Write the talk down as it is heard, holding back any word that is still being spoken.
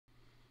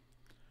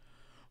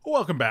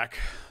Welcome back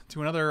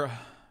to another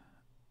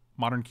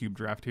Modern Cube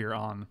draft here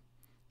on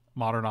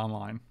Modern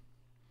Online,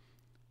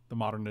 the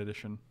Modern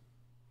Edition.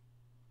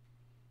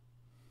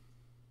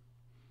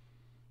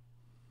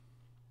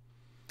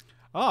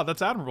 Oh,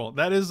 that's admirable.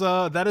 That is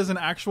an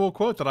actual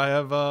quote that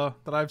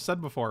I've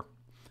said before.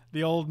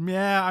 The old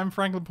 "Yeah, I'm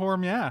Frank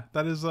Lepore." Yeah,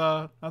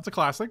 that's a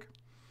classic.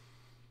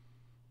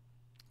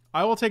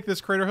 I will take this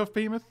Crater Hoof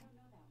Behemoth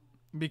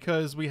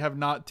because we have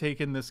not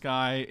taken this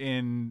guy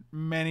in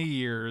many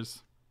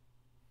years.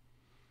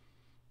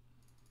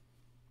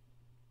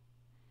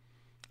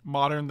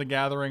 Modern, the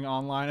Gathering,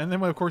 Online, and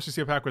then of course you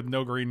see a pack with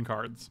no green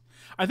cards.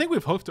 I think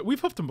we've hoofed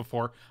them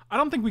before. I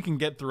don't think we can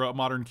get through a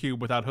Modern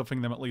Cube without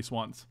hoofing them at least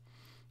once,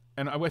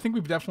 and I think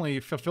we've definitely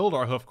fulfilled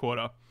our hoof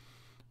quota.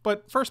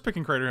 But first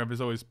picking Crater Hoof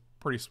is always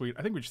pretty sweet.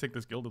 I think we just take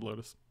this Gilded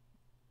Lotus.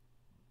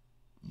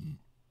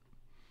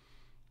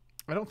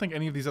 I don't think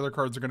any of these other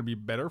cards are going to be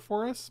better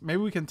for us.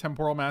 Maybe we can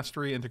Temporal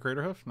Mastery into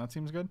Crater Hoof, and that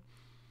seems good.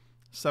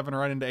 7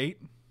 right into 8.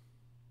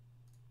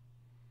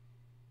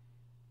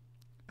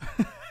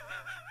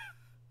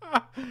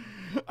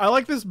 I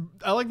like this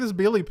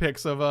Bailey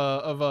picks of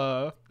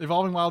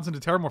Evolving Wilds into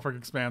Terramorphic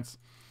Expanse.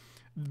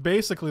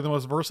 Basically the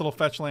most versatile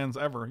fetch lands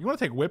ever. You want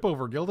to take Whip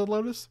over Gilded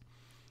Lotus?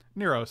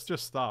 Neros,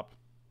 just stop.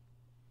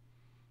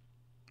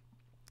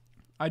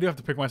 I do have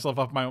to pick myself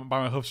up by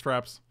my hoof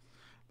straps.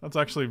 That's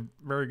actually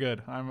very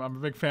good. I'm a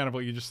big fan of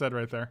what you just said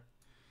right there.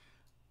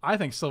 I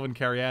think Sylvan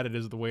Caryatid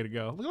is the way to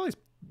go. Look at all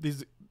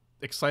these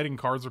exciting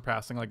cards are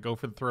passing, like Go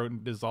for the Throat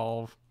and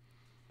Dissolve.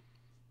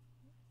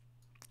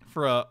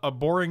 For a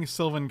boring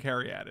Sylvan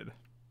Caryatid.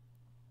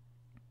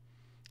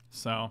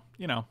 So,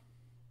 you know.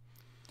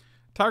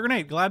 Tiger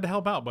Nate, glad to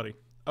help out, buddy.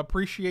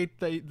 Appreciate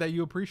that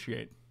you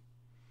appreciate.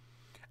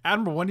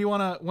 Admiral, when do you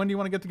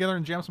wanna get together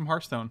and jam some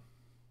Hearthstone?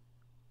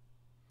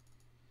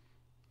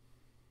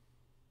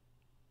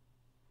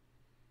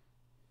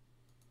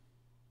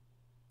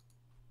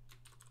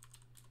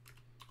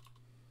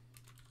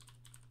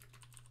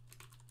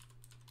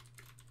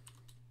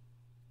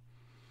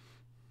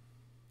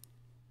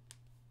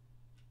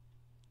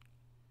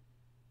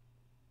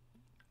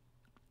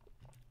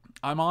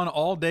 I'm on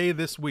all day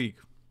this week.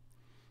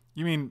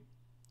 You mean,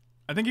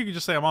 I think you could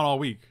just say I'm on all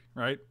week,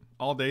 right?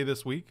 All day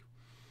this week.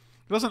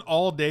 Doesn't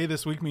all day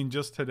this week mean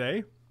just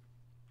today?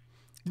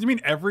 Do you mean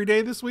every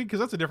day this week?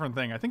 Because that's a different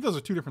thing. I think those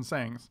are two different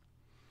sayings.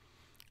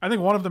 I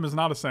think one of them is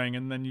not a saying,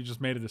 and then you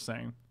just made it a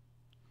saying.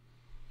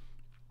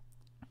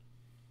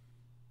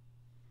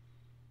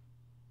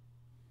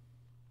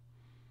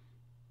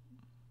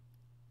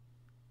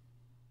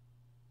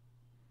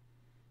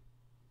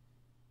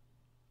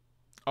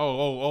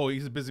 Oh,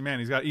 he's a busy man.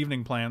 He's got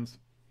evening plans.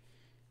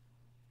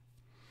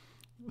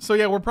 So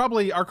yeah,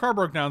 our car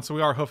broke down, so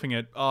we are hoofing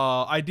it.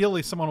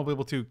 Ideally, someone will be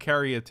able to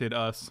carry it to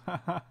us.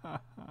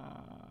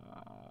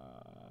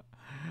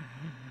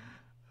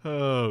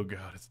 Oh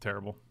god, it's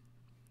terrible.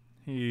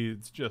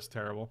 It's just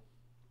terrible.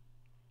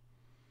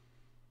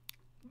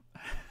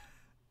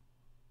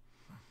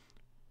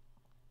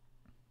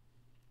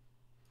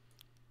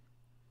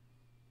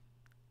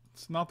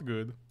 It's not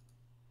good.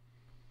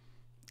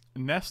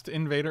 Nest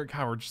Invader.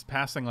 God, we're just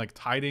passing like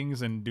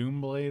Tidings and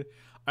Doomblade.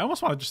 I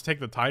almost want to just take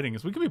the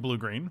Tidings. We could be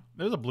blue-green.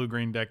 There's a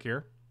blue-green deck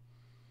here.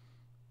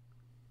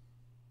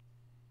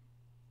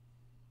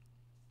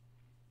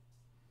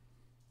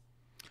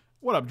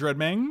 What up,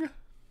 Dreadmang?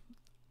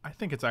 I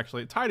think it's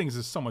actually... Tidings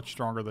is so much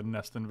stronger than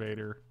Nest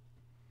Invader.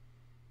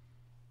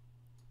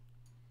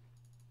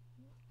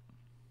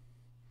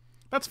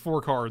 That's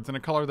 4 cards in a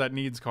color that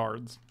needs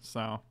cards,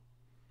 so...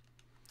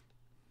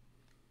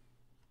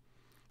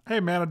 Hey,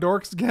 Mana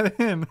Dorks, get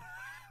in!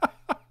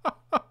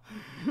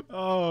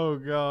 Oh,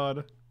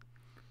 God.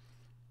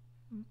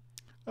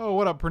 Oh,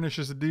 what up,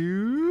 Pernicious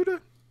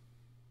Dude?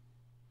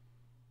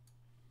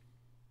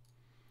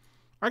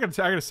 I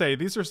gotta say,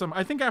 these are some...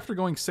 I think after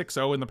going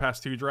 6-0 in the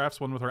past 2 drafts,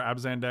 one with our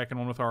Abzan deck and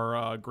one with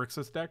our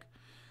Grixis deck,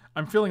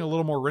 I'm feeling a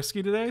little more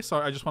risky today, so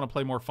I just want to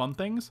play more fun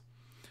things.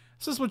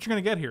 This is what you're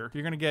gonna get here.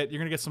 You're gonna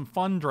get some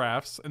fun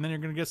drafts, and then you're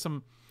gonna get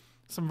some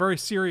very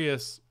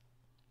serious,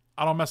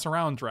 I don't mess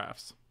around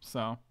drafts.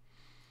 So...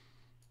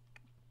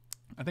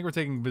 I think we're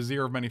taking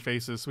Vizier of Many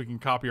Faces so we can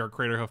copy our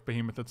Crater Hoof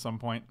Behemoth at some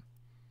point.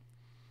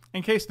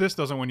 In case this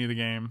doesn't win you the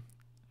game.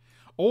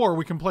 Or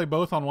we can play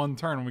both on one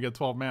turn when we get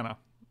 12 mana.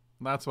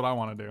 That's what I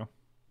want to do.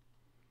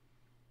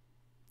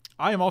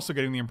 I am also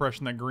getting the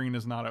impression that green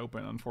is not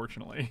open,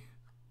 unfortunately.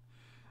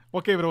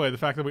 What gave it away? The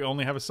fact that we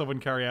only have a Sylvan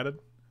Caryatid?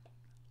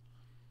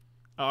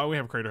 We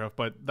have Crater Hoof,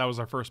 but that was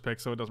our first pick,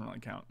 so it doesn't really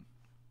count.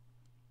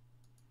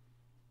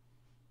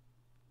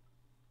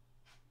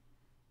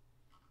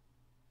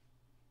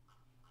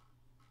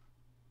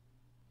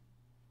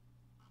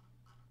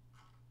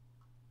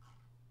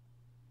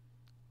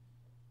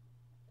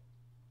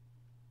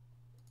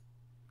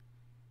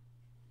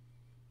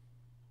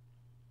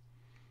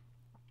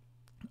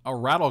 A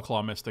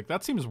Rattleclaw Mystic.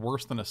 That seems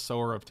worse than a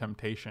Sower of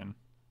Temptation.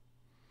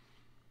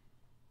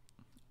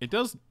 It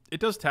does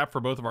tap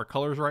for both of our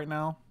colors right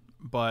now,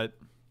 but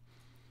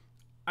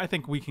I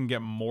think we can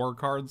get more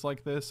cards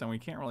like this, and we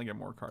can't really get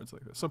more cards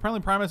like this. So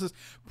apparently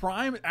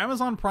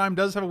Amazon Prime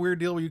does have a weird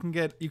deal where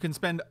you can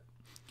spend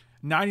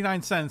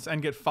 99 cents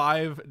and get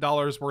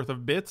 $5 worth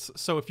of bits.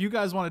 So if you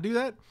guys want to do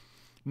that,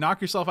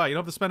 knock yourself out. You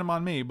don't have to spend them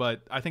on me,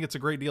 but I think it's a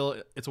great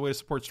deal. It's a way to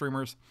support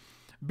streamers.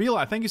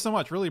 Bila, thank you so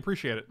much. Really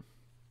appreciate it.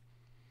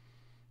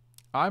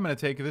 I'm going to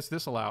take this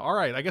disallow. All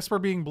right, I guess we're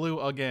being blue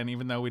again,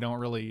 even though we don't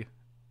really...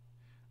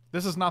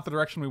 This is not the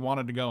direction we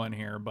wanted to go in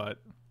here, but...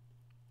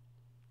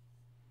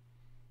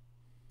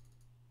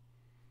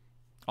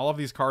 All of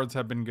these cards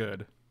have been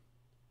good.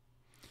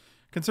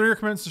 Consider your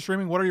commitments to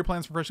streaming. What are your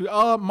plans for Freshly...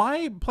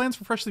 my plans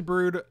for Freshly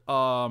Brewed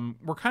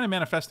were kind of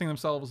manifesting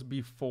themselves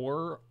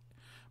before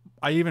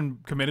I even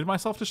committed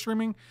myself to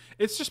streaming.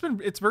 It's just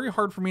been... It's very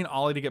hard for me and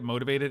Ollie to get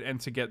motivated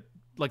and to get...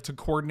 Like, to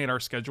coordinate our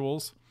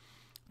schedules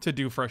to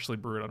do Freshly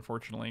Brewed,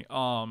 unfortunately.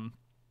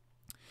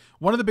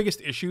 One of the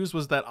biggest issues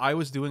was that I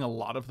was doing a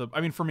lot of the...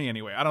 I mean, for me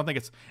anyway. I don't think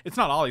it's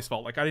not Ollie's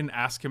fault. Like, I didn't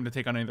ask him to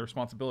take on any of the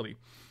responsibility.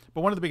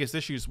 But one of the biggest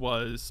issues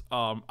was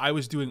I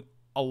was doing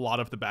a lot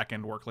of the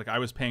back-end work. Like, I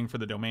was paying for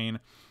the domain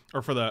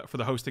or for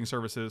the hosting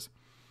services.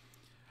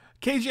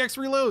 KGX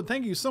Reload,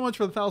 thank you so much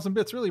for the 1,000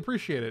 bits. Really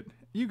appreciate it.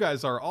 You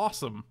guys are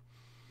awesome.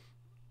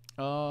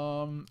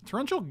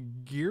 Torrential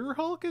Gear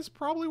Hulk is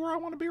probably where I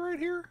want to be right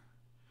here.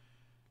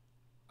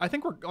 I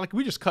think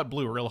we just cut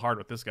blue real hard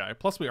with this guy.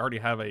 Plus, we already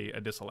have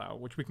a disallow,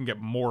 which we can get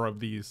more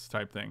of these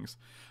type things.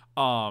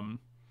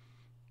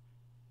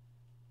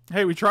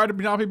 Hey, we tried to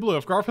not be blue.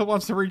 If Garfield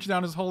wants to reach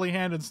down his holy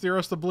hand and steer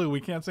us to blue, we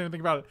can't say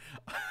anything about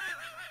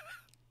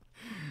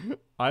it.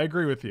 I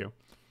agree with you.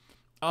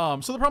 So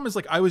the problem is,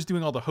 like, I was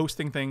doing all the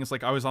hosting things.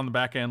 Like, I was on the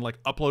back end, like,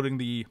 uploading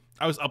the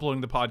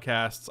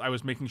podcasts. I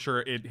was making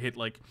sure it hit,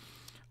 like,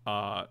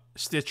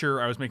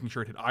 Stitcher. I was making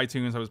sure it hit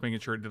iTunes. I was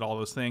making sure it did all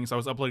those things. I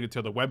was uploading it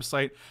to the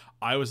website.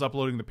 I was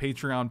uploading the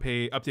Patreon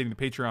page, updating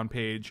the Patreon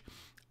page.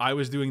 I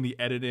was doing the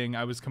editing.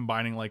 I was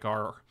combining, like,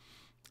 our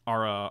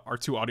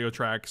two audio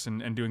tracks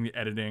and doing the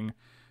editing.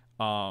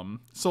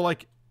 So,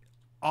 like,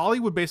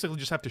 Ollie would basically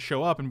just have to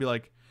show up and be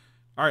like,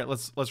 all right,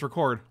 let's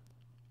record.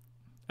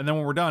 And then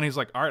when we're done, he's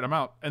like, all right, I'm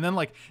out. And then,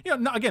 like, you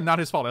know, again, not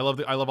his fault. I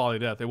love Ollie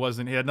to death.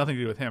 It had nothing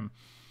to do with him.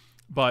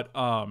 But,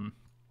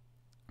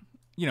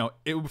 you know,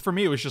 for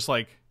me, it was just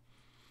like,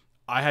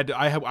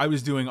 I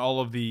was doing all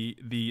of the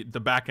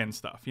back end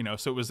stuff, you know,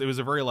 so it was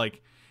a very,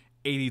 like,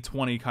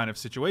 80-20 kind of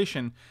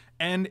situation.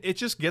 And it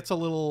just got a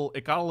little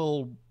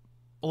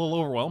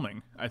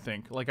overwhelming, I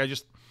think. Like,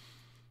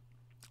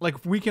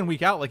 like, week in,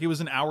 week out, like, it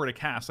was an hour to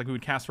cast. Like, we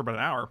would cast for about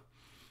an hour.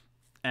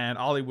 And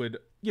Ollie would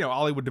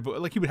devote,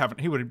 like,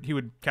 he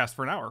would cast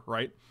for an hour,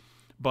 right?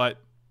 But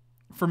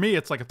for me,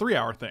 it's like a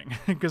 3-hour thing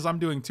because I'm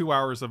doing 2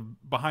 hours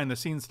of behind the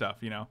scenes stuff,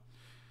 you know?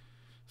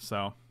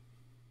 So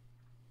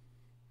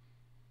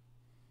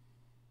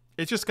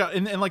it just got,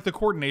 and like, the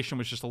coordination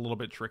was just a little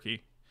bit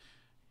tricky.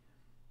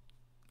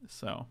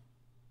 So,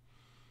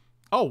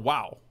 oh,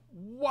 wow.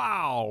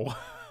 Wow.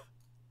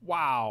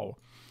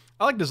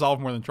 I like Dissolve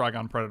more than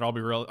Trigon Predator, I'll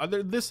be real.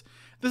 This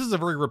is a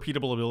very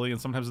repeatable ability,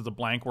 and sometimes it's a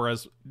blank,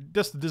 whereas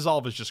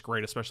Dissolve is just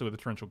great, especially with the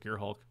Torrential Gear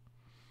Hulk.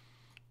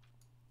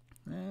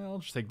 I'll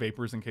just take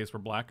Vapors in case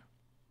we're black.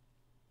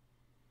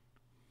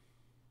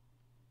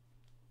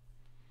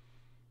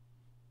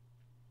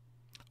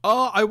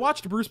 I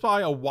watched Bruce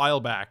By a while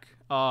back.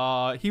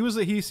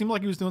 He seemed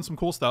like he was doing some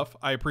cool stuff.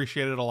 I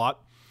appreciated it a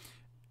lot.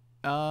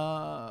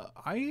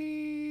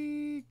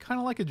 I kind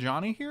of like a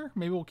Johnny here.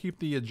 Maybe we'll keep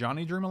the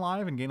Johnny dream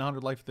alive and gain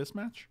 100 life this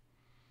match.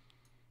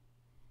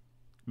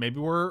 Maybe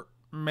we're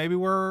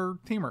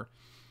Teamer.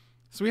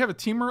 So we have a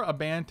Teamer, a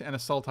Bant, and a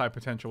Sultai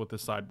potential with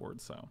this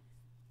sideboard. So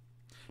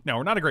no,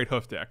 we're not a great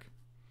hoof deck.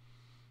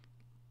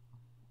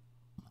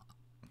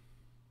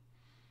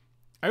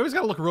 I always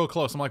gotta look real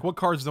close. I'm like, what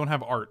cards don't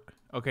have art?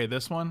 Okay,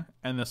 this one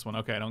and this one.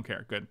 Okay, I don't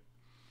care. Good.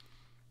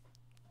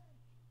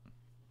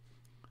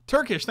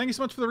 Turkish, thank you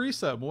so much for the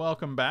resub.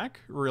 Welcome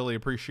back. Really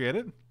appreciate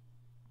it.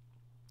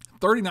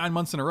 39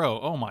 months in a row.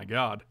 Oh my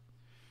god.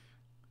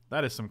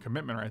 That is some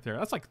commitment right there.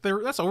 That's like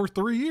that's over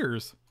 3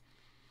 years.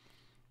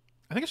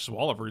 I think it's just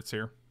Wall of Roots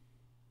here.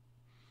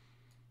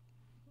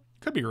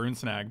 Could be Rune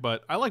Snag,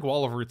 but I like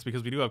Wall of Roots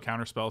because we do have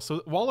counterspells.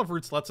 So Wall of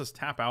Roots lets us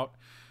tap out,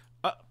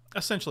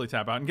 essentially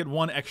tap out, and get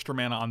 1 extra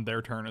mana on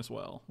their turn as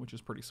well, which is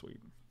pretty sweet.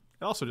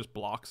 It also just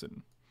blocks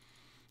and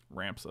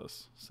ramps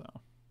us, so.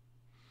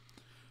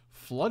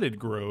 Flooded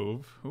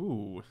Grove.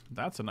 Ooh,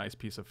 that's a nice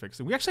piece of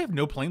fixing. We actually have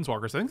no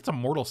Planeswalkers. I think it's a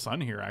Mortal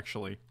Sun here,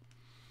 actually.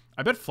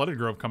 I bet Flooded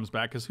Grove comes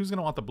back, because who's going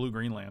to want the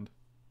blue-green land?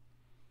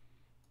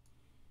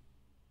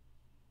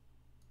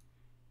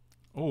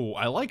 Oh,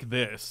 I like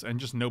this, and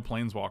just no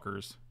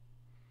Planeswalkers.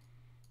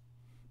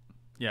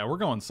 Yeah, we're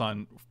going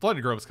Sun.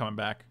 Flooded Grove's coming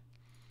back.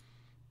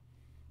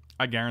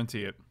 I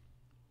guarantee it.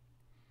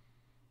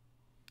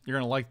 You're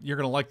gonna like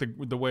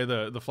the way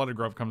the Flooded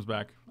Grove comes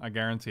back. I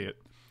guarantee it.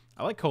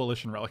 I like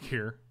Coalition Relic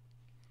here.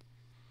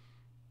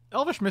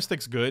 Elvish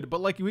Mystic's good, but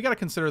like we got to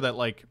consider that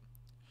like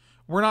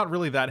we're not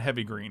really that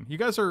heavy green. You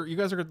guys are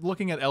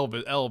looking at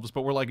elves,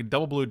 but we're like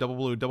double blue, double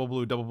blue, double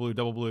blue, double blue,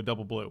 double blue,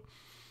 double blue.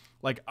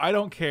 Like I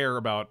don't care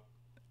about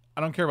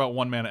I don't care about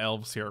 1-mana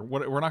elves here.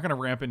 We're not going to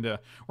ramp into...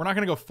 We're not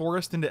going to go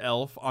forest into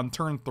elf on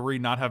turn 3,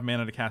 not have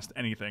mana to cast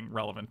anything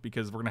relevant,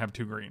 because we're going to have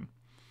 2 green.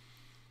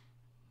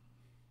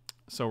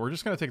 So we're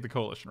just going to take the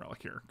Coalition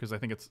Relic here, because I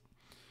think it's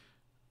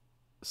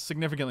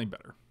significantly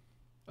better.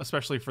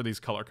 Especially for these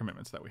color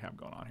commitments that we have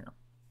going on here.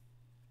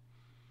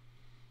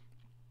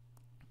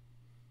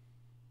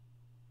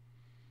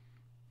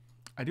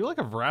 I do like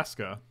a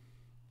Vraska.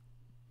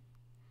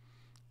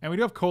 And we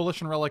do have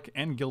Coalition Relic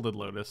and Gilded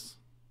Lotus.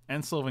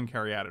 And Sylvan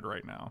Caryatid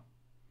right now.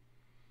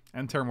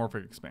 And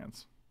Terramorphic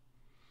Expanse.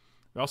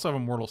 We also have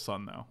Immortal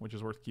Sun, though, which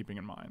is worth keeping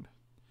in mind.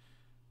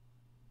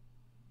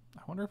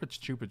 I wonder if it's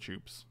Chupa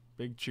Chups.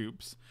 Big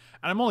Chups.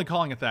 And I'm only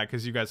calling it that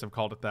because you guys have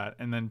called it that.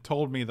 And then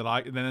told me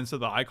that then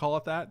said that I call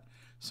it that.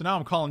 So now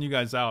I'm calling you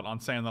guys out on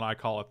saying that I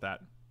call it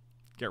that.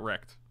 Get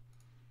wrecked.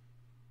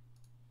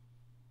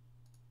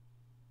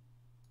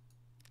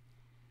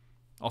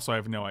 Also, I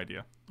have no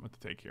idea what to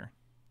take here.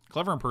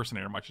 Clever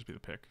Impersonator might just be the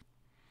pick.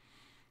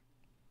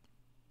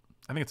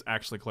 I think it's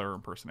actually Clever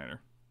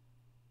Impersonator.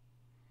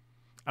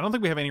 I don't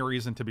think we have any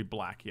reason to be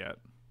black yet.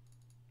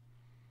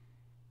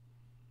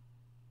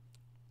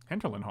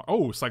 Hinterland.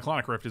 Oh,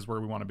 Cyclonic Rift is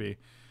where we want to be.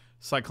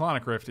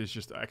 Cyclonic Rift is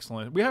just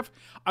excellent. We have...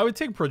 I would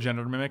take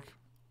Progenitor Mimic,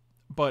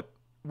 but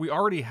we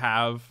already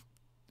have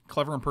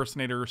Clever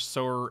Impersonator,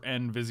 Sower,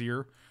 and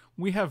Vizier.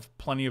 We have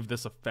plenty of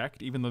this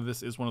effect, even though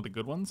this is one of the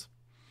good ones.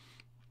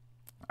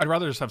 I'd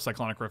rather just have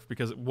Cyclonic Rift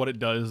because what it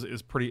does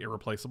is pretty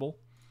irreplaceable.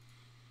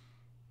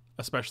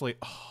 Especially...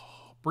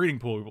 Oh, Breeding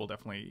Pool we will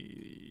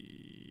definitely...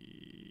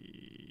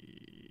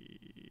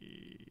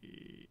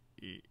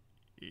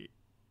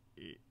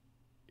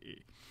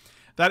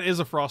 That is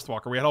a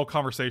Frostwalker. We had a whole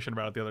conversation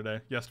about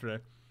it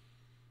yesterday.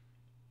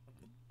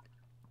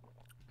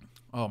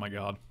 Oh my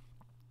god.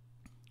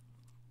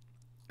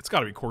 It's got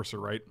to be Courser,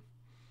 right?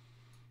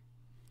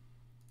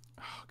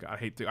 Oh god, I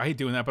hate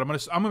doing that,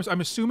 but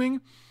I'm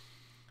assuming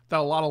that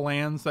a lot of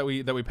lands that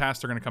we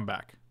passed are going to come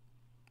back.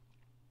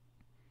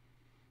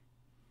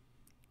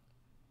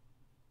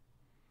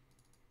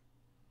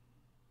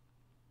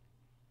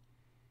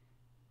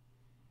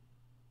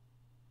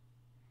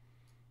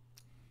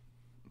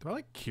 Do I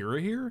like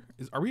Kira here?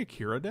 Are we a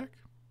Kira deck?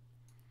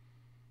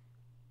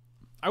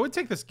 I would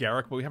take this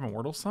Garruk, but we have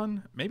Immortal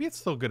Sun. Maybe it's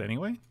still good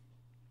anyway.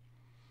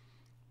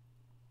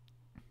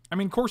 I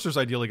mean, Courser's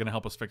ideally going to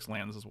help us fix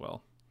lands as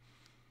well.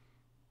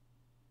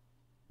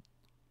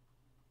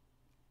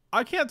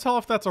 I can't tell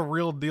if that's a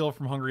real deal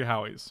from Hungry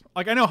Howie's.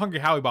 Like, I know Hungry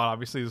Howie Bot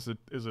obviously is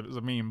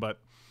a meme, but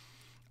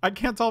I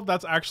can't tell if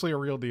that's actually a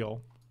real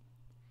deal.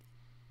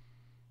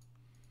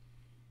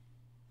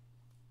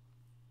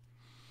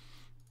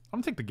 I'm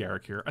going to take the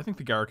Garruk here. I think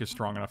the Garruk is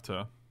strong enough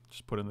to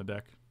just put in the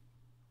deck.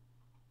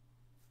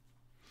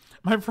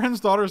 My friend's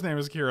daughter's name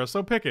is Kira,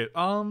 so pick it.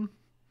 I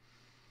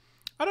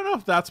don't know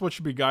if that's what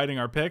should be guiding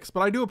our picks,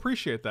 but I do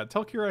appreciate that.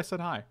 Tell Kira I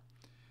said hi.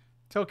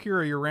 Tell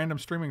Kira your random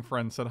streaming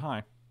friend said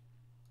hi.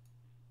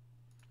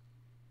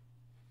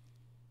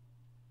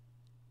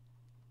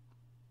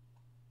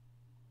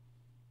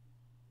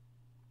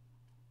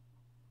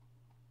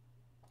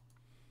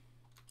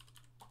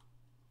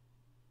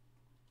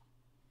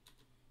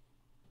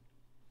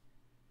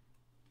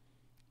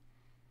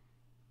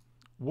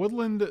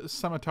 Woodland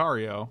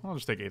Cemeterio. I'll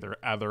just take either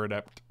Aether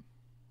Adept.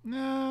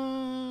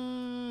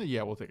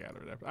 Yeah, we'll take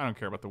Aether Adept. I don't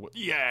care about the wood.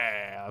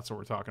 Yeah, that's what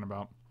we're talking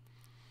about.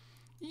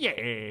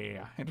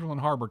 Yeah,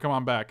 Hinterland Harbor, come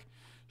on back.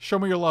 Show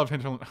me your love,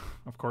 Hinterland.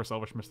 Of course,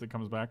 Elvish Mystic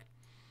comes back.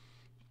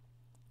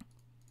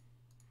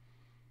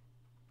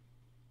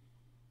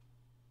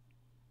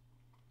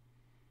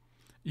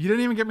 You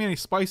didn't even get me any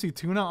spicy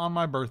tuna on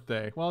my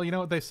birthday. Well, you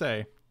know what they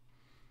say.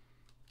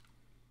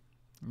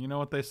 You know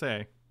what they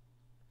say.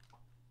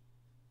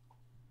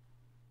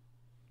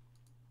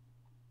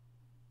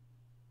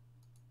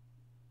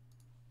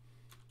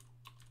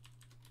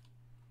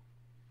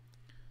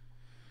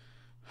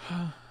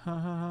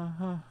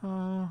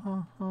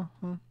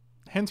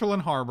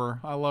 Hinterland Harbor,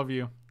 I love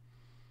you.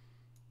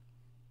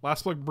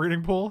 Last look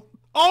breeding pool.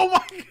 Oh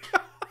my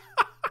god!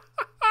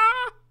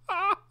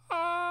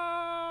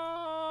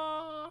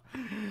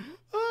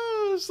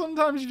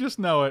 Sometimes you just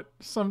know it.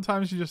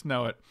 Sometimes you just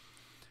know it.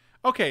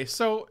 Okay,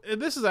 so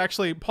this is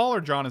actually Paul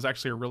or John is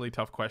actually a really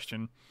tough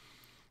question.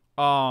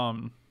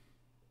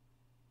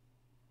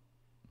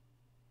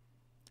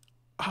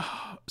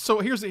 So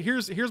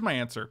here's my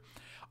answer.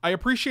 I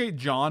appreciate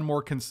John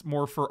more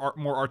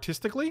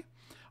artistically.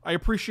 I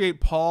appreciate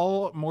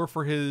Paul more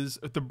for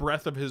the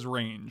breadth of his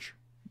range.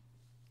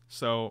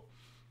 So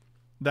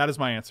that is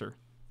my answer.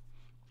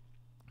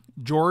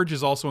 George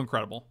is also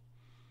incredible.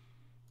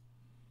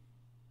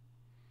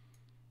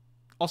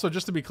 Also,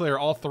 just to be clear,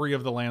 all 3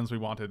 of the lands we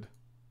wanted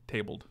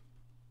tabled.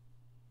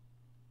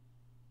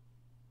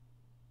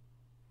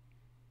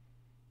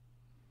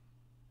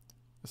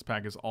 This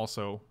pack is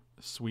also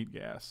sweet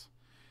gas.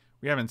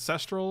 We have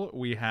Ancestral,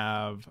 we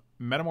have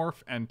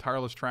Metamorph, and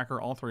Tireless Tracker,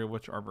 all 3 of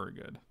which are very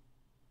good.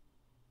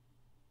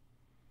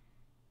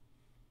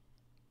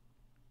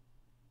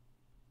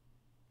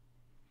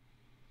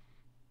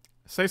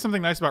 Say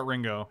something nice about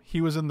Ringo.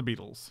 He was in the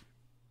Beatles.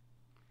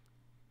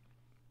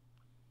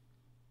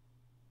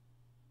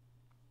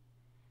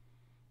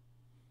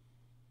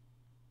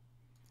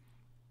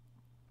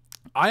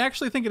 I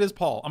actually think it is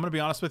Paul. I'm going to be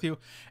honest with you.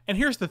 And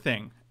here's the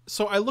thing.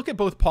 So I look at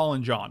both Paul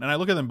and John, and I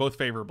look at them both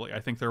favorably. I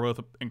think they're both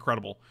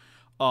incredible.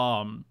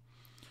 I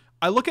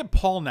look at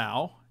Paul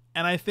now,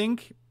 and I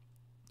think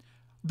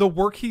the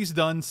work he's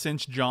done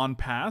since John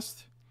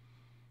passed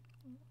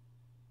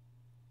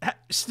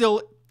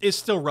is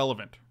still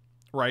relevant,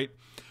 right?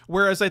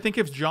 Whereas I think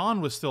if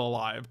John was still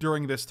alive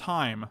during this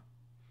time,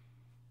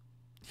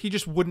 he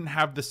just wouldn't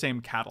have the same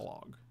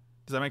catalog.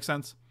 Does that make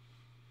sense?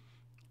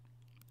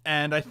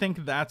 And I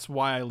think that's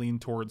why I lean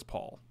towards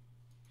Paul.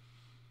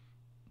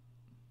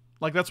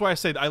 Like, that's why I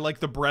say I like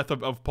the breadth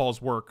of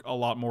Paul's work a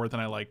lot more than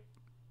I like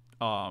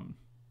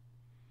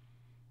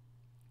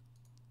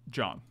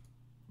John.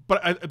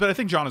 But I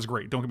think John is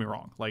great. Don't get me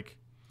wrong. Like,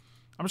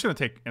 I'm just going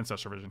to take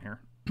Ancestor Vision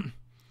here.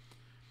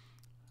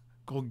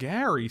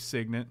 Golgari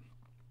Signet.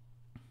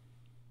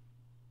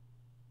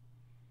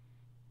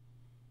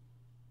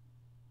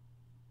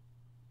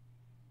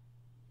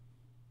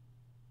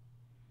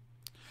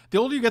 The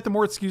older you get, the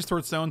more it skews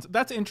towards Stones.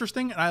 That's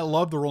interesting, and I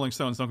love the Rolling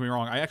Stones, don't get me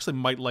wrong. I actually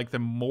might like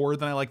them more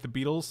than I like the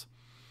Beatles.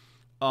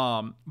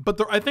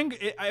 But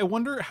I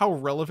wonder how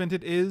relevant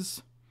it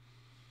is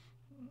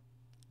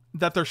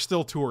that they're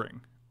still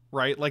touring,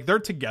 right? Like, they're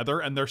together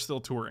and they're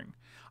still touring.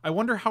 I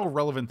wonder how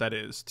relevant that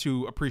is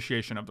to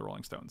appreciation of the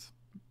Rolling Stones.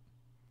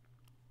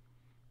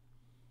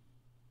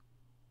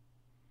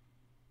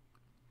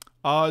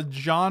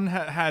 John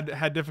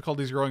had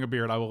difficulties growing a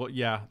beard.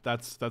 Yeah,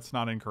 that's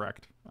not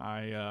incorrect.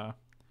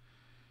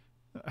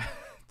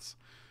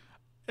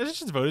 It's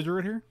just voted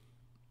druid here.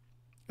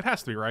 It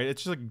has to be, right?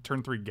 It's just like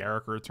turn 3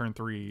 Garrick or turn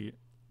 3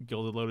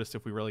 Gilded Lotus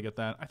if we really get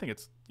that. I think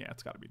it's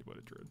got to be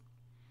devoted druid.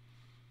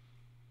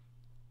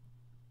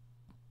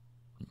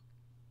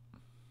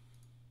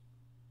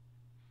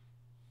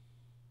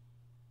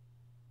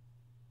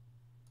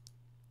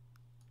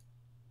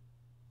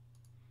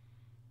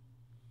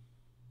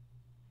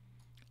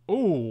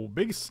 Oh,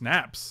 big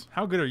snaps.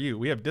 How good are you?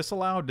 We have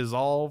Disallow,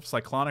 Dissolve,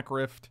 Cyclonic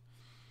Rift,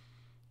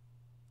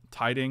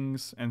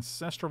 Tidings,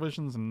 Ancestral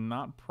Vision's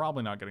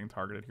probably not getting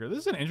targeted here. This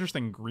is an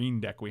interesting green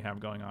deck we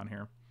have going on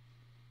here.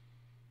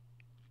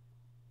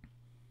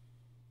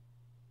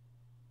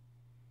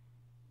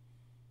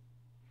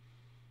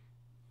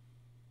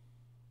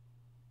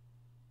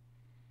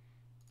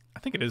 I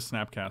think it is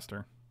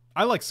Snapcaster.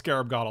 I like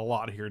Scarab God a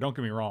lot here, don't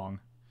get me wrong.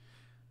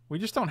 We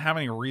just don't have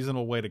any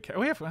reasonable way to...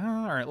 We have... all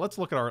right, let's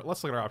look at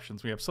our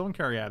options. We have Sylvan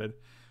Caryatid,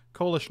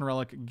 Coalition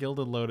Relic,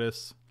 Gilded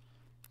Lotus,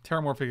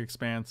 Terramorphic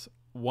Expanse,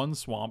 1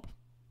 Swamp.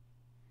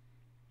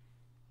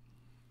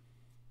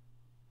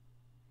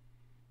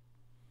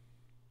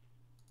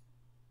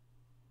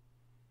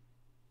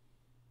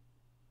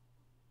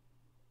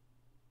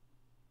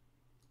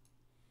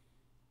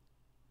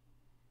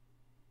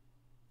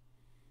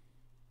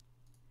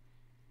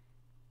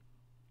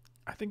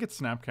 I think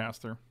it's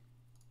Snapcaster.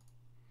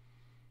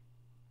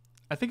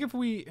 I think if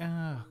we...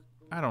 I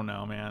don't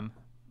know, man.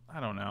 I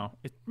don't know.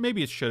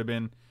 Maybe it should have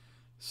been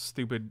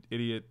stupid,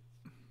 idiot,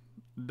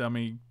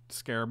 dummy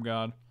Scarab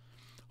God.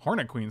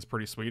 Hornet Queen's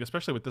pretty sweet,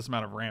 especially with this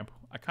amount of ramp.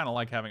 I kind of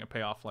like having a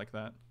payoff like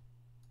that.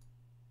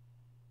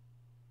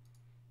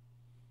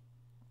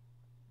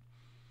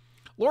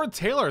 Lord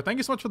Taylor, thank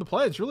you so much for the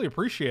pledge. Really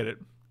appreciate it.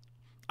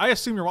 I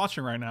assume you're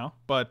watching right now,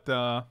 but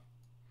yeah,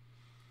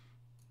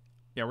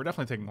 we're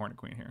definitely taking Hornet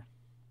Queen here.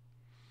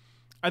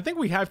 I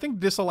think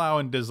Disallow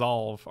and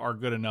Dissolve are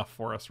good enough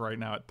for us right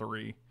now at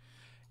 3.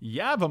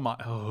 Yavimaya.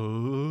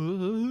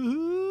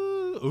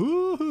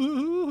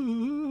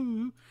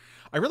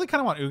 I really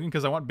kind of want Ugin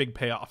because I want big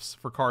payoffs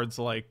for cards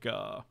like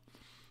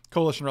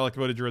Coalition Relic,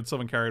 Devoted Druid,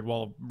 Sylvan Caryatid,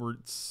 Wall of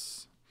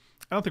Roots.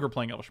 I don't think we're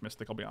playing Elvish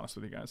Mystic, I'll be honest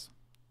with you guys.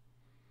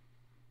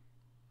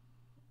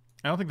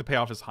 I don't think the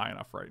payoff is high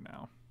enough right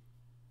now.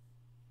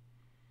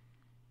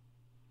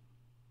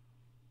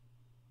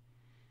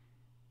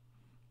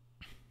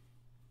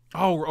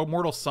 Oh,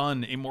 Immortal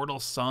Sun. Immortal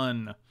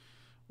Sun.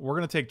 We're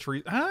going to take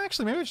Tree...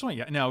 actually, maybe I just want...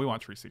 Yeah, no, we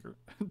want Tree Seeker.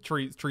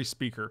 Tree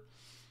Speaker.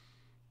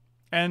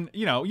 And,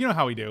 you know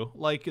how we do.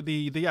 Like,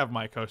 the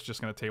Yavimaya Coast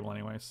just going to table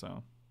anyway,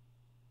 so...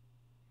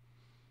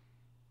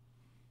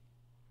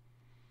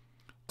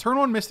 Turn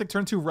 1 Mystic,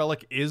 turn 2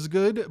 Relic is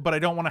good, but I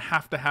don't want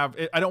to have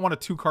it. I don't want a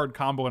 2-card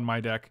combo in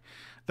my deck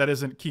that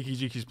isn't Kiki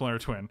Jiki Splinter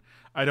Twin.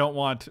 I don't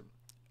want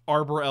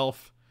Arbor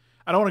Elf.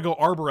 I don't want to go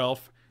Arbor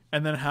Elf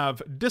and then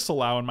have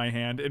Disallow in my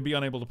hand and be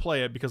unable to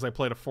play it because I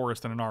played a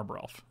Forest and an Arbor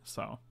Elf.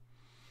 So,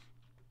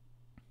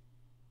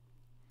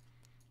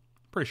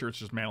 pretty sure it's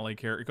just Mana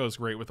Leak here. It goes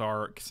great with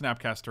our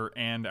Snapcaster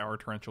and our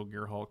Torrential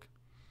Gearhulk.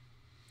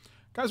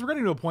 Guys, we're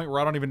getting to a point where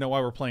I don't even know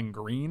why we're playing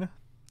green.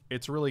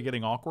 It's really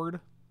getting awkward.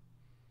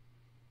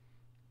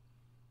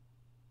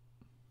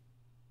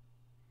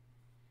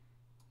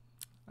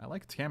 I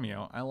like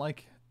Tameo. I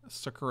like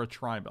Sakura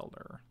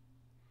Tribelder.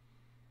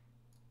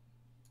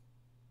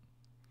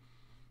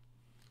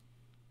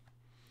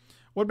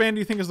 What band do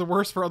you think is the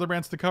worst for other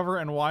bands to cover,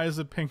 and why is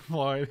it Pink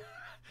Floyd?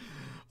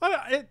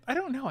 I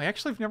don't know. I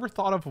actually have never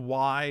thought of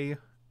why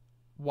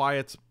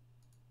it's...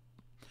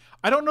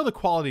 I don't know the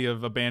quality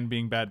of a band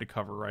being bad to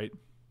cover, right?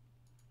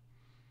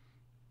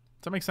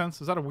 Does that make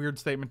sense? Is that a weird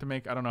statement to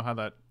make? I don't know how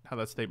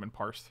that statement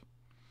parsed.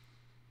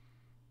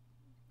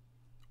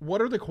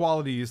 What are the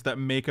qualities that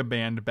make a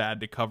band bad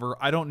to cover?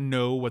 I don't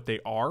know what they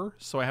are,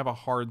 so I have a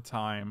hard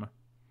time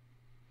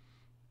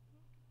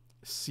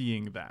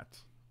seeing that.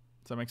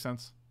 Does that make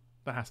sense?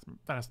 That has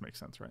to make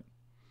sense, right?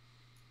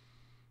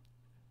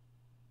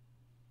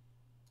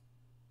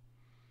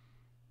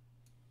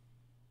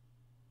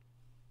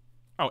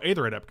 Oh,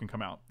 Aetherite Ep can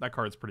come out. That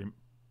card's pretty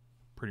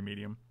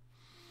medium.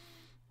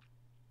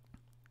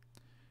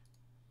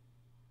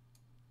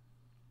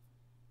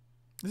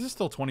 This is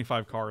still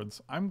 25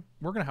 cards.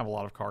 We're gonna have a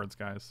lot of cards,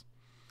 guys.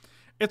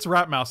 It's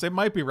Rat Mouse. It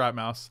might be Rat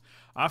Mouse.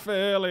 I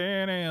fell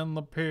in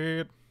the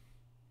pit.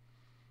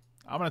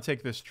 I'm gonna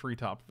take this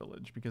Treetop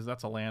Village because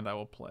that's a land I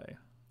will play.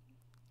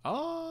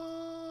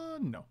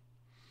 No.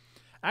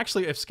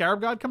 Actually, if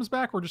Scarab God comes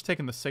back, we're just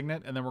taking the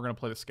Signet, and then we're gonna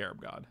play the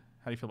Scarab God.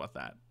 How do you feel about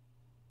that?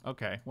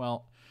 Okay,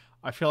 well,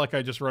 I feel like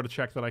I just wrote a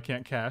check that I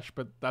can't cash,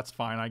 but that's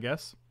fine, I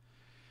guess.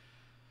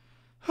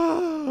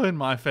 In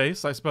my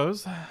face, I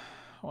suppose.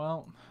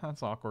 Well,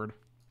 that's awkward.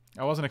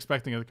 I wasn't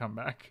expecting it to come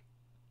back.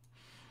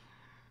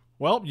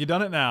 Well, you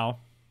done it now.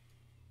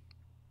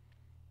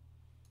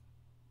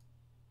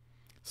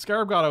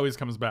 Scarab God always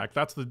comes back.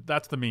 That's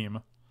the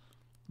meme.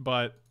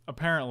 But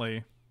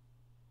apparently...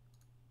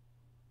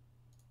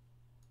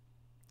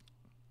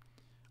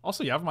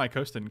 Also, Yavimaya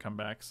Coast didn't come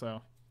back,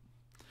 so...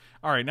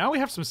 Alright, now we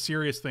have some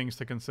serious things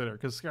to consider,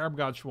 because Scarab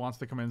God wants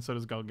to come in, so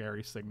does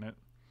Golgari Signet.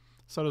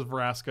 So does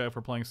Vraska if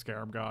we're playing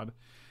Scarab God.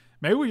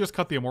 Maybe we just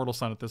cut the Immortal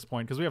Sun at this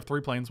point, because we have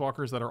 3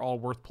 Planeswalkers that are all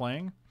worth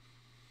playing.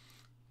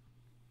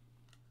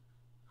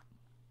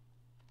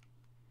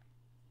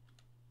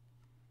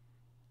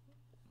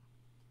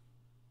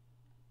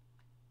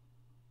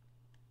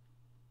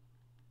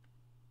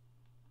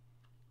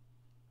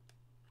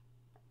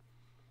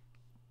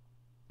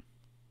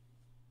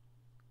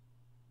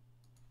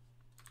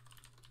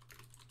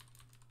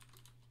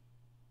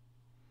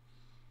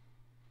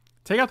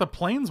 Take out the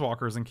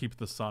Planeswalkers and keep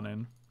the Sun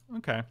in.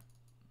 Okay.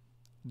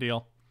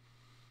 Deal.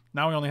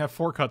 Now we only have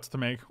 4 cuts to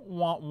make.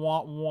 Wah,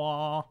 wah,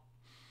 wah.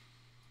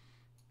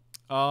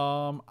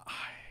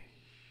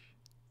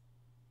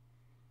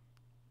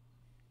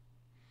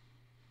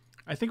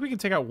 I think we can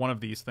take out one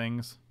of these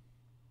things.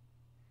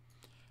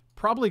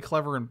 Probably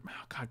Clever and...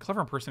 Oh God,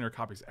 Clever Impersonator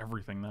copies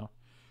everything, though.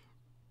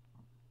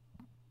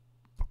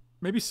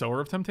 Maybe Sower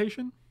of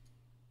Temptation?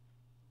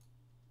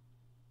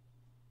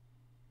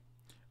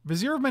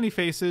 Vizier of Many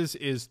Faces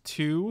is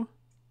 2.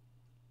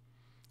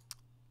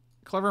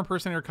 Clever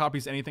Impersonator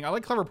copies anything. I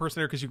like Clever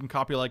Impersonator because you can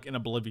copy like an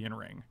Oblivion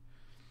Ring.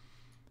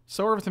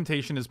 Sower of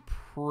Temptation is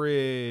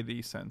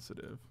pretty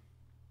sensitive.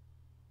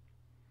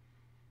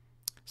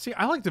 See,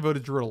 I like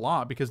Devoted Druid a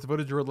lot because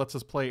Devoted Druid lets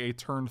us play a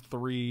turn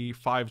 3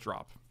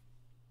 5-drop.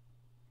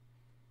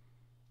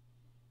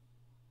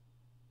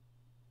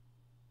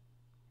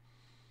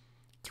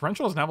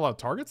 Torrential doesn't have a lot of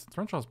targets?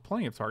 Torrential has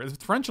plenty of targets. If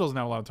Torrential doesn't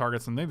have a lot of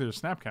targets, then maybe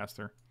there's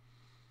Snapcaster.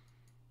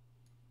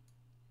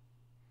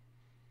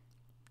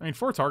 I mean,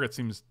 4 targets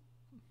seems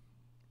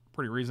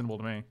pretty reasonable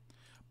to me.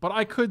 But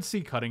I could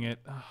see cutting it.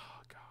 Oh,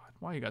 God.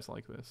 Why are you guys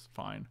like this?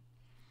 Fine.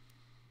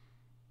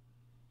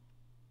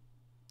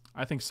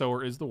 I think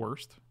Sower is the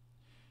worst.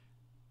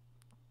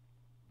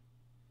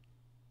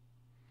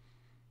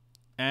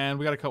 And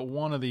we got to cut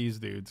one of these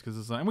dudes.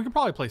 And we can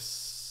probably play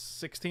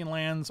 16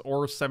 lands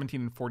or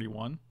 17 and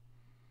 41.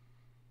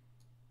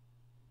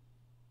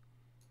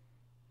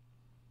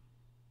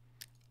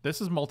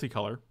 This is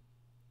multicolor.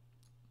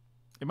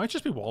 It might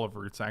just be Wall of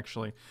Roots,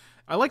 actually.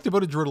 I like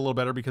Devoted Druid a little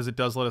better because it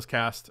does let us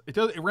cast...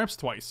 It ramps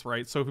twice,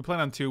 right? So if we play it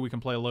on 2, we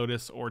can play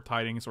Lotus or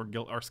Tidings or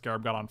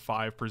Scarab God on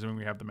 5, presuming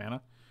we have the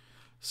mana.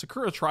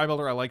 Sakura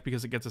Tribuilder I like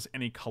because it gets us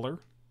any color.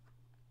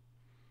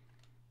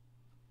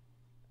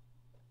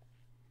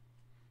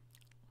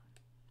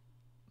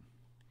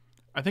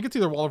 I think it's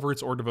either Wall of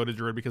Roots or Devoted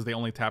Druid because they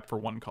only tap for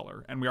 1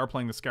 color. And we are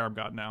playing the Scarab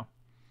God now.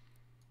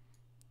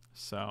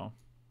 So...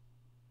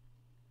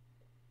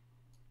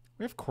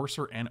 We have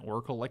Courser and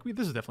Oracle. Like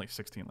this is definitely a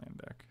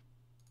 16-land deck.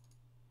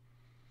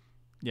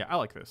 Yeah, I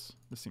like this.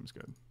 This seems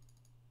good.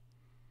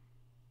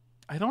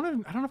 I don't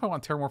know if I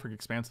want Terramorphic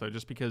Expanse though,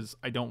 just because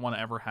I don't want to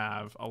ever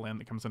have a land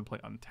that comes into play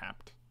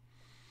untapped.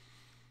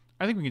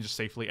 I think we can just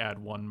safely add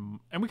 1,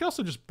 and we can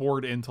also just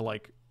board into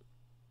like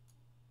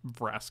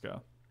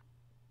Vraska.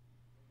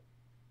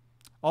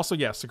 Also,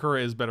 yeah,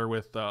 Sakura is better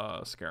with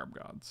Scarab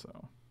God,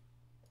 so.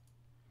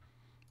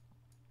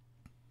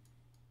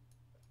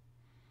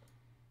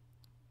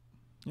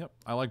 Yep,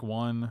 I like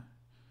 1,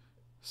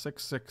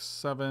 6, 6,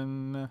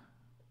 7.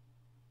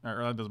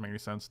 Or that doesn't make any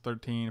sense.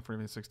 13,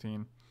 14,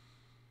 16.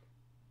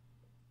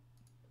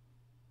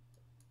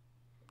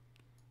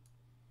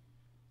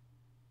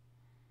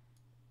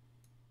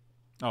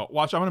 Oh,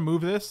 watch, I'm going to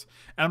move this,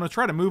 and I'm going to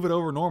try to move it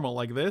over normal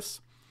like this,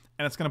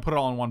 and it's going to put it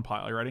all in one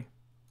pile. You ready?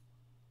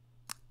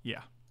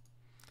 Yeah.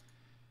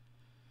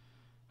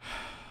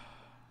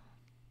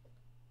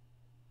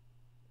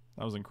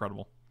 That was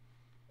incredible.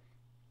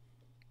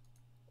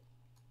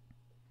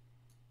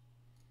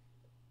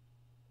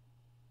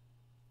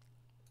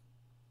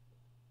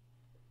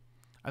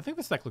 I think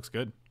this deck looks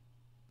good.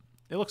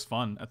 It looks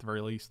fun, at the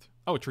very least.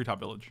 Oh, a Treetop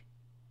Village.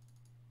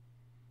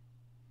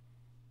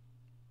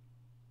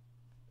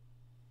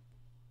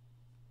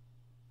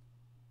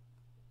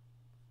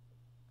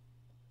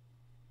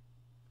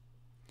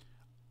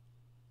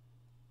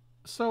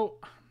 So,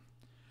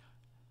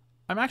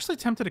 I'm actually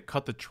tempted to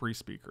cut the Tree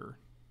Speaker.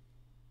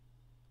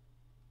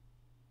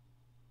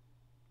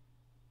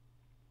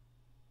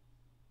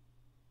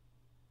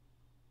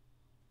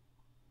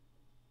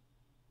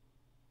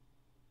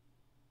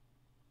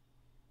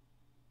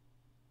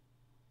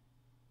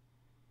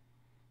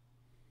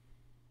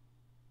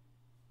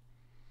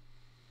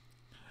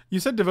 You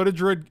said Devoted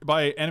Druid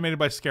animated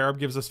by Scarab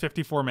gives us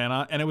 54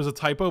 mana, and it was a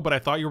typo, but I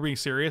thought you were being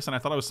serious, and I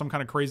thought it was some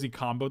kind of crazy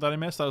combo that I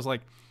missed. I was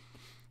like,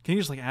 can you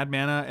just like add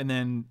mana, and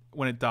then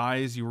when it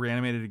dies, you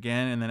reanimate it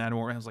again, and then add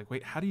more? I was like,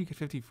 wait, how do you get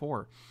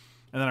 54?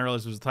 And then I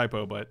realized it was a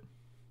typo, but...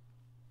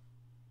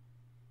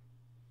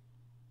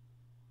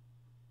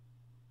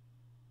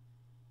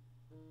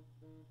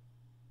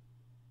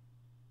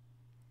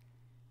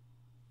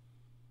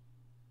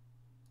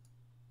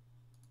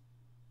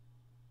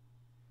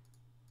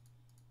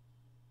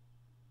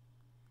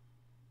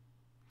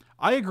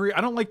 I agree. I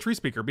don't like Tree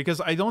Speaker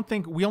because I don't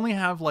think we only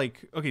have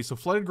like, okay, so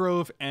Flooded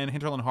Grove and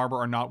Hinterland Harbor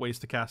are not ways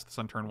to cast this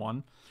on turn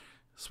 1.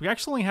 So we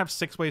actually only have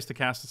 6 ways to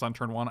cast this on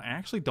turn 1. I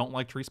actually don't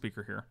like Tree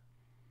Speaker here.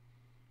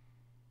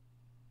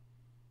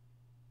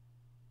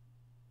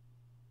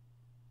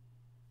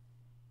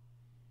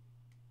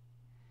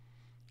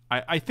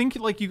 I think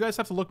like you guys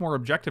have to look more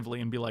objectively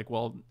and be like,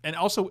 well, and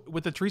also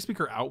with the Tree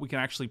Speaker out, we can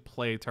actually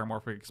play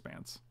Terramorphic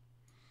Expanse,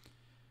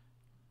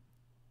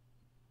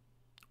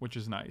 which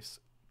is nice.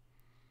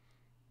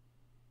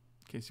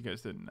 In case you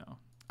guys didn't know,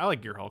 I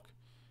like Gear Hulk.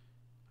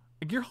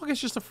 Gear Hulk is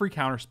just a free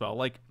counter spell.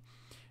 Like,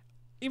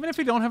 even if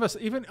we don't have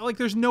even like,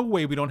 there's no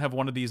way we don't have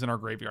one of these in our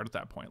graveyard at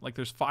that point. Like,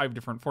 there's 4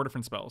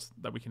 different spells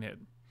that we can hit.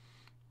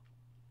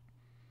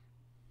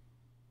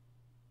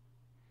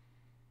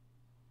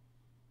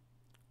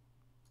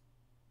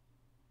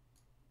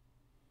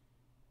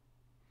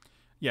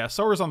 Yeah,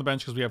 Sora's on the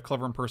bench because we have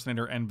Clever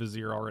Impersonator and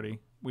Vizier already.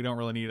 We don't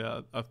really need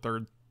a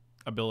third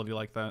ability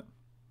like that.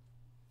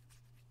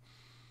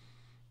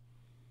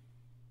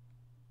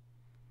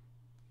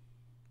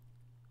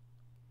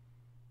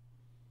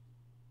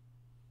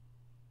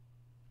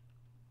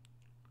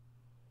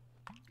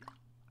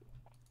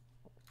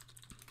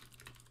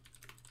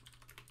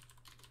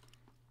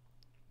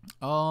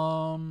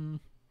 I'm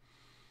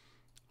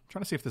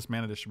trying to see if this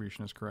mana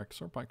distribution is correct.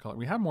 Sort by color.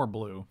 We have more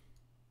blue.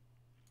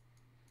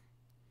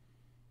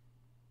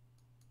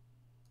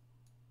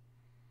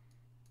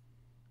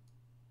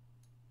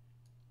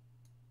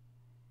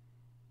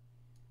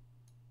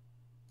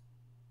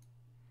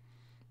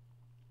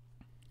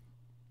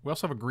 We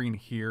also have a green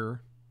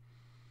here.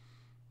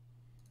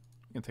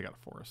 We can take out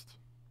a forest.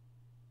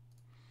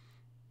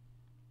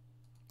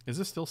 Is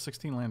this still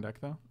 16 land deck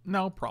though?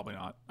 No, probably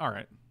not. All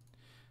right.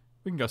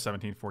 We can go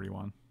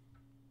 1741.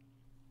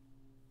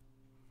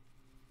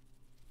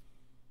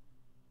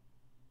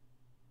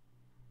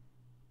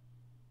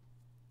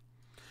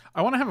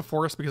 I want to have a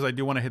forest because I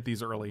do want to hit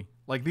these early.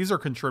 Like, these are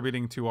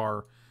contributing to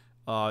our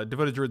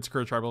Devoted Druid,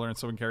 Scourge Tribal, and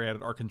Sylvan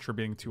Caryatid are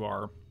contributing to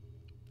our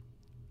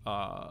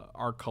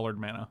colored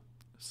mana.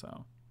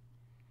 So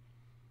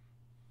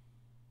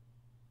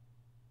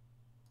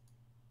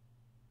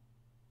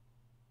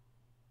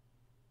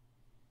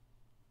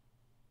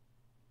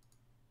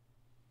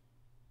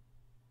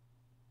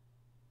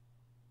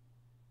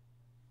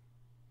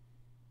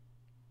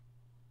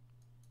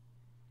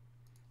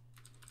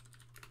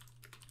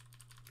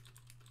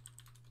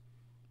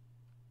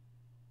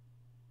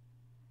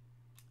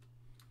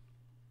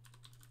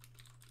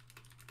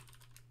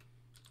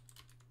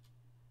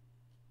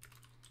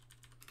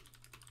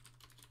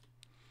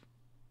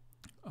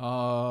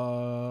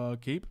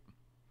keep.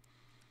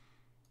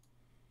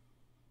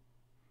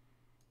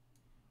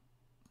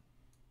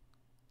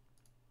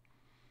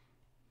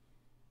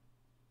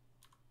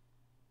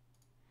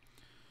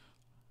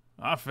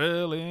 I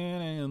fell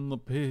in the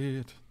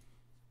pit.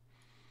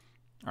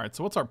 All right,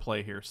 so what's our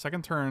play here?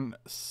 Second turn.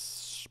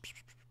 It's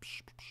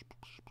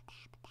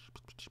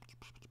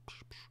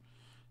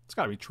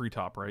got to be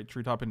Treetop, right?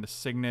 Treetop into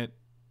Signet.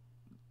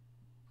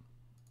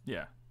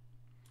 Yeah.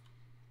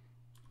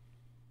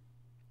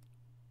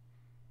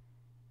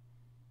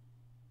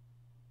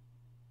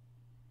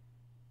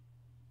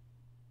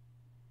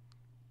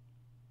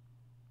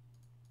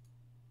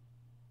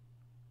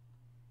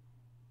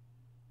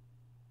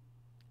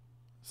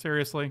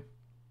 Seriously?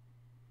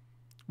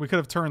 We could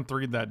have turn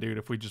 3'd that dude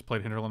if we just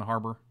played Hinterland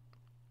Harbor.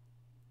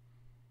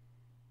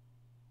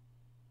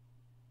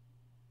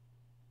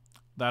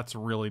 That's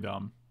really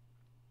dumb.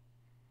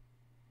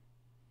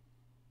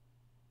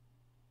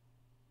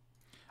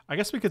 I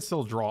guess we could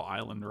still draw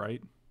Island,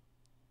 right?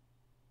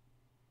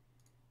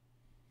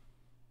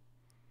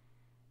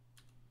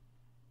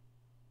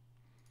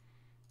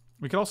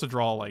 We could also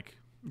draw like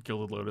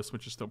Gilded Lotus,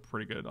 which is still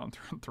pretty good on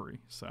turn 3.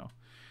 So,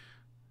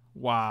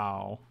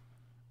 wow.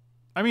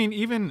 I mean,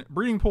 even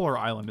Breeding Polar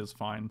Island is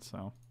fine.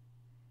 So,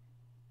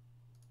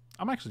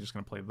 I'm actually just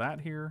gonna play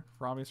that here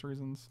for obvious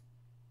reasons.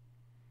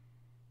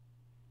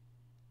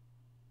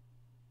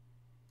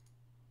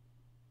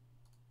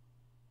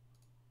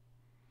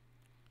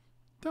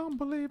 Don't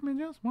believe me,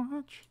 just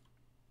watch.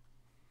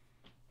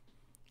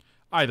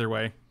 Either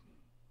way,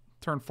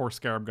 turn 4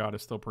 Scarab God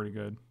is still pretty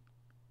good.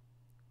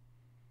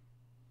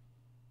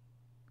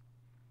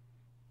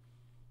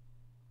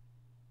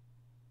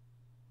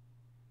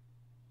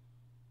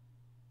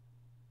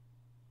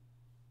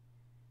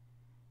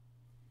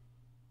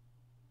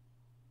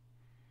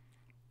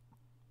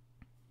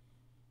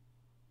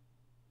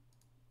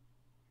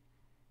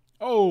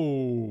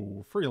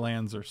 Oh, free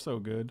lands are so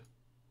good.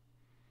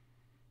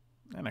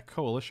 And a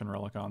Coalition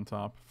Relic on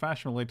top.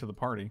 Fashion late to the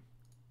party.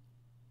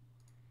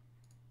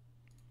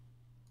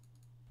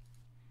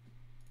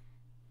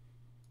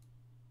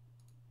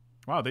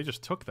 Wow, they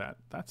just took that.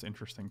 That's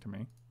interesting to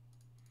me.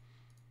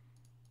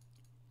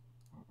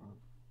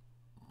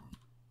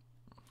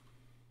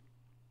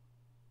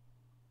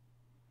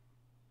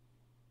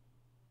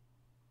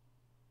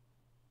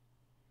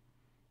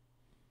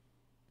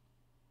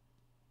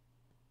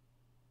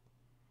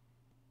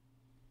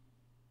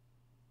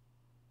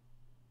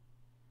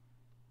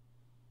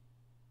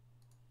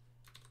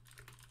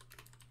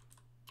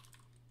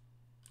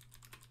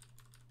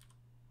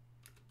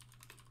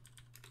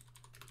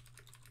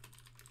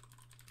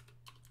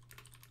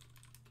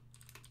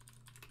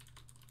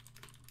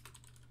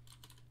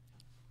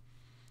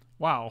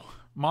 Wow.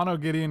 Mono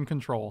Gideon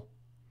control.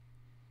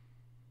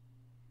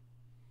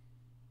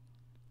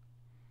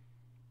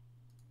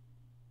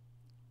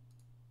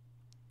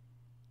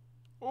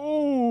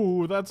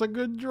 Oh, that's a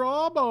good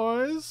draw,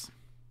 boys.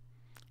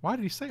 Why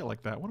did he say it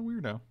like that? What a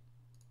weirdo.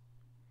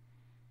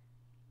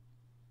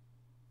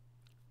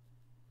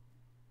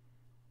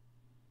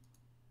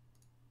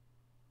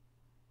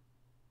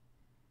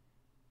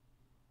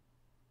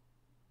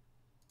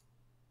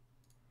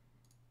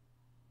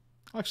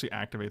 I'll actually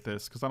activate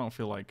this because I don't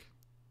feel like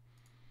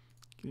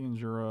Gideon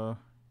Jura,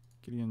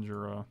 Gideon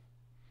Jura,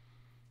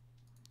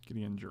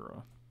 Gideon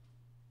Jura.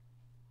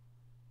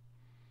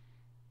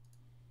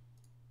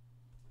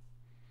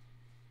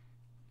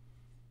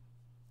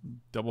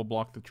 Double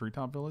block the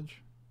Treetop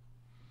Village.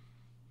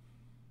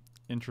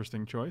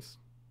 Interesting choice.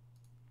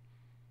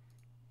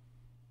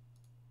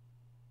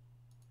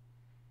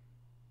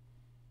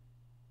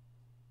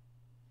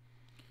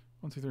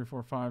 One, two, three,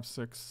 four, five,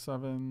 six,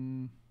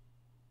 seven.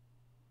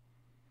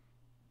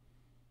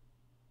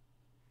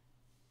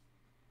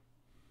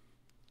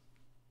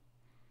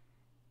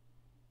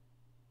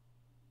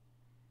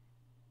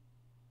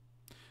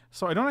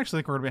 So I don't actually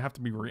think we're going to have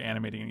to be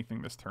reanimating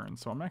anything this turn,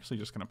 so I'm actually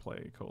just going to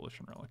play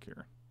Coalition Relic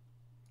here.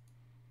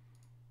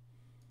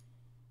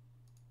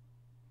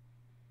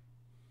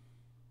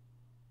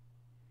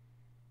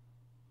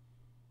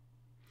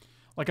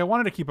 Like, I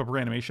wanted to keep up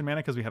reanimation mana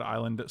because we had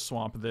Island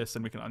Swamp this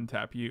and we can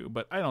untap you,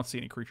 but I don't see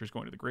any creatures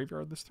going to the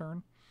graveyard this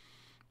turn.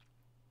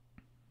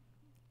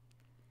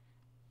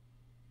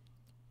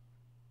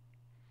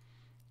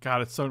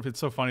 God, it's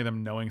so funny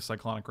them knowing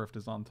Cyclonic Rift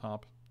is on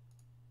top.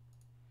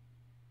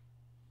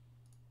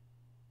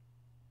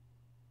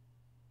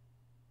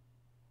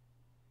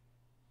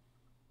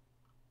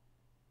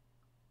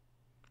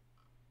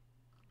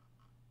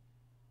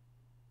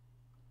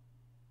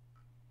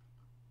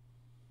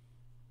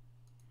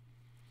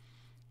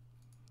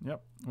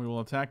 Yep, we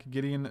will attack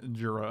Gideon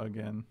Jura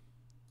again.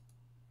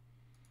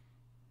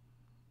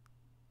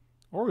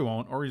 Or we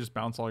won't, or we just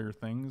bounce all your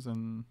things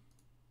and...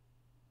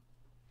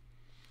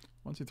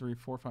 1, 2, 3,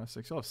 4, 5,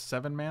 6. You'll have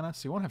 7 mana,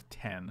 so you won't have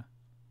 10.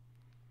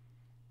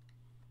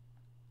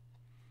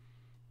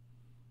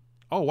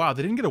 Oh, wow,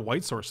 they didn't get a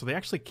white source, so they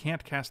actually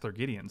can't cast their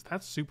Gideons.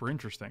 That's super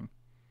interesting.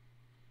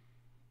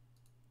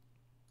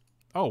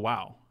 Oh,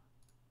 wow.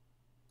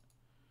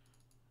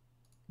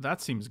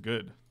 That seems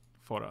good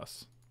for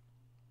us.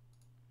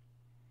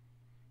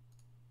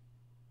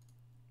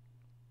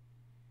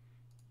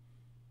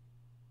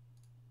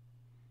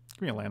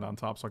 Give me a land on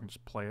top so I can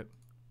just play it.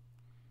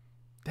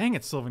 Dang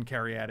it, Sylvan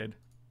Caryatid.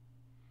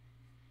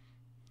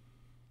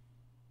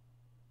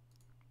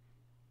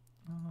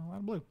 A lot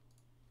of blue.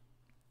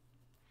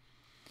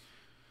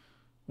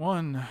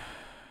 1,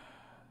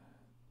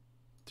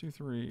 2,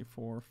 3,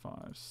 4, 5,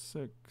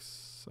 6,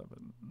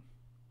 7.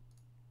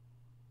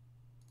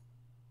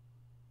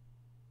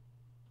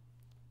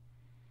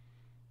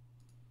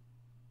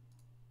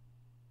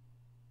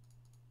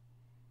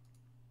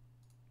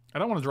 I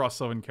don't want to draw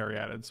Sylvan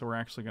Caryatid, so we're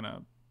actually going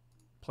to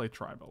play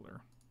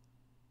Tri-Builder.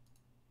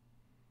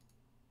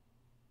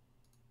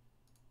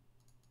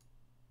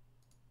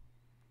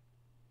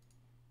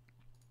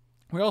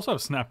 We also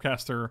have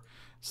Snapcaster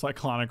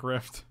Cyclonic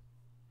Rift,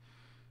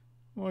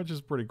 which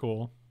is pretty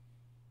cool.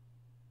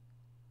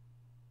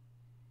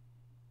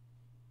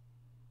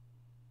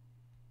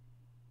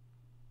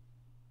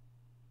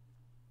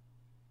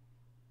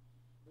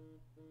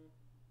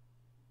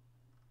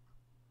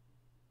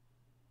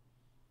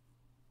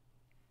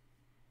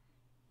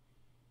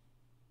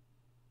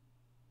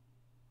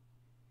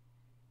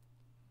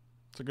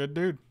 It's a good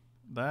dude.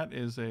 That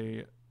is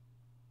a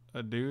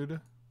dude.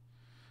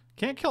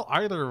 Can't kill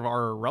either of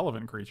our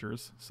relevant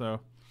creatures. So,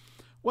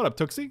 what up,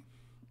 Tuxie?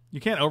 You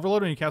can't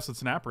overload when you cast with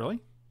Snap,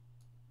 really?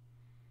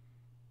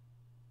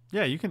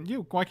 Yeah, you can.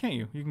 Why can't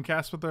you? You can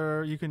cast with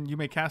the. You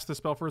may cast a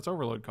spell for its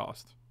overload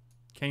cost.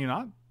 Can you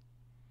not?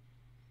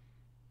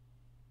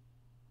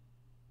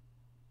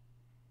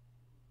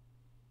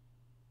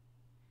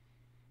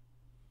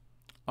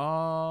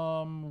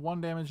 One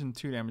damage and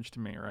 2 damage to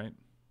me, right?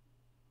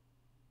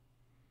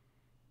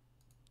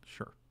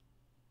 Sure.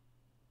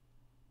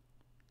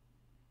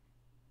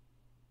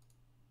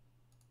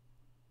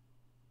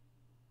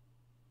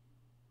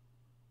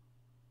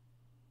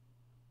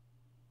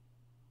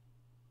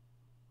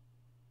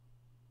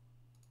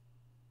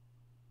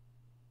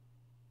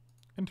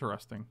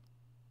 Interesting.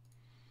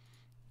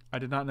 I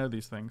did not know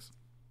these things.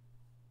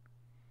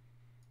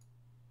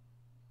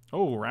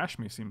 Oh,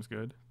 Rashmi seems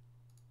good.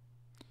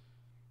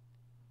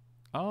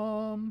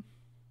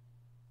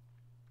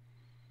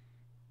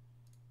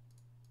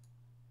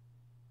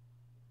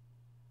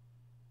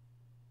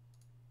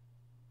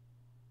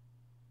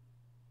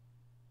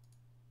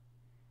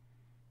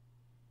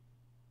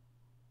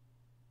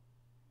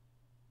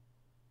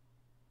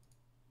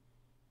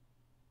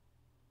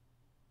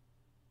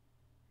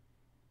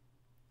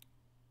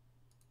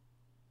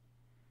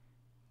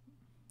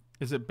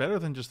 Is it better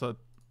than just a...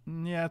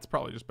 Yeah, it's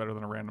probably just better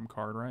than a random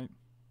card, right?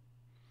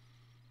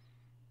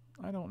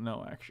 I don't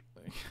know,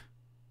 actually.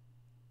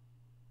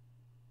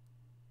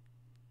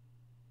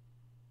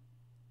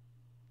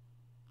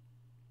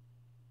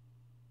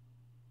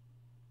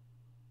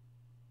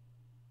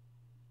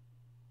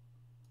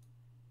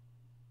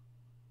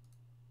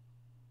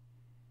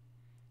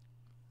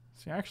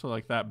 See, I actually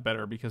like that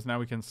better because now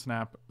we can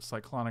snap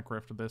Cyclonic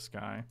Rift to this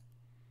guy.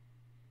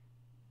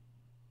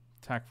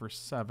 Attack for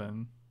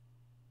 7.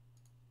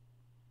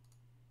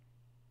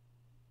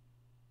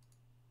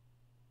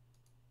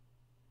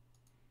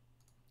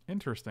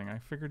 Interesting. I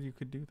figured you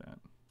could do that.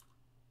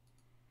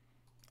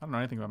 I don't know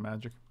anything about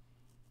Magic.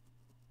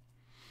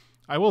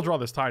 I will draw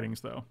this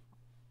Tidings, though.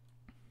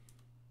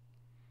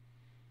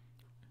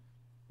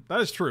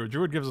 That is true.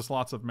 Druid gives us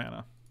lots of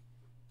mana.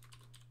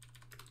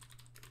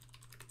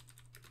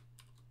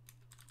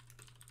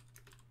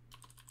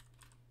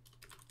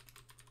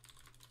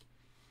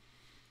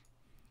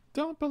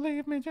 Don't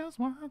believe me, just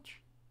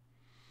watch.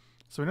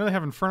 So we know they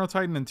have Inferno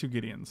Titan and 2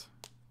 Gideons.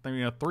 Then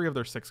we have 3 of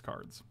their 6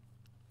 cards.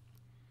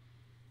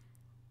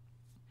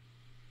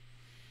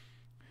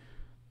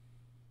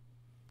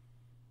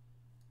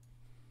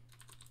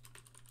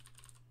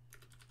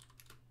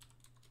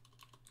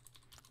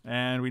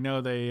 And we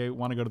know they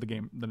want to go to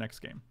the next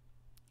game.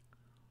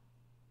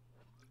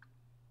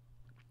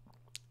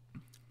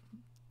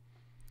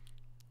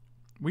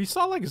 We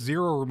saw like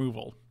 0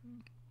 removal.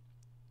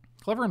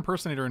 Clever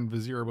Impersonator and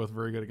Vizier are both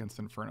very good against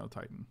Inferno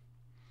Titan.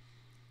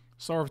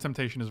 Sorrow of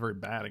Temptation is very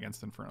bad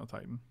against Inferno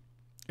Titan.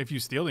 If you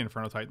steal the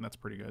Inferno Titan, that's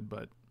pretty good,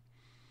 but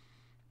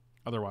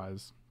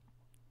otherwise,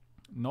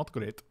 not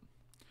great.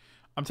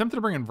 I'm tempted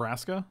to bring in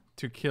Vraska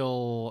to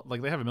kill...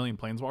 Like, they have a million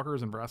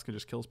Planeswalkers, and Vraska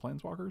just kills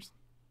Planeswalkers.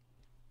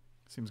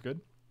 Seems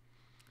good.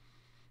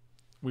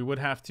 We would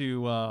have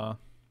to... how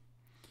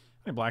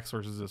many black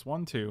sources is this?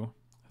 1, 2,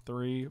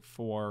 3,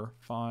 4,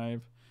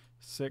 5,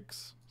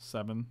 6,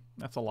 7.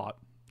 That's a lot.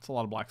 It's a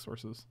lot of black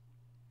sources.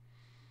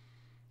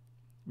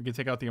 We could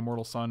take out the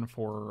Immortal Sun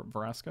for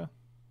Vraska.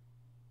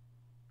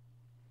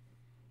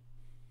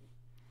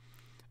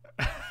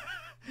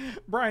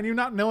 Brian, you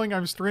not knowing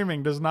I'm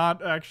streaming does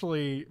not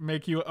actually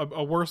make you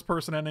a worse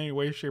person in any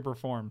way, shape, or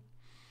form.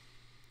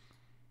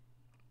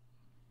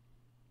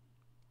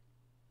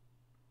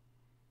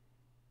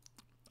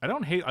 I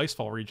don't hate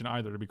Icefall Region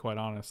either, to be quite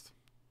honest.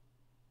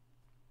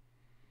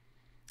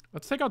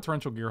 Let's take out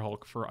Torrential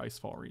Gearhulk for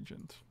Icefall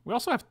Regent. We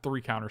also have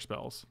 3 counter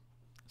spells,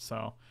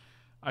 so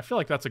I feel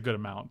like that's a good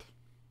amount.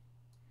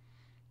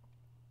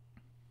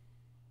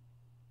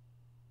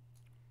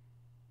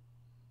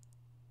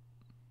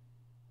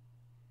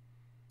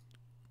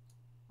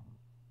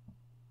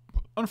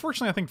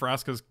 Unfortunately, I think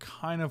Vraska's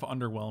kind of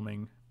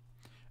underwhelming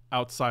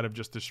outside of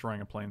just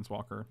destroying a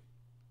Planeswalker.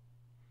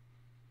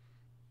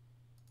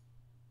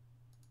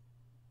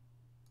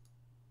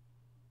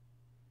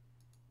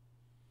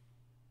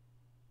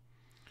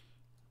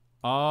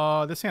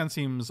 This hand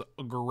seems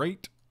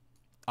great.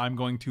 I'm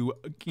going to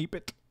keep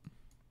it.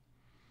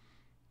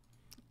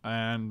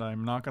 And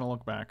I'm not going to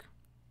look back.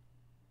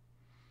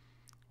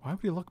 Why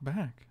would we look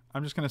back?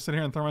 I'm just going to sit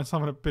here and throw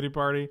myself in a pity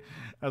party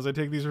as I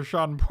take these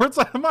Rashad ports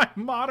out of my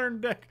modern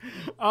deck.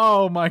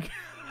 Oh, my God.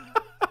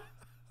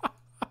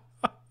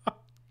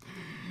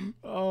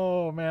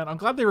 Oh, man. I'm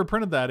glad they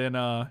reprinted that in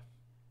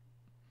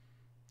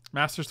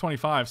Masters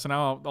 25. So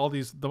now all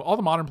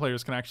the modern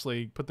players can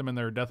actually put them in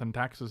their Death and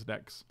Taxes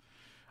decks.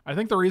 I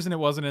think the reason it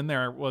wasn't in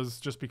there was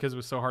just because it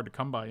was so hard to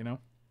come by, you know?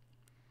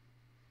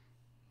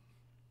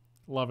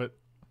 Love it.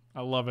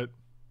 I love it.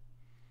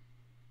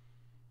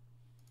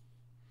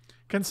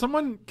 Can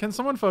someone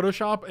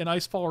Photoshop an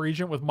Icefall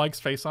Regent with Mike's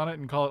face on it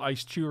and call it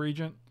Ice Chew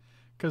Regent?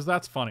 Because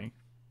that's funny.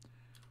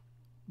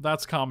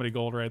 That's comedy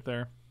gold right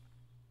there.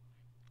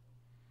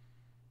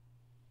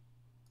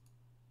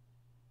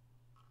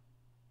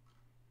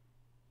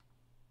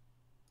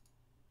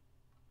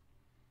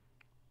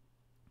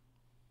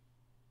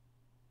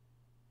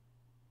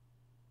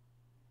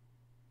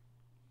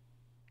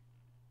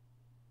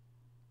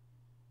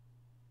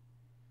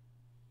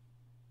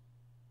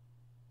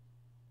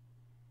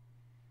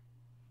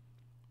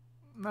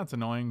 That's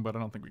annoying, but I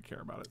don't think we care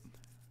about it.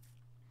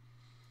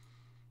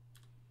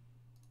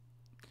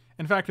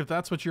 In fact, if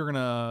that's what you're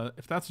gonna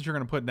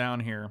put down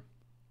here,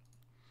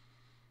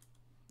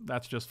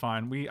 that's just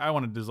fine. I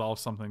want to dissolve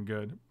something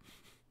good.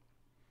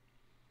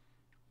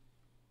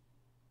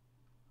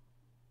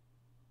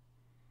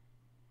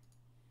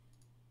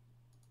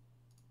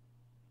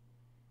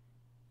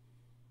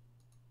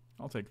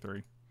 I'll take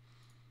 3.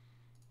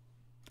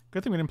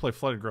 Good thing we didn't play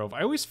Flooded Grove.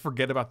 I always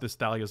forget about this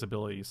Thalia's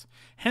abilities.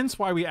 Hence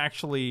why we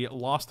actually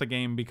lost a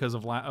game because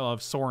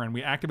of Sorin.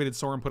 We activated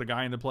Sorin, put a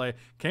guy into play,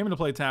 came into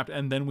play tapped,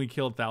 and then we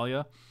killed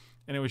Thalia.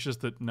 And it was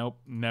just that, nope,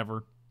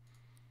 never.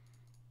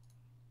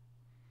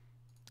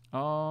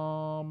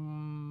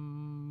 Bottom.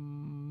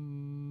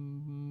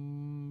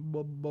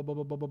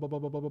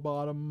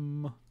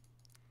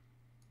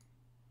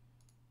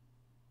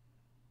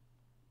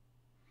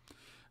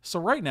 So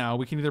right now,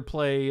 we can either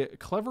play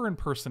Clever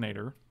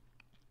Impersonator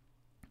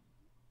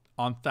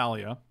on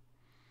Thalia,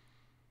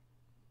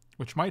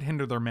 which might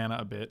hinder their mana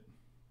a bit.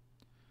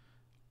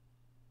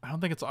 I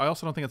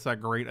also don't think it's that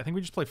great. I think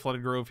we just play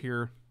Flooded Grove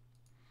here.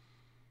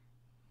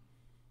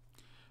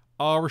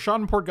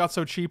 Rashad Port got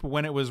so cheap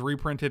when it was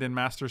reprinted in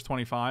Masters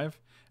 25,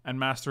 and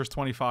Masters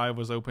 25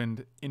 was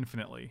opened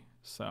infinitely.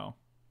 So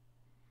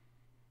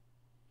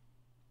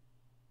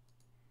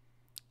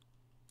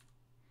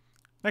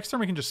next turn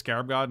we can just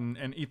Scarab God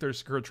and eat their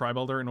Secure Tribe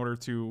Elder in order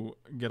to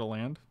get a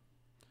land.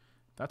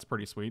 That's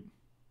pretty sweet.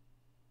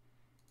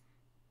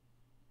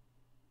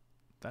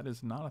 That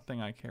is not a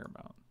thing I care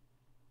about.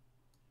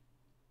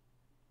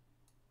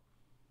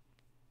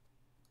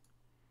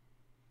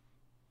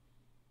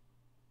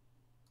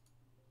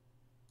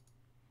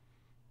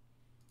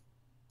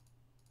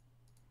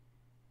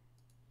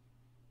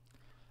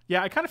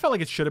 Yeah, I kind of felt like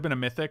it should have been a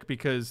Mythic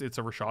because it's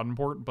a Rashad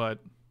port, but,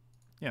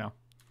 you know.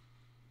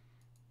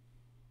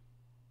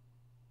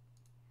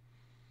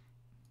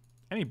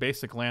 Any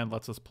basic land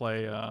lets us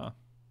play,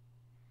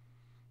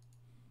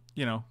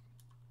 you know,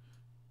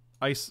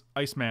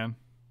 Iceman,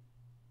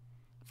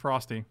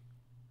 Frosty.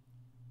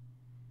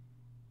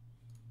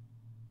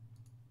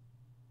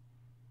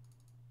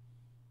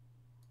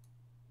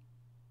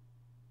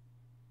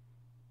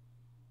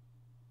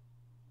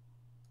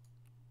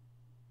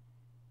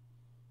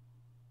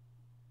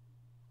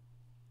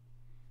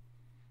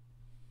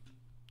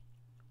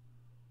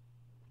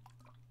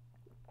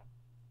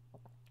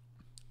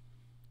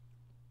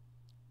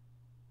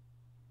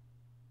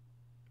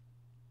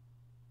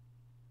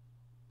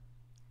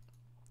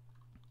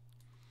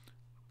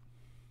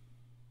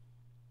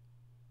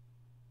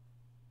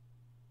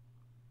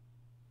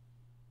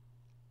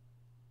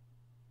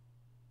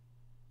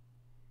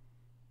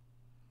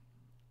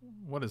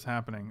 What is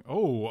happening?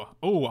 Oh,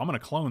 I'm going to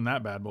clone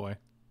that bad boy.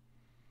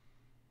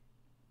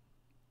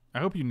 I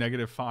hope you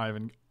 -5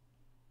 and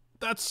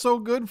that's so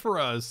good for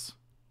us.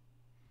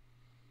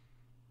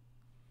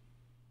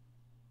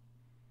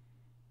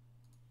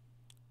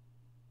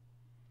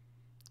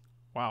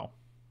 Wow.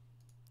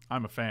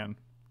 I'm a fan.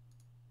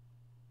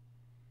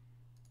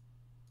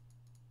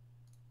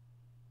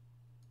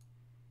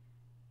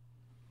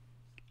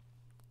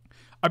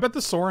 I bet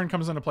the Sorin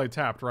comes into play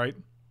tapped, right?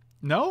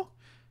 No?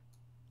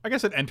 I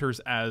guess it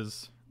enters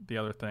as the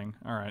other thing.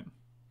 All right.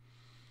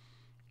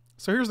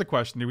 So here's the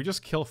question. Do we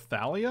just kill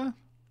Thalia?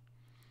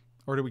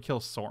 Or do we kill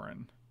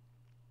Sorin?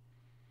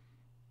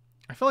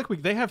 I feel like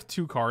they have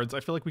 2 cards. I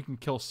feel like we can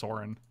kill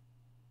Sorin.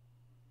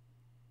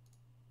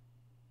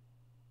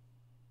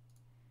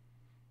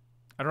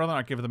 I'd rather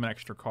not give them an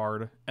extra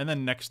card. And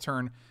then next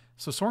turn...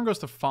 So Sorin goes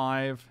to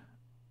 5.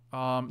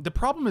 The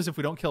problem is if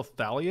we don't kill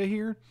Thalia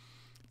here,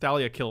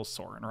 Thalia kills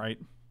Sorin,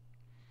 right?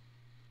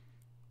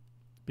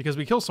 Because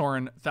we kill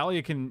Sorin,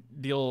 Thalia can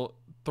deal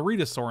 3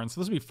 to Sorin.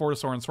 So this would be 4 to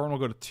Sorin. Sorin will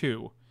go to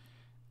 2.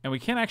 And we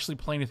can't actually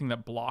play anything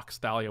that blocks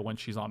Thalia when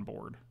she's on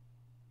board.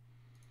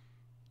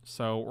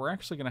 So we're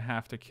actually going to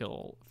have to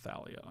kill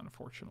Thalia,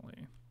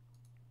 unfortunately.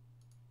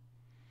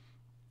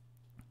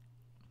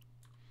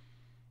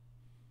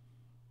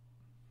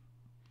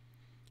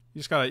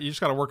 You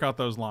just gotta work out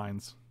those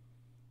lines.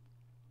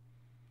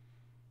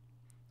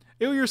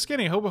 Ew, you're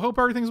skinny. Hope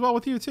everything's well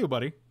with you too,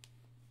 buddy.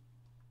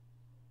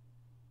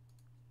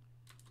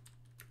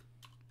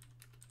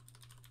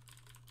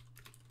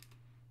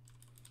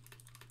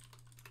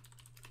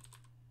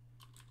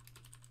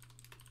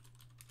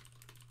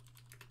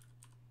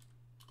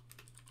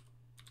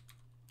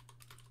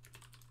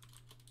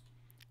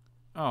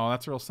 Oh,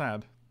 that's real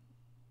sad.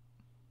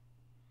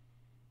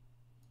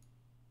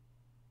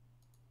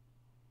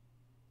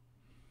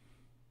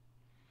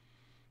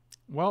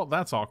 Well,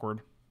 that's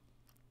awkward.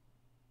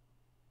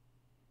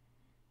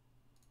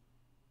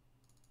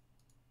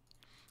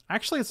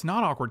 Actually, it's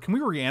not awkward. Can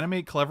we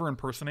reanimate Clever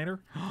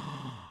Impersonator?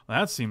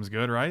 That seems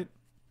good, right?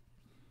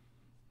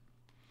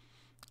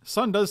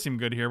 Sun does seem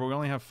good here, but we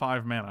only have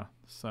 5 mana,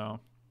 so...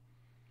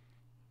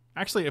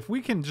 Actually, if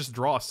we can just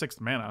draw 6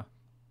 mana...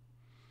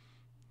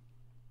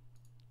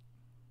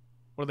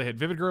 What do they hit?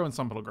 Vivid Grove and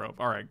Sunpetal Grove.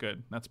 Alright,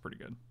 good. That's pretty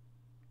good.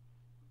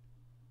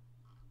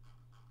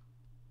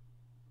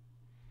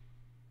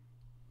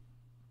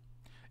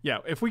 Yeah,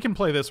 if we can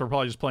play this, we're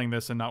probably just playing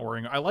this and not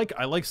worrying. I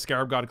like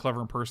Scarab God Clever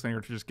Impersonator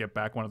to just get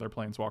back one of their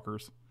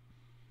Planeswalkers.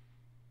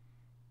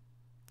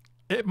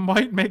 It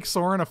might make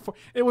Sorin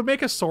it would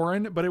make a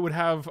Sorin, but it would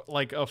have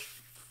like a...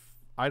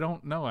 I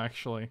don't know,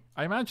 actually.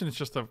 I imagine it's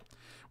just a...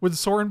 Would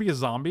Sorin be a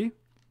zombie?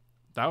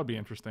 That would be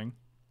interesting.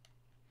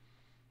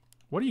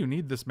 What do you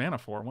need this mana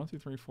for? 1, 2,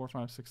 3, 4,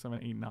 5, 6, 7,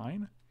 8,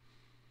 9?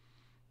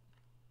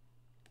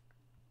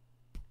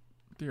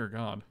 Dear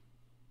God.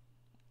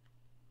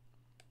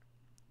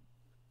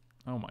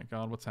 Oh my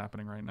God, what's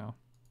happening right now?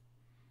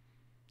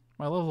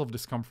 My level of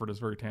discomfort is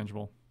very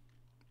tangible.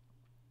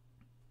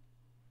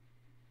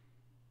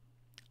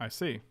 I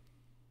see.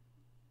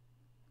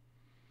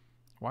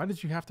 Why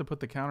did you have to put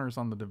the counters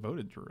on the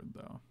Devoted Druid,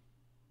 though?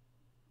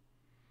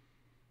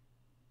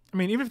 I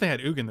mean, even if they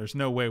had Ugin, there's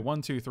no way.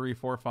 1, 2, 3,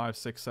 4, 5,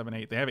 6, 7,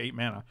 8. They have 8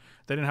 mana.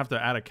 They didn't have to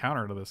add a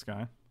counter to this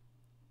guy.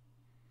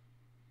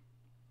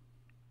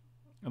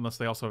 Unless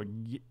they also...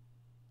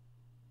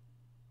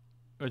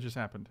 What just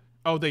happened?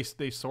 Oh, they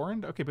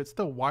Sorined? Okay, but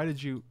still, why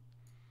did you...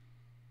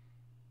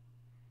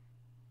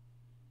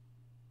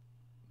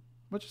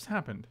 What just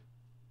happened?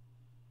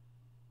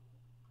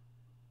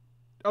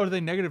 Oh, did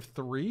they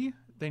 -3?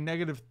 They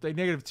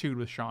 -2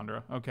 with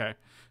Chandra. Okay.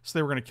 So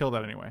they were going to kill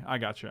that anyway. I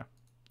gotcha.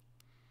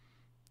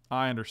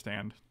 I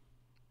understand.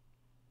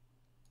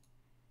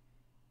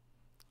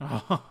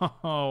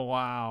 Oh,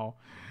 wow.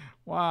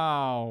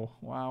 Wow.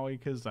 Wowie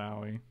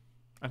kazowie.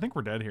 I think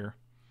we're dead here.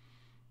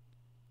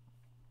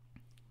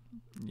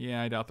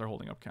 Yeah, I doubt they're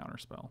holding up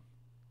Counterspell.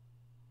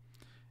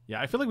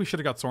 Yeah, I feel like we should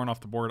have got Sorin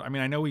off the board. I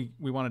mean, I know we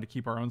wanted to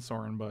keep our own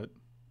Sorin, but...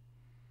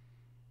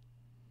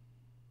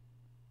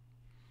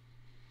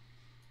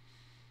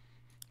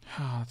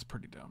 Oh, that's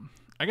pretty dumb.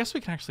 I guess we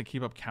can actually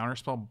keep up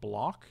Counterspell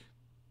block.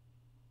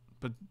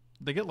 But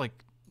they get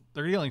like...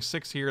 They're dealing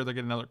 6 here. They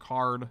get another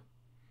card.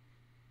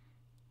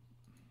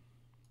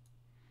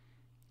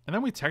 And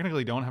then we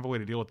technically don't have a way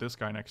to deal with this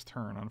guy next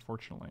turn,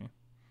 unfortunately.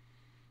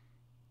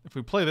 If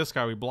we play this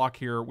guy, we block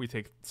here. We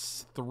take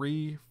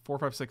 3, 4,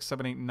 5, 6,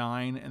 7, 8,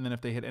 9. And then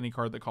if they hit any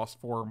card that costs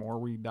 4 or more,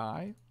 we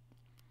die.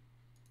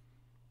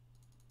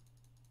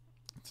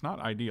 It's not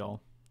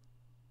ideal.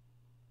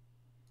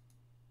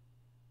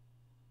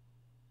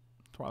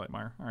 Twilight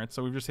Mire. Alright,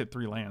 so we've just hit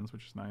 3 lands,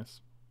 which is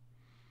nice.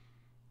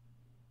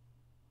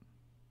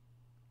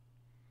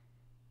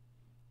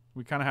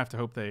 We kind of have to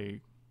hope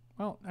they...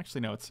 Well,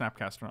 actually, no, it's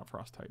Snapcaster, not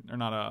Frost Titan. They're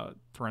not a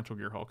Torrential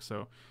Gearhulk,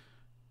 so...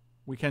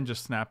 We can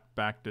just snap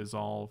back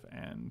Dissolve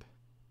and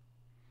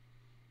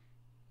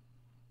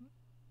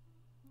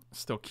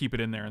still keep it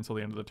in there until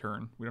the end of the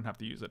turn. We don't have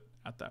to use it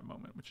at that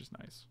moment, which is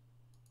nice.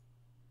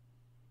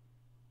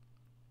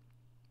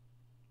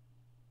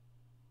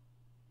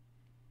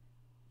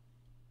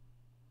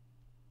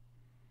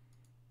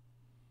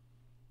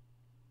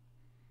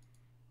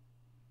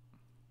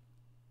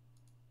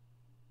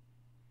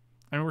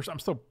 I mean, I'm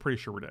still pretty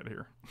sure we're dead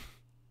here.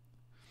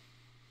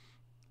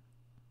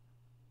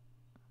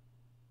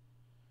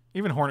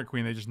 Even Hornet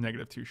Queen, they just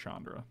 -2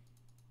 Chandra.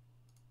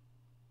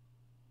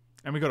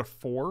 And we go to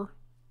 4.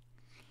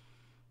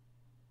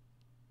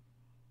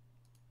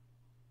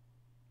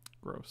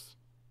 Gross.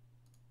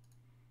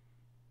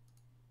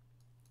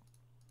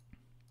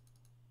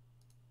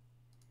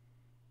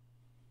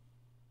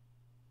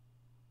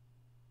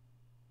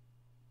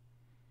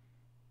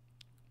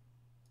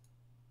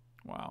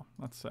 Wow,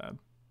 that's sad.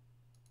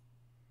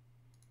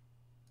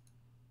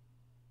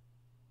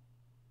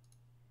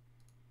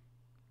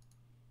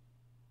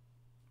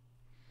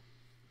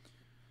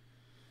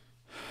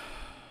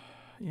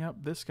 Yep,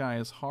 this guy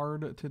is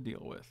hard to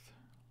deal with.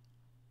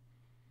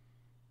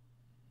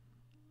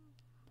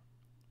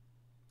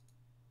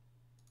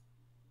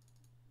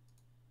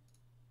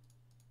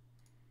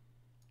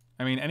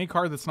 I mean, any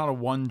card that's not a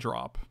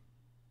 1-drop.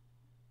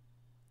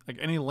 Like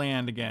any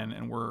land again,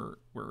 and we're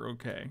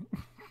okay.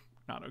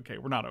 Not okay.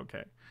 We're not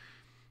okay.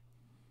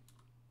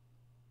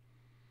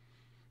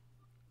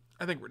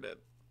 I think we're dead.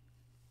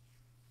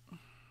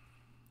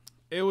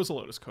 It was a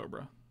Lotus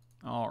Cobra.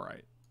 All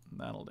right.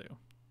 That'll do.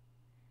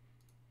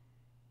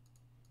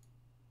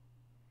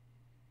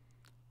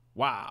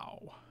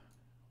 Wow.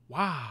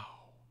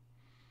 Wow.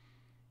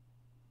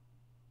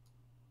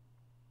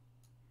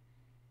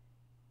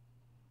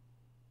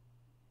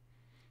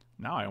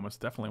 Now I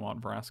almost definitely want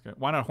Vraska.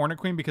 Why not Hornet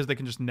Queen? Because they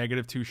can just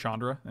 -2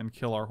 Chandra and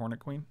kill our Hornet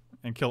Queen.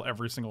 And kill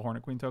every single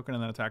Hornet Queen token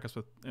and then attack us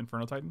with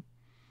Inferno Titan.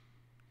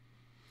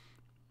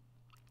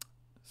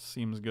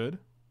 Seems good.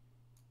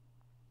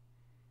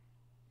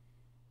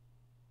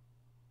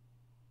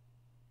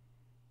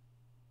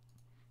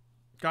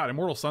 God,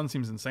 Immortal Sun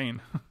seems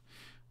insane.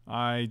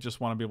 I just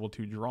want to be able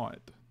to draw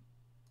it.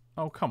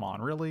 Oh, come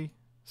on, really?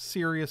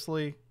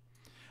 Seriously?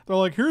 They're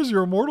like, here's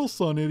your immortal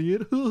son,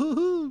 idiot.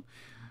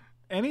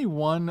 Any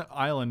one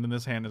island in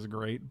this hand is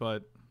great,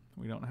 but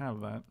we don't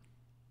have that.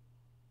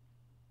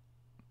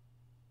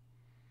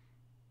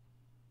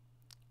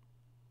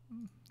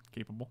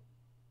 Capable.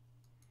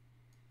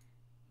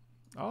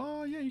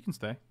 Oh, yeah, you can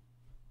stay.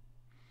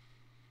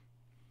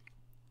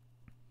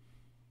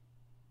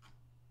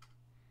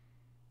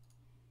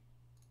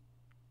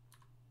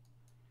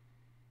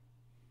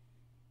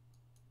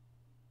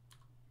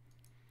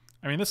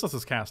 I mean, this lets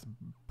us cast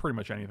pretty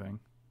much anything,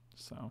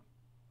 so.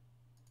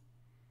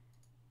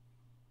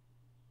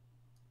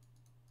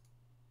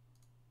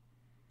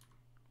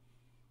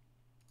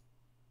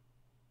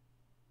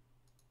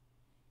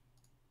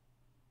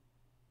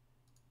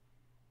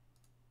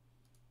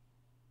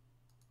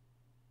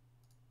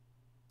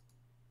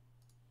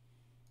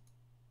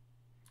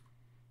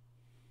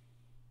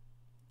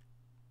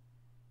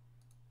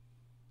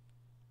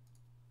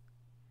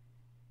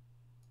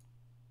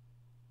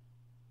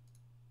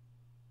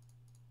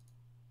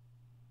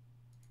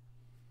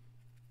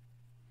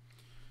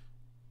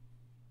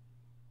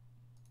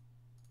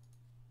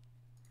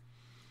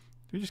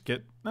 Do we just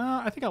get...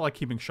 I think I like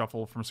keeping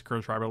Shuffle from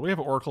Sakura Tribal. We have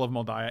Oracle of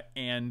Moldiah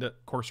and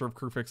Courser of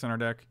Krufix in our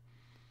deck.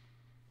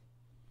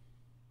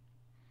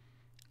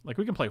 Like,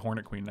 we can play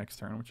Hornet Queen next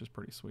turn, which is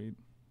pretty sweet.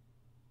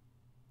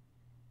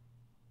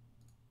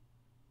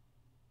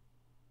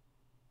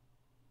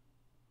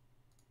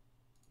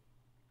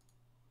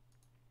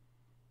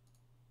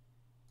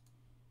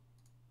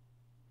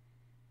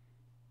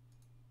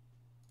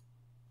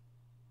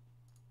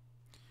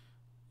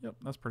 Yep,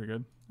 that's pretty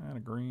good. And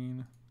a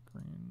green.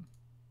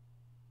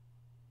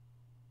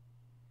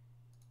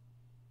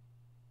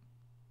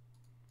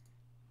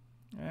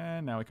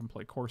 And now we can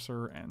play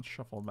Courser and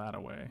shuffle that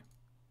away.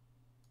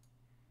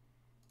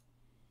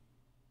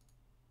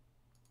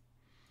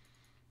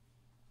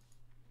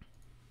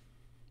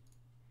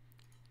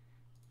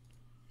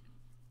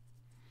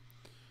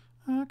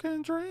 I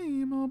can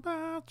dream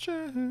about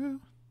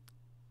you.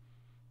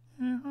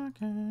 Yeah, I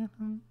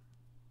can.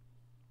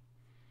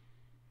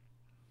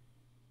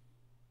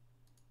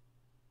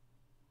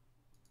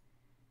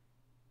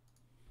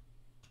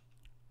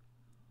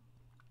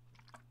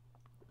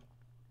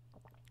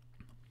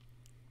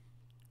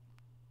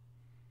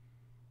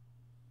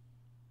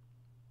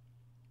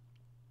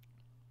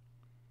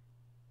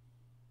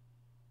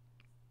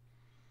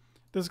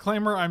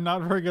 Disclaimer, I'm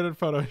not very good at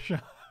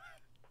Photoshop.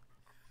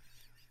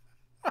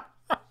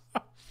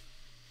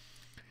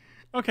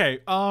 Okay,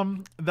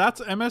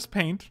 that's MS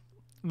Paint,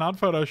 not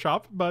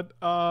Photoshop, but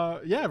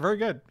yeah, very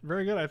good.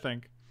 Very good, I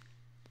think.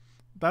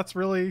 That's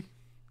really,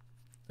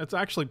 it's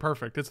actually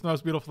perfect. It's the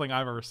most beautiful thing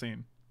I've ever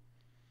seen.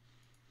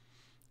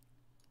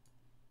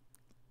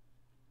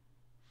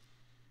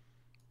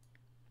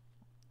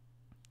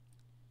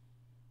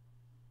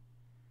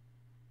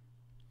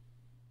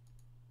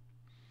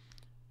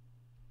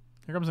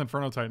 Here comes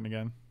Inferno Titan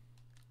again.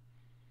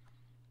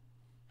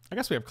 I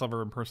guess we have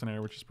Clever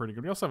Impersonator, which is pretty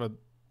good. We also have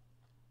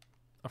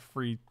a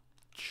free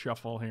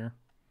shuffle here.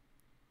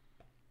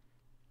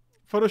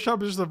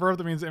 Photoshop is just a verb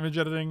that means image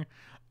editing.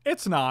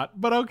 It's not,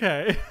 but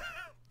okay.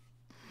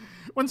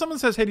 When someone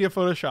says, hey, do you have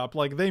Photoshop?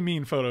 Like, they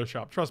mean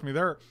Photoshop. Trust me,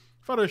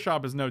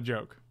 Photoshop is no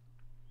joke.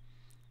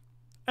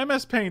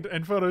 MS Paint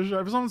and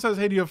Photoshop. If someone says,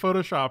 hey, do you have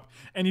Photoshop?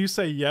 And you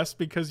say yes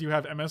because you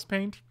have MS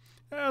Paint,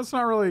 it's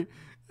not really...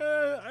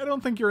 I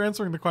don't think you're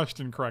answering the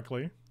question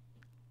correctly.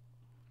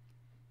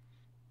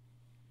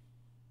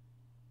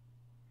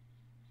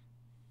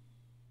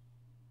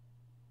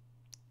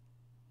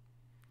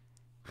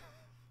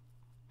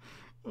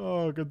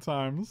 Oh, good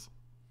times.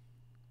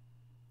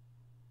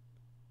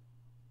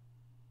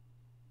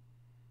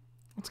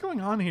 What's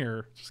going on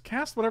here? Just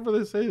cast whatever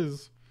this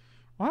is.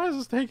 Why is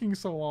this taking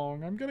so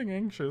long? I'm getting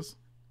anxious.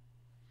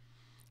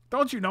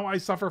 Don't you know I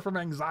suffer from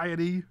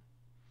anxiety?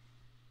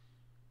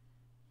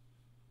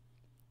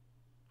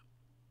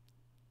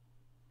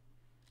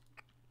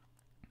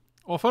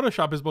 Well,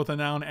 Photoshop is both a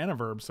noun and a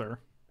verb, sir.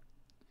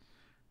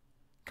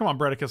 Come on,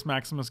 Bredicus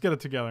Maximus, get it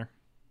together.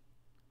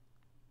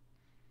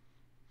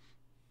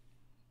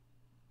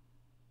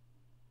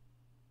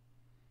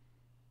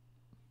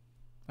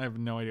 I have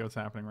no idea what's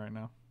happening right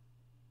now.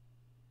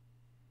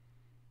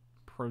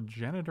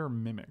 Progenitor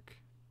Mimic.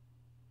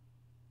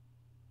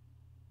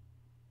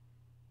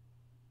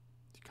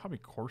 Did you copy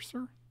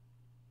Courser?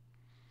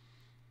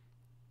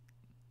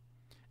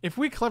 If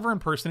we Clever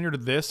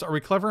Impersonated this, are we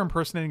Clever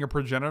Impersonating a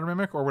Progenitor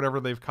Mimic or whatever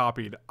they've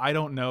copied? I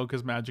don't know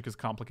because Magic is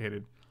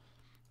complicated.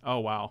 Oh,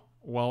 wow.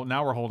 Well,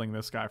 now we're holding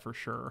this guy for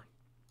sure.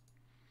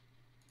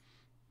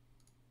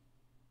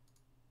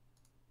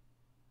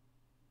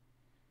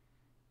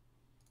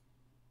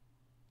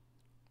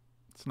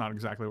 It's not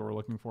exactly what we're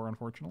looking for,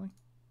 unfortunately.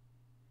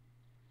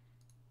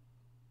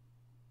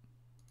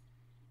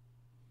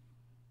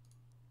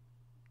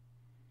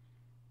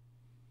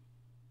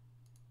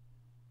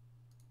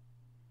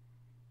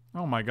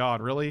 Oh my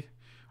god, really?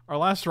 Our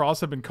last draws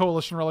have been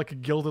Coalition Relic, a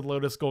Gilded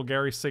Lotus,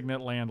 Golgari Signet,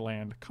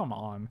 Land. Come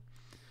on.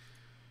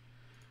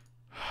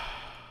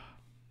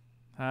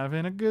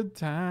 Having a good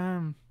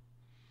time.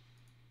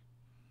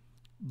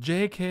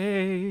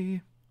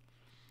 JK.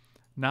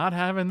 Not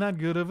having that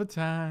good of a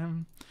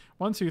time.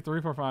 1, 2,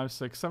 3, 4, 5,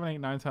 6, 7, 8,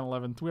 9, 10,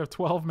 11. We have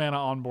 12 mana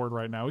on board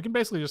right now. We can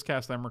basically just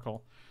cast Emrakul.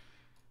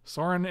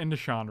 Sorin into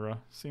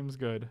Chandra. Seems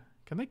good.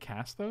 Can they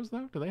cast those,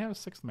 though? Do they have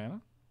 6th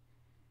mana?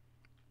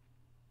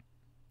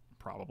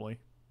 Probably.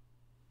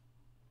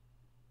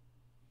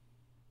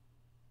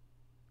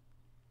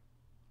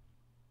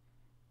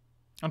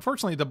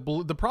 Unfortunately,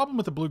 the problem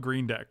with the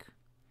blue-green deck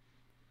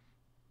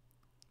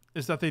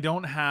is that we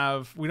don't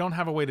have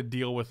a way to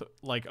deal with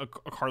like a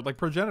card like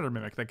Progenitor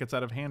Mimic that gets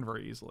out of hand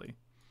very easily.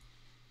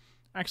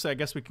 Actually, I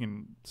guess we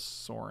can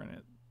Sorin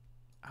it.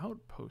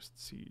 Outpost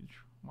Siege.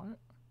 What?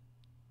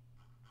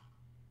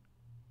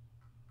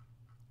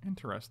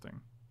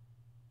 Interesting.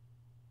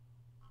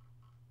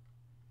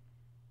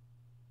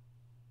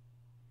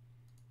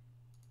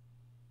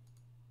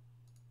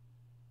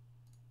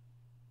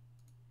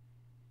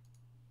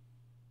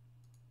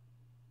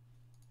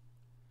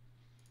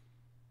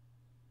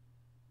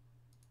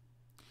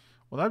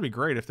 Well, that'd be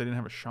great if they didn't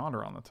have a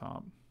Chandra on the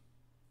top.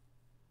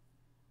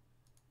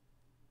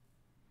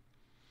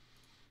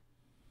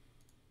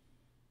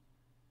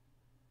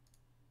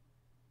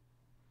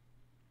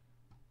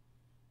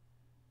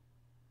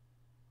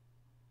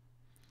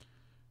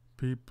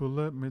 People,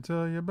 let me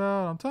tell you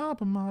about on top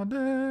of my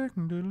deck.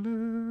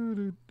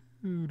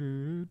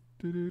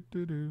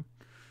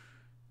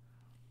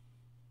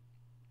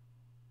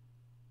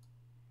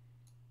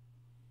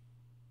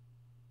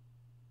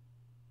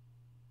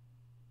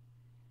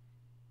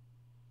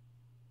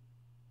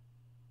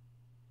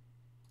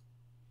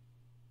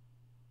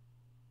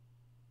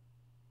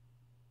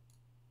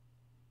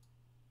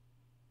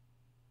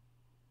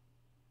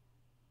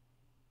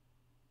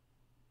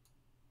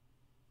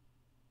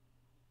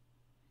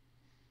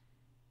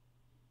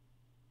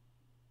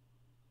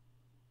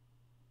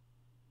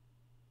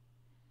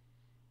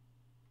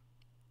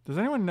 Does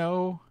anyone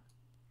know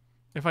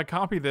if I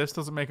copy this,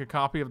 does it make a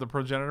copy of the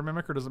Progenitor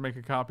Mimic or does it make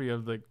a copy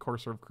of the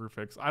Courser of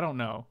Crufix? I don't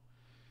know.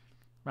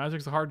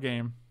 Magic's a hard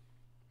game.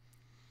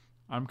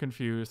 I'm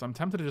confused. I'm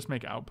tempted to just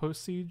make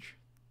Outpost Siege.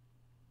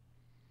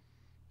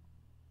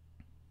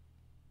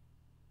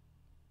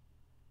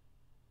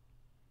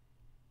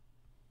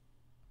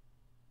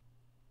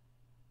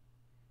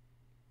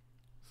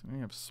 So we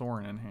have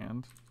Sorin in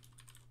hand.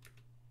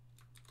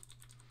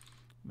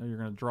 Now you're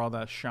going to draw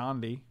that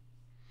Shandi.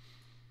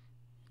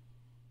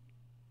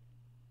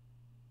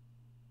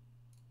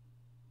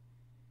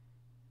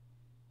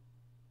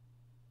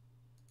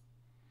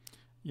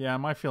 Yeah,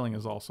 my feeling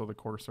is also the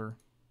Courser.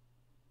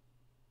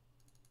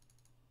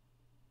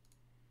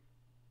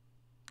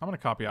 I'm going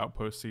to copy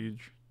Outpost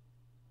Siege.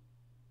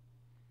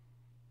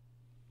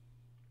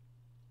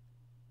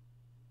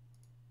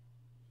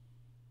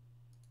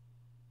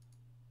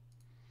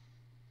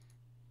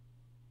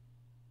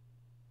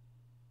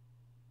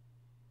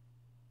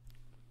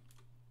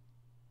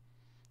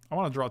 I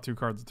want to draw 2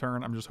 cards a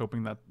turn. I'm just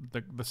hoping that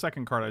the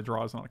second card I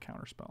draw is not a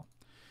counterspell.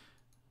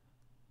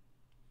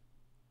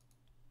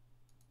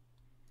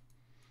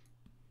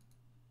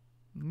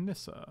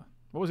 Nissa.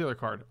 What was the other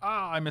card?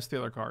 Ah, I missed the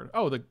other card.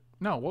 Oh,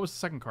 no, what was the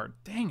second card?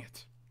 Dang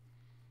it.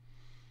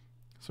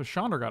 So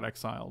Chandra got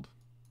exiled.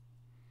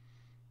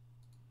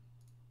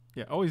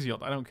 Yeah, always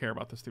yield. I don't care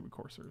about the stupid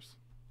coursers.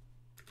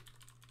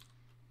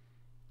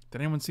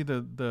 Did anyone see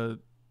the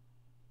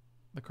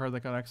card that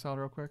got exiled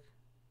real quick?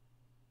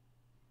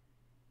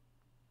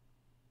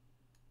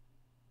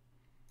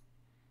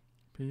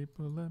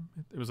 People let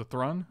me... It was a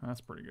Thrun? That's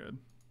pretty good.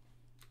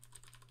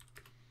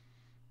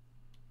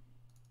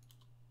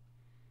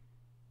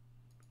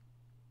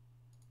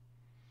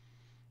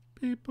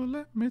 People,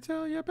 let me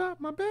tell you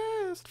about my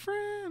best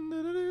friend.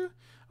 I'm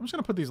just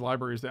going to put these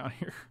libraries down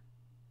here.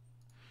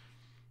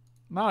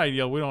 Not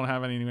ideal. We don't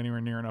have anywhere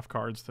near enough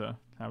cards to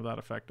have that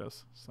affect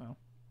us. So.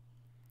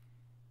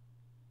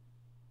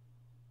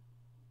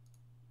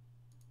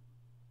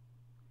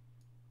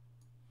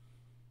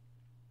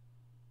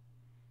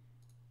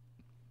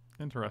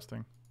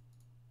 Interesting.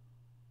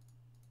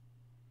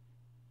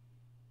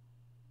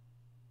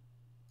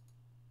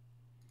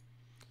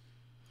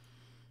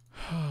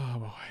 Oh,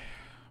 boy.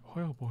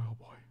 Boy, oh, boy, oh,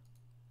 boy.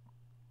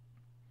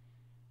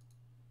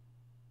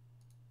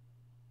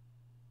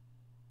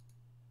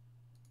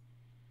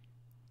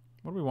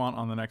 What do we want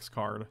on the next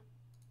card?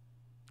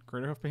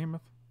 Greater Hoof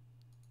Behemoth?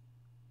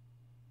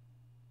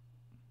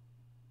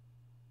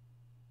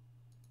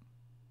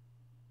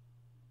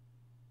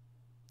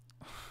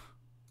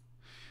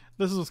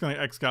 This is what's going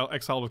to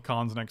exile with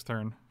cons next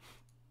turn.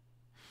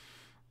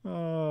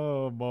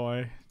 Oh,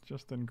 boy.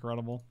 Just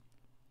incredible.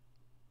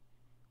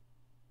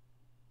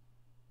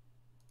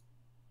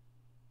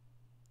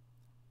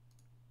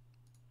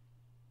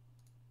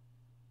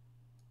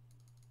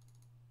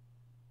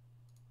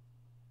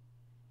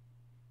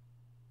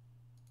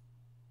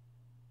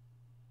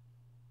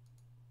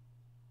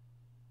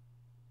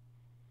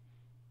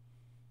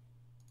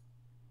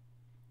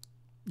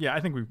 Yeah,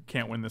 I think we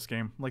can't win this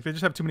game. Like, they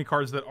just have too many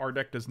cards that our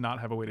deck does not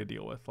have a way to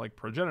deal with, like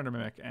Progenitor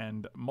Mimic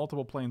and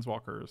multiple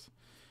Planeswalkers,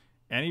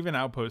 and even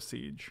Outpost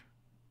Siege.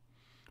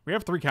 We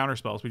have 3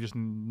 counterspells. We just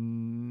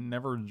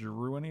never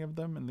drew any of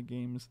them in the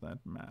games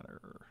that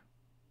matter.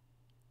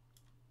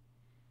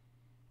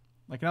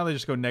 Like, now they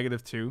just go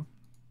 -2,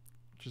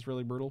 which is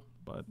really brutal,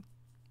 but...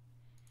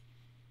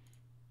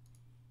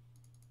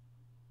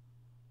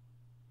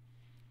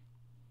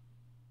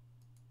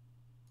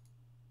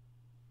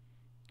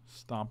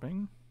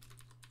 Stomping.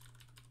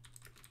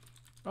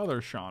 Oh,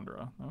 there's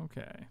Chandra.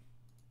 Okay.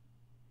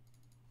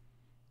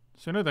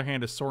 So in their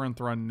hand is Sorin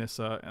Thrun,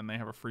 Nissa, and they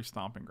have a free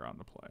Stomping Ground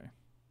to play.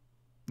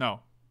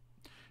 No.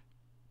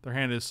 Their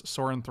hand is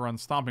Sorin Thrun,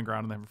 Stomping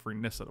Ground, and they have a free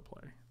Nissa to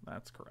play.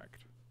 That's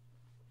correct.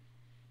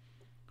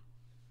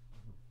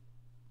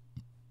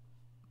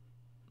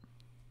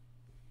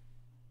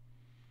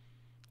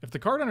 If the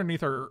card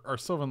underneath our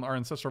Sylvan, our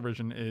Ancestral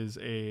Vision is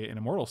an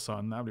Immortal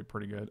Sun, that would be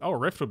pretty good. Oh, a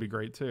Rift would be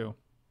great too.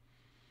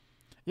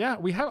 Yeah,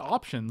 we have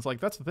options. Like,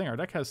 that's the thing. Our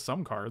deck has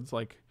some cards,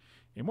 like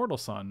Immortal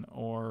Sun,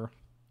 or...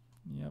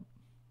 Yep.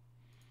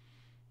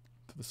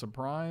 To the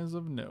surprise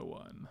of no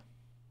one.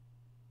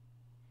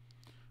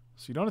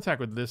 So you don't attack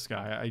with this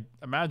guy. I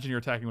imagine you're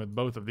attacking with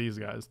both of these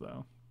guys,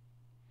 though.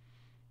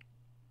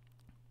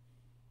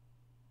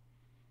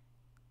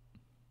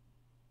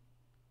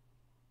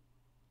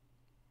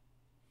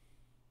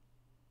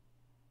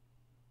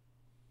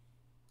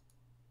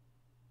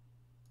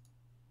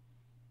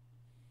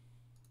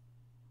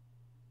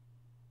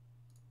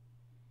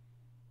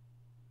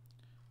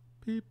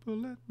 People,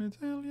 let me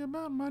tell you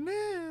about my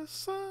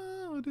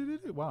Nissa.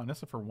 Wow,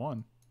 Nissa for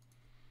 1.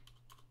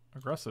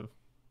 Aggressive.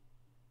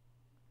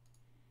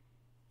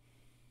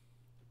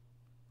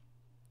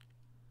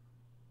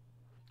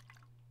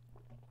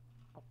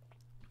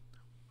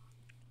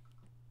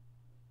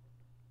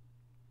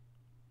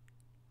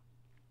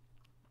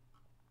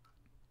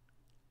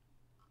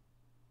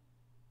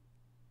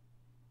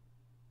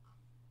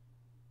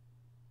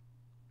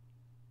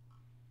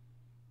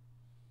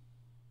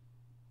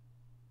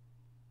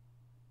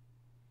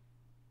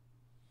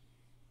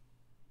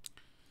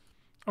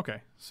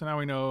 Okay, so now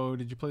we know.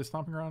 Did you play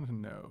Stomping Ground?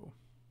 No.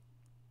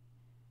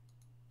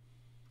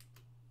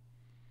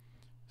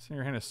 So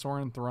your hand is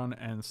Sorin, Thrun,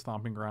 and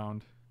Stomping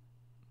Ground.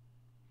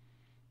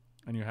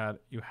 And you had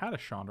a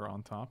Chandra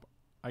on top.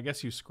 I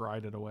guess you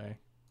scryed it away.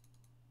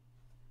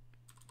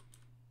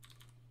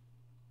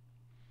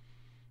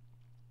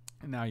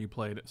 And now you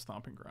played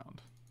Stomping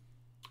Ground.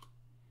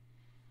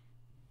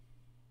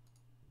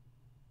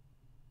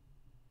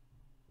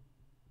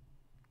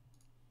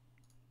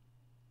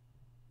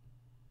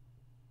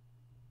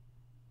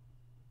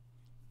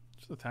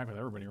 Just attack with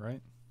everybody, right?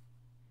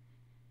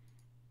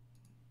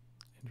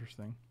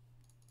 Interesting.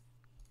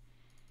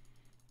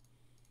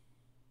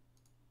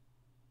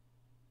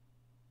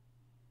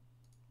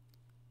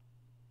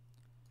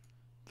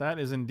 That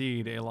is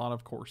indeed a lot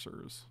of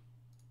coursers.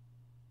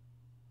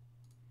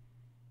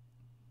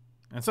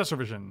 Ancestral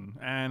Vision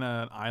and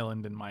an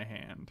island in my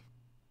hand.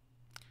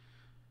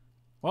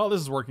 Well, this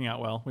is working out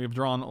well. We have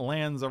drawn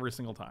lands every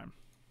single time.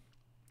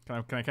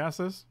 Can I cast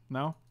this?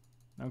 No?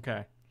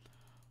 Okay.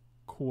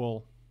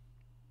 Cool.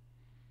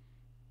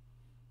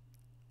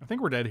 I think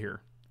we're dead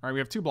here. All right, we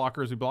have 2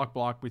 blockers. We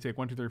block. We take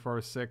 1, 2, 3,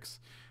 4, 6.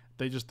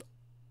 They just...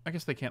 I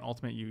guess they can't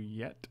ultimate you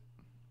yet.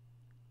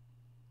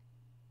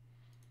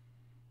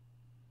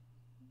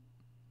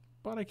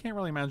 But I can't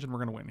really imagine we're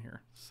going to win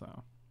here,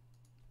 so...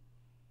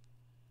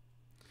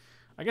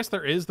 I guess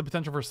there is the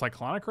potential for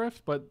Cyclonic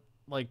Rift, but,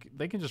 like,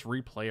 they can just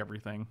replay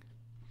everything.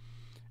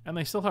 And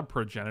they still have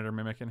Progenitor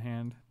Mimic in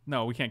hand.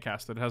 No, we can't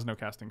cast it. It has no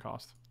casting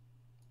cost.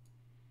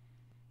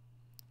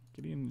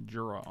 Gideon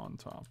Jura on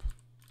top.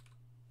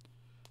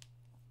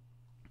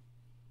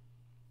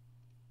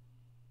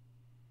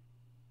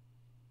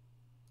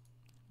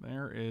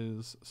 There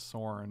is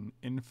Sorin,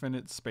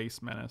 Infinite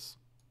Space Menace.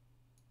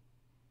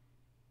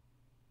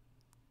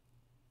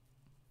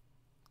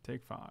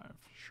 Take 5,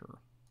 sure.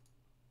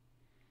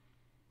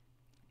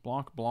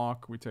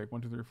 Block. We take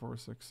 1, 2, 3, 4,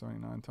 6,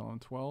 7, 9, 10, 11,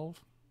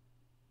 12.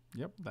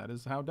 Yep, that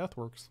is how death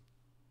works.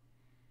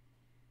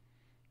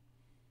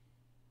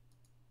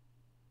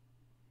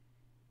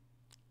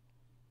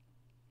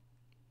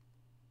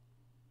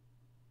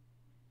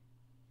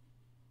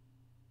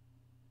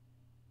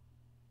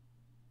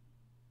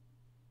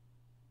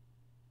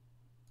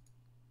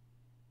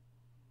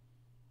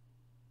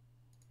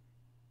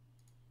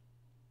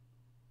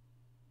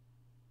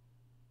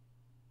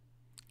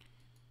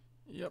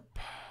 Yep.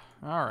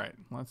 All right,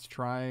 let's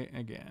try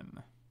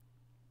again.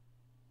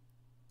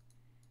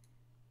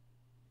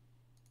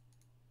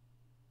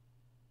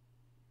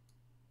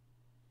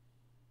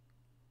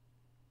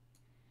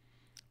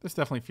 This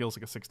definitely feels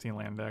like a 16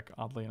 land deck,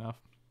 oddly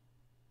enough.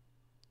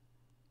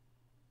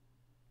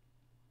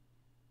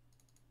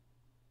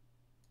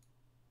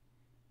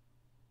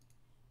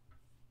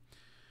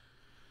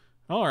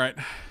 All right.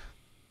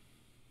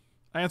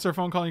 I answer a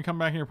phone call and you come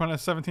back and your opponent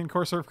has 17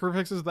 core serve crew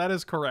fixes. That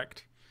is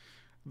correct.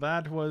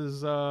 That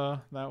was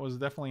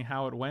definitely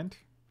how it went.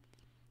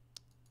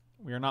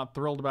 We are not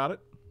thrilled about it.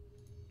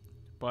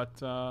 But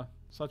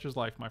such is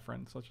life, my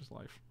friend. Such is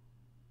life.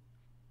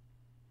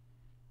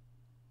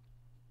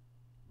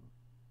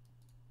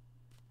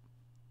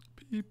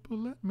 People,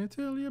 let me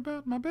tell you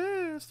about my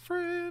best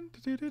friend.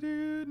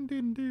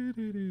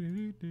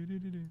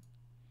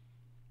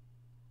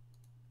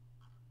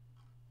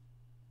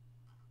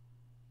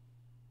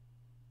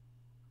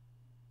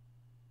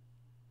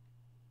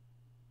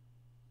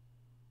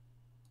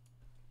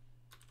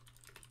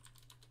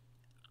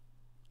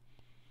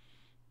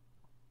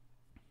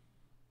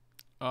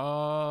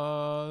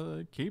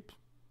 Keep.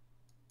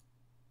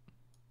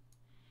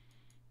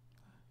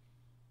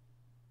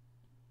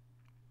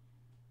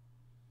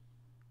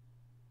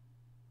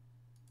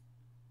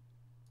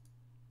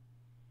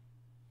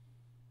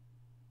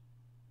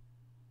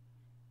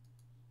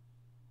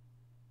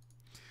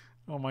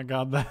 Oh my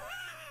god, that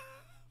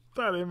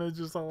that image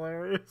is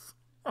hilarious.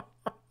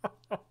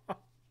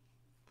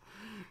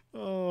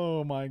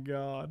 Oh my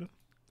god.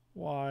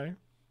 Why?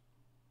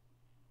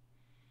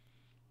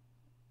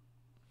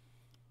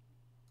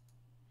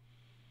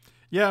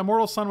 Yeah,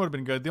 Immortal Sun would have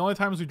been good. The only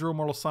times we drew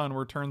Immortal Sun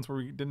were turns where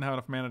we didn't have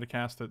enough mana to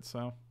cast it,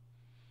 so.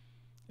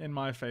 In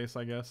my face,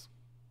 I guess.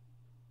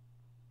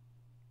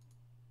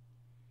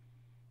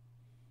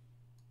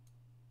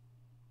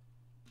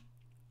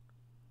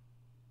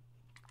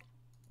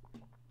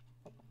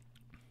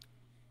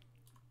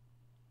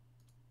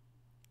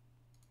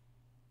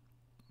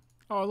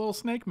 Oh, a little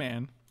snake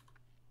man.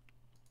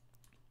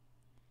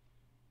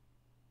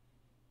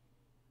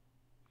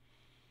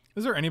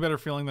 Is there any better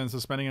feeling than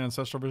suspending an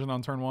Ancestral Vision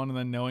on turn 1 and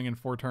then knowing in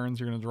 4 turns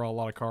you're going to draw a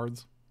lot of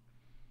cards?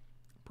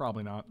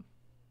 Probably not.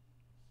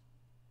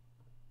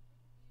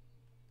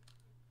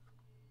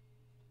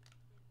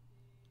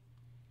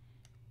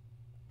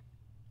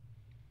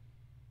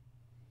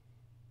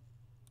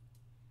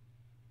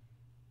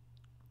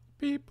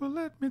 People,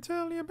 let me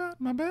tell you about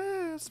my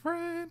best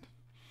friend.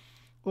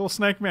 Little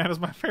Snake Man is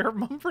my favorite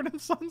Mumford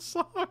 & Sons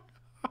song.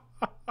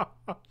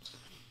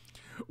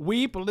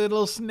 Weep,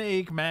 little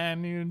snake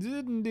man, you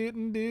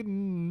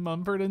didn't,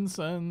 Mumford &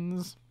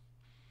 Sons.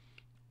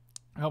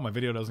 I hope my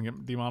video doesn't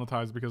get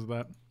demonetized because of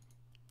that.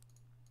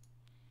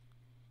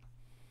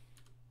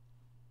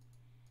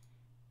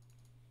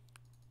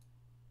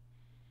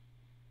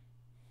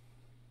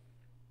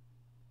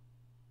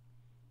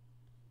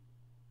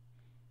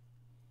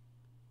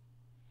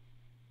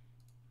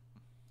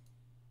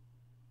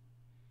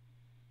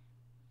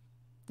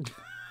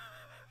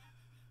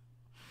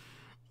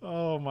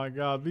 Oh my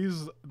god,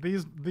 these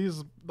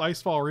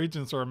Icefall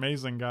Regents are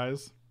amazing,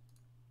 guys.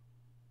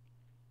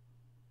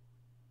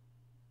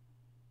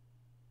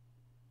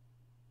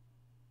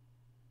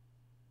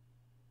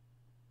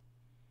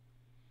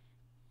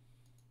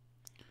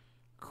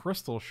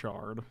 Crystal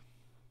Shard.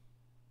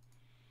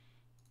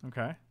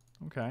 Okay,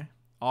 okay.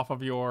 Off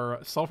of your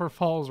Sulphur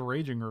Falls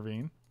Raging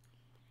Ravine.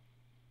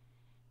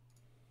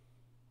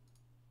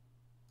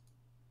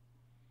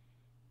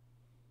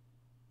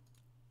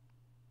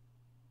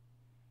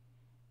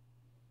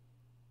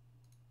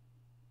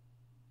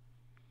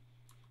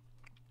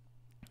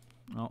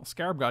 Well,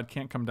 Scarab God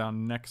can't come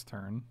down next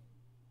turn.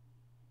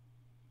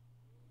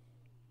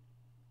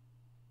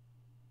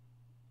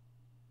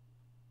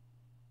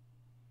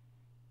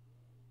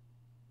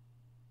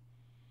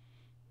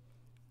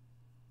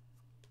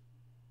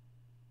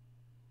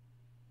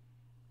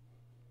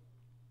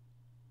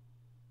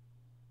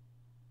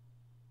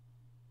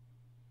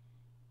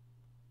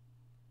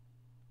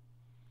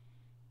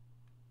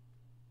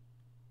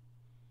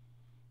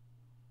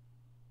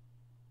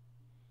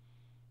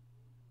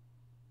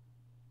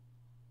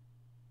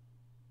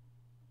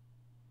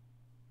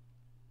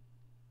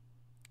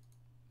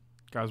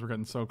 Guys, we're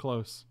getting so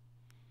close.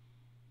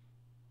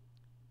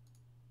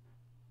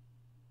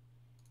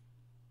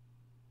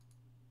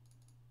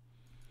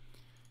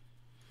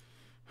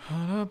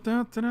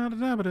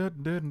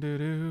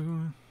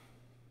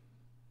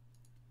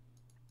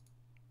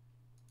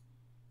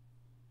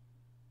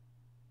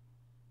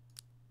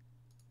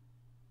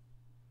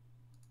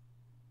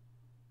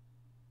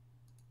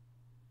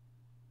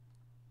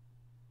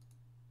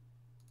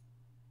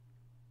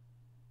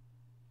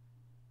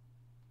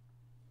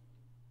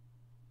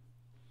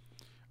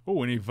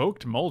 Oh, an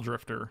Evoked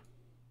Muldrifter.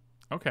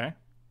 Okay.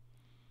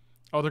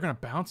 Oh, they're going to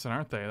bounce it,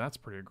 aren't they? That's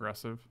pretty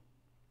aggressive.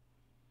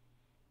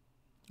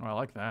 Oh, I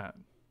like that.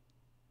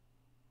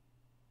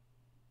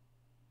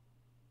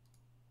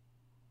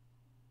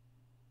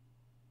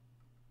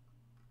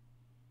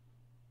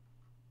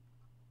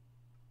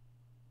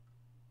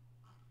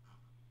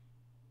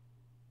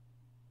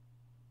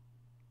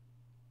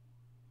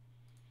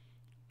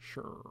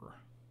 Sure.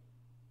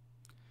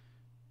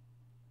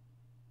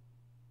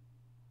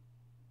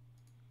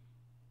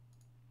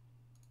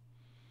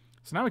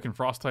 So now we can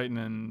Frost Titan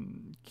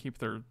and keep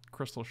their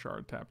Crystal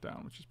Shard tapped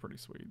down, which is pretty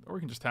sweet. Or we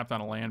can just tap down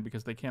a land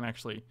because they can't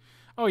actually...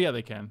 Oh, yeah,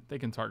 they can. They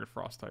can target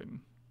Frost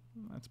Titan.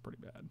 That's pretty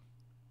bad.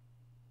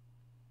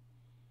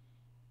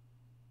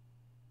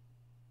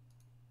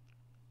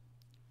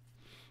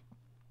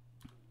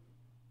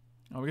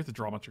 Oh, we get to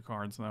draw a bunch of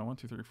cards now. 1,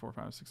 2, 3, 4,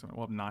 5, 6, 7.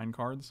 We'll have 9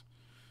 cards.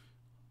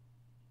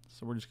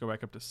 So we'll just go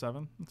back up to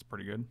 7. That's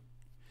pretty good.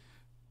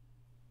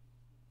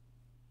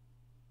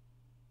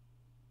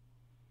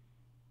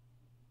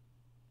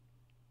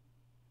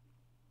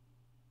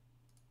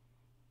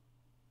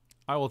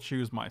 I will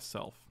choose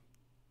myself.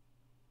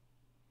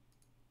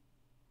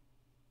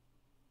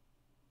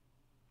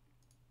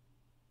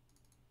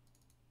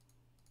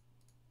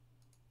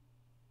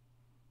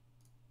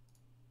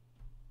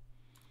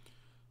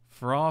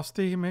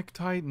 Frosty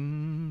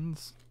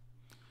McTitans.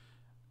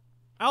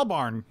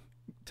 Albarn,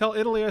 tell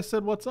Italy I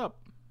said what's up.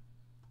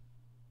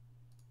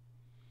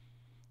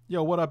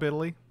 Yo, what up,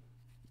 Italy?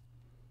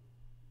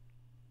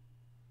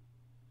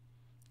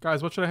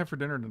 Guys, what should I have for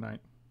dinner tonight?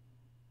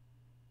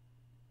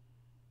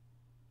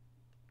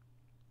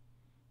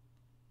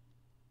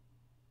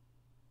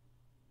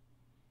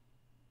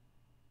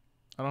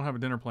 I don't have a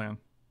dinner plan.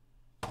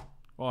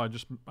 Well,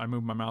 I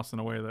moved my mouse in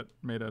a way that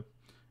made an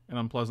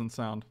unpleasant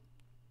sound.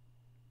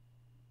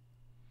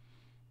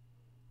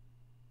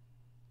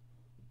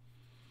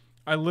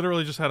 I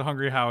literally just had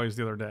Hungry Howie's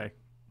the other day.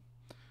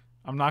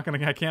 I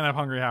can't have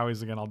Hungry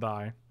Howie's again, I'll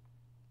die.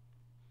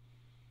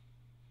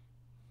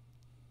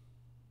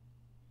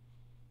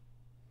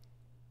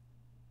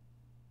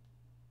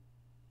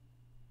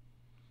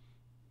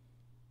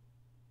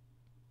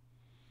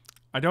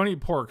 I don't eat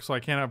pork, so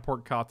I can't have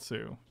pork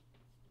katsu.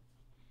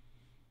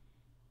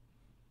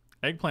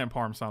 Eggplant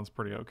parm sounds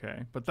pretty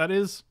okay, but that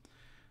is...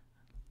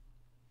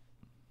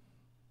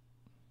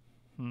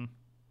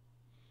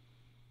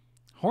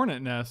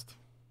 Hornet nest.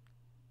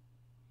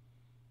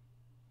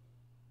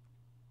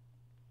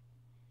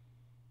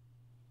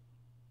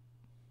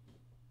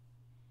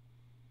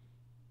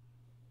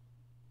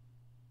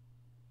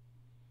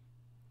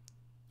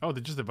 Oh,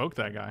 they just evoked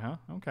that guy, huh?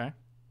 Okay.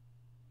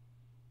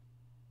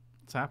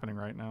 What's happening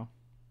right now?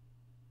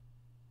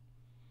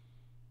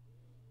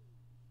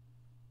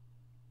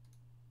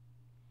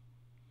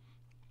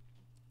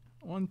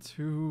 One,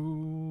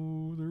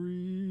 two,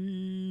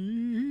 three.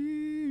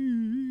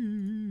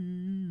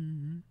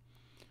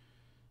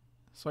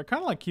 So I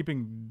kind of like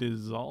keeping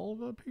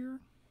dissolve up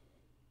here.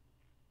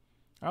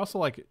 I also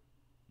like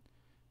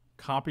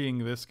copying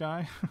this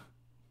guy.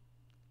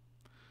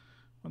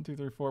 1, 2,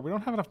 3, 4. We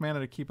don't have enough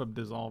mana to keep up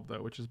dissolve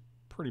though, which is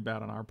pretty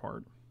bad on our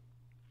part.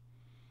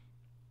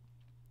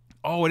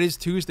 Oh, it is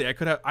Tuesday. I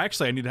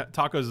need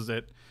tacos is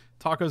it.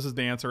 Tacos is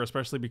the answer,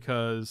 especially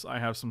because I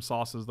have some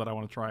sauces that I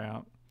want to try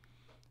out.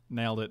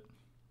 Nailed it.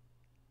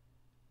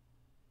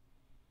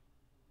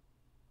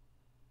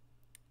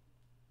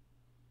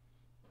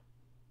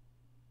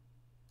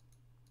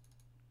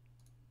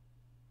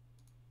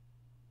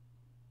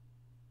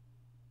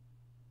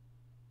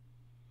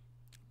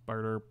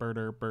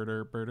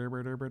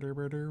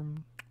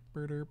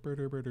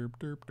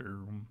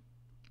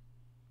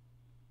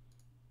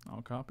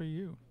 I'll copy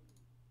you.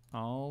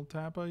 I'll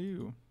tap a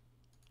you.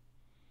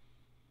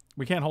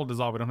 We can't hold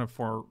dissolve. We don't have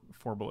four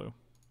blue.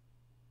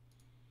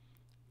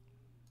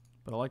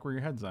 But I like where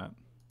your head's at.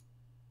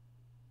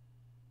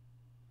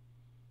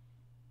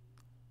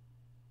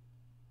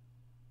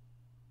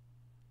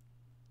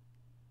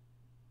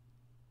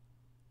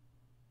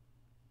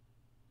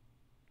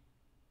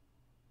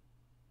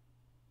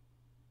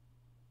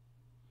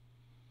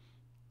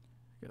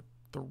 Got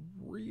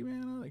 3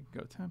 mana. I can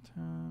go tap.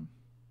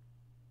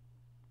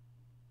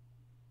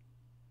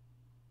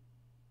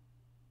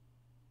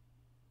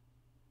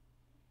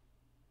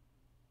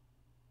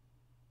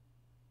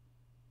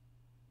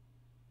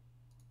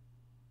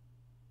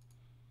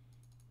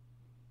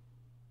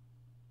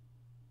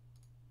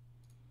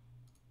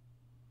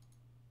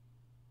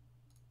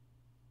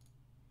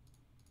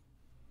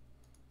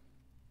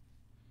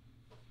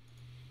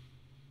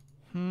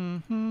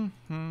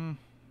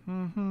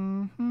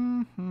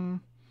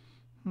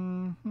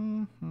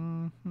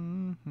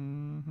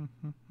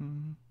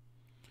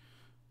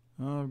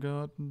 I've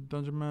got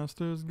Dungeon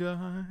Master's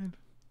Guide.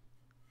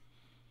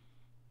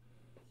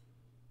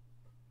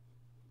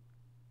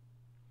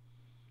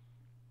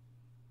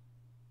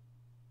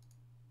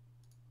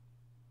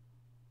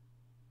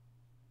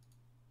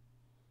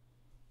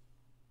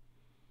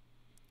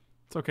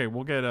 It's okay.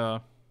 We'll get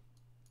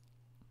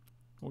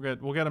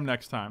him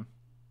next time.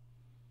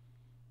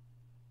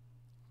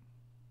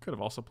 Could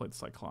have also played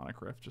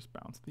Cyclonic Rift, just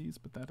bounce these,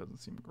 but that doesn't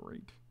seem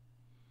great.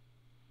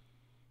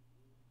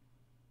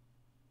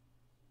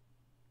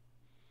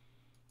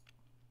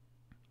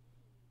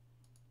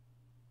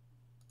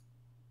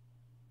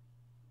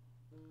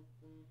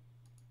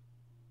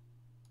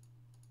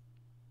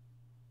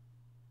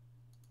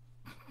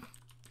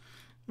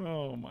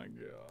 Oh my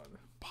god.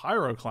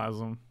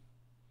 Pyroclasm.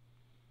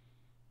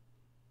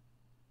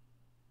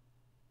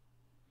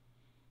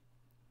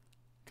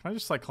 Can I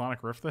just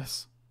Cyclonic Rift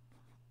this?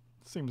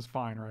 Seems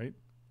fine, right?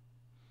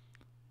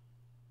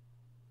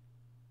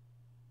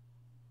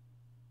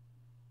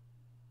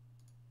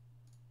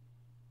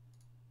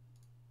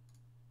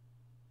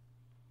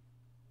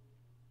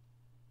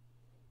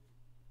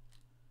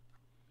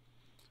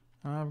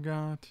 I've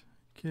got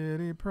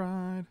kitty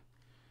pride,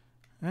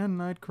 And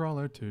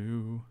Nightcrawler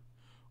too.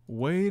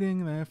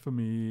 Waiting there for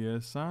me,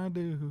 yes I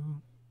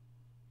do.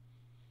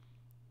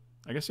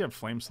 I guess you have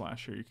Flame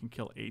Slash here. You can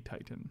kill a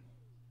Titan.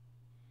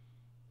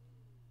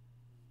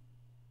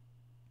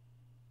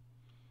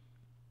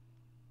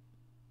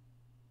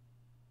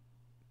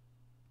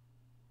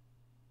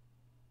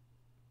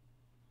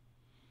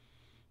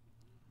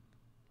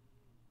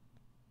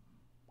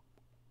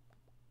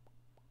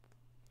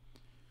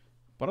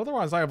 But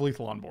otherwise, I have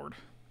lethal on board.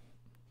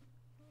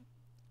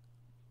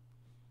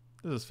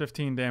 This is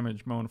 15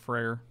 damage, Moan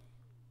Freyr.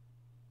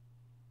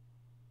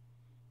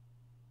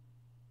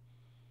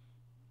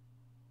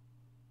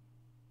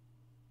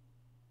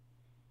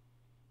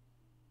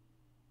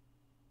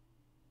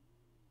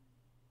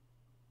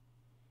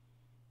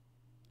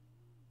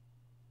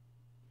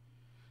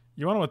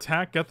 You want to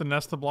attack, get the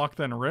nest to block,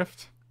 then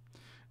Rift?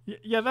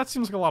 Yeah, that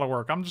seems like a lot of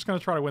work. I'm just going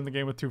to try to win the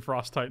game with 2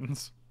 Frost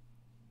Titans.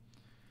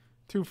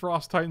 2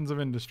 Frost Titans of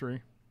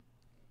Industry.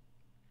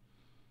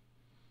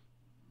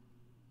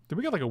 Did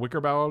we get like a Wicker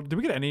Bow? Did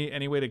we get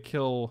any way to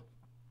kill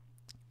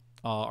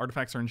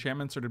artifacts or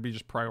enchantments, or did we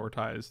just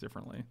prioritize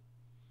differently?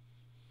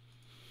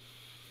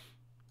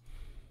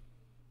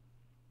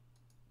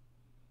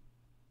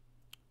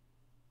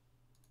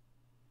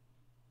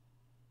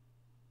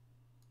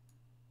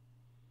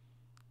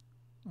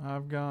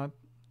 I've got...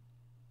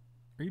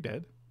 Are you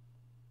dead?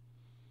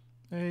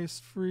 Ace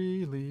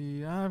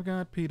freely, I've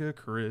got Peter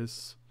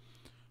Chris.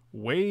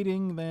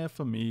 Waiting there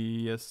for me,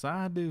 yes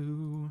I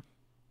do.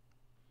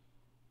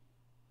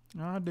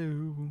 I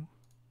do.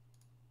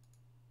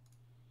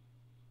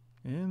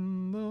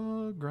 In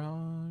the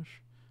garage,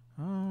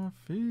 I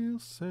feel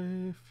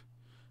safe.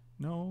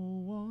 No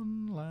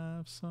one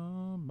laughs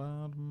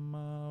about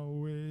my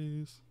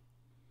ways.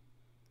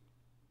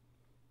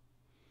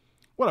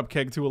 What up,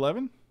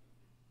 Keg211?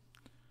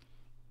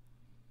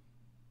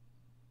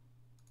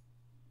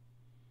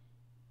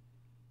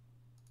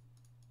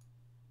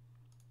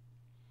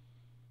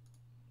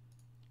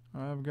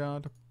 I've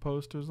got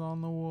posters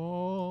on the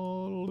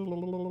wall.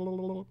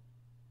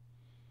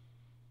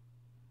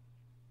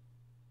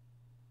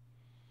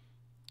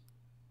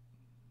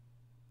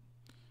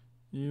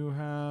 You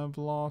have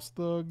lost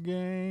the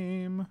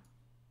game.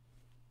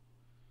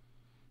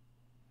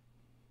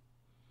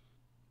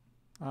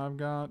 I've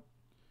got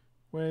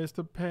ways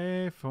to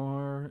pay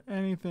for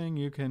anything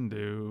you can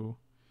do.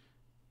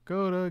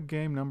 Go to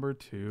game number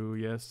 2.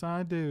 Yes,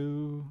 I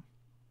do.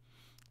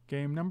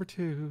 Game number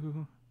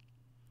 2.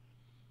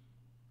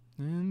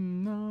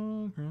 In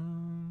the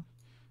ground,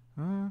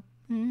 I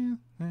feel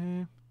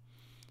safe.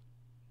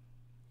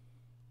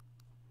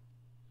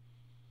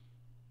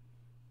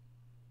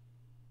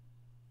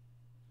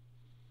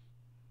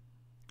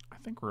 I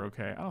think we're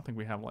okay. I don't think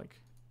we have like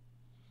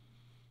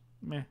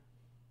meh.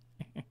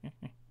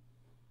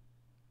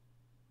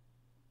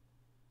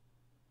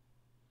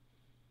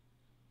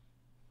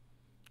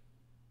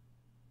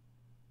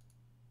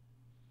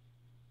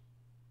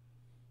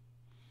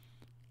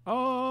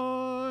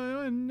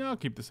 No, I'll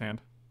keep this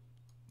hand.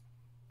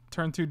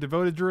 Turn 2,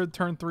 Devoted Druid.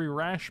 Turn 3,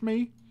 Rash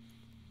Me.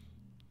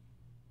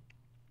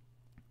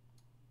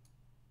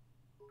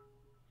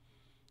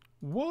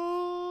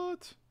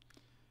 What?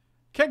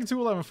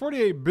 Keg211,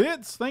 48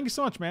 bits. Thank you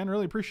so much, man.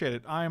 Really appreciate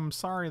it. I'm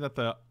sorry that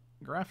the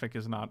graphic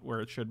is not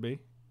where it should be,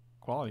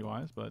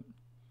 quality-wise, but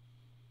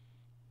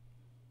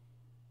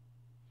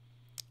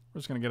we're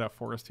just going to get out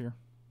Forest here.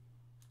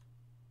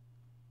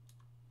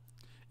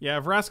 Yeah,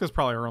 Vraska's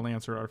probably our only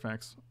answer to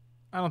artifacts.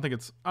 I don't think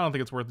it's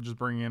worth it just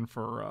bringing in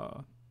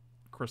for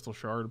Crystal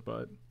Shard,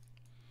 but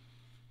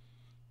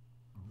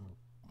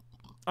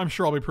I'm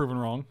sure I'll be proven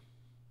wrong.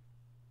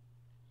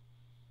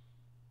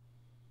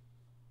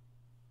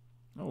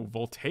 Oh,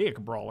 Voltaic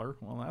Brawler.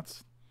 Well,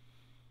 that's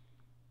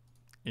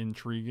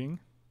intriguing.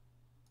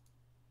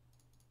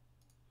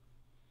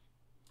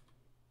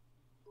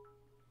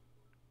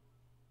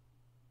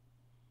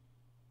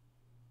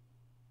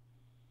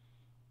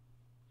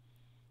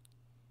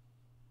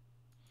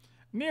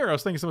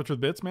 Neros, thank you so much for the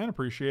bits, man.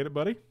 Appreciate it,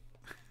 buddy.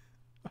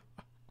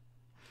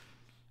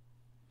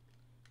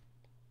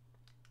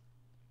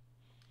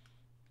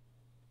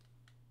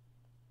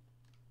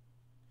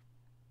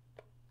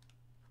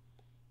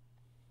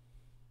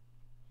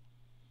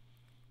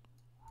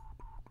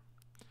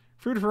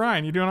 Food for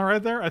Ryan, you doing all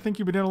right there? I think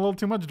you've been doing a little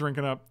too much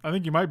drinking up. I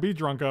think you might be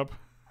drunk up.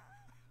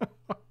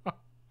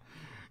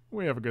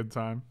 We have a good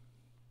time.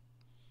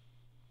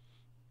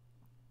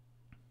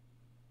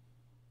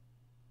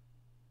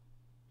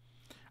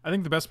 I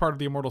think the best part of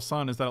the Immortal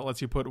Sun is that it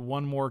lets you put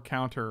one more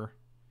counter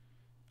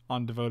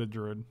on Devoted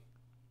Druid.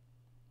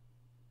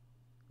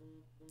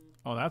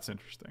 Oh, that's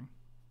interesting.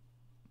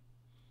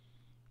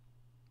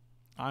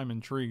 I'm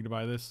intrigued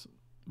by this.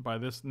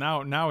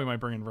 Now we might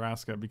bring in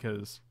Vraska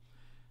because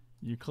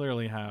you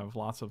clearly have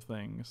lots of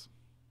things.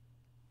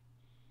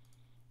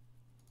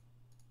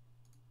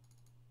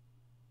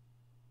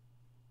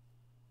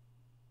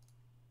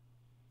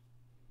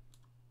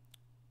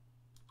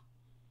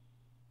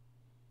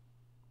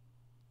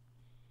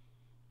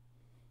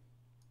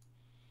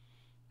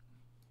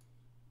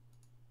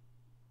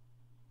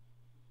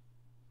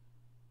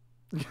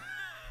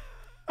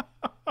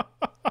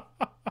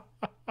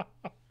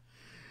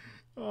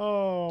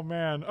 Oh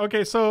man.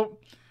 Okay, so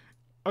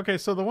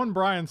the one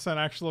Brian sent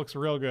actually looks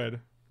real good.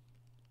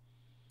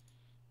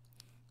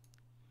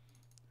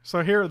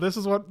 So here, this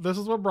is what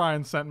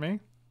Brian sent me.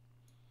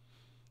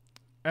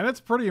 And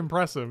it's pretty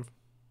impressive.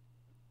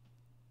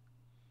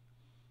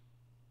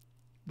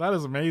 That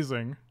is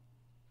amazing.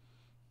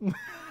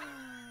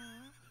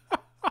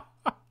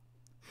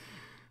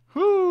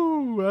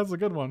 Whoo, that's a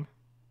good one.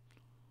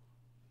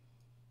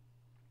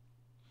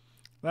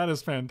 That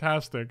is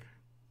fantastic.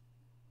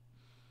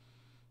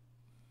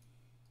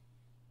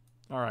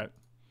 All right.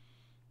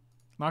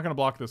 Not going to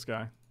block this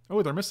guy.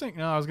 Oh, they're missing...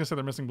 No, I was going to say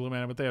they're missing Blue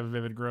Mana, but they have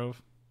Vivid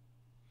Grove.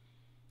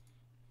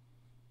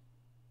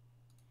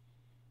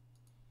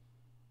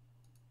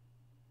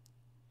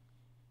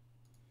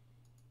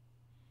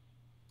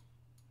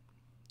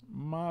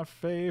 My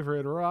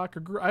favorite rock...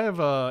 I have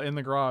In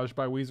the Garage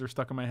by Weezer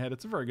stuck in my head.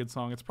 It's a very good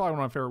song. It's probably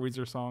one of my favorite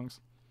Weezer songs.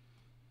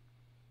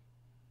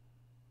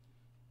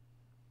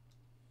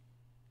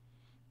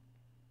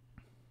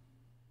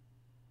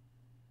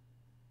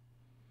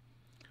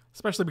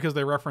 Especially because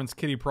they reference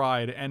Kitty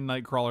Pryde and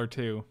Nightcrawler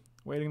too.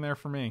 Waiting there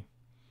for me.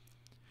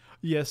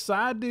 Yes,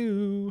 I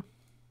do.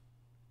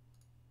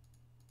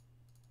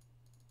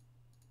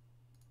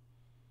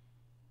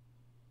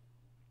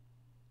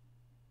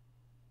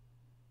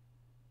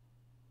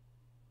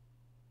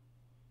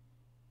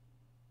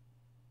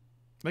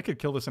 They could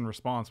kill this in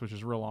response, which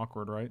is real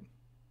awkward, right?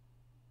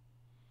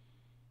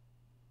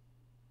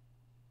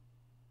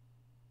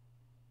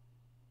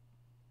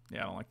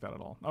 Yeah, I don't like that at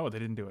all. Oh, they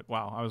didn't do it.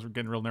 Wow, I was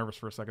getting real nervous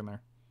for a second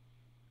there.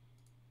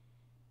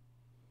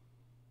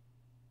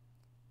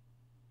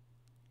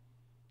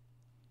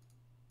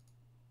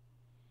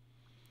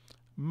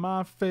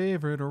 My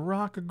favorite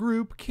rock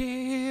group,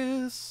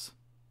 Kiss.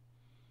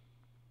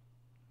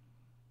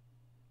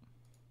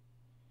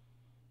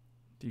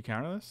 Do you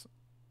counter this?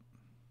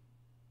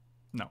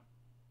 No.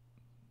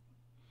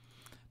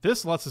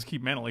 This lets us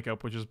keep Mana Leak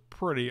up, which is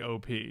pretty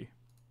OP.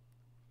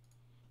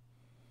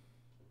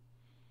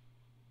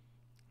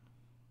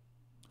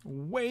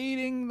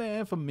 Waiting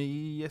there for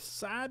me,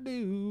 yes I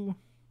do.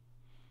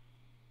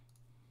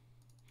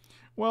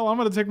 Well, I'm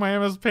gonna take my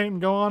MS Paint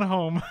and go on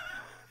home.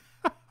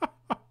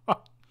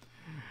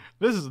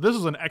 This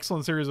is an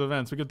excellent series of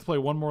events. We get to play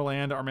one more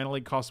land. Our Mana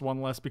Leak costs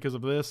one less because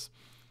of this,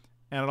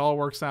 and it all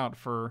works out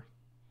for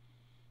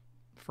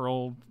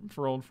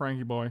old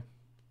Frankie boy.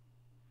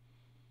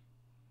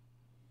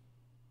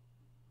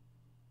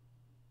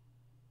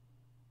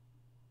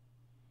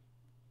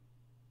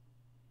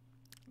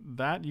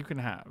 That you can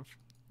have.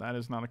 That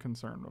is not a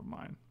concern of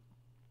mine.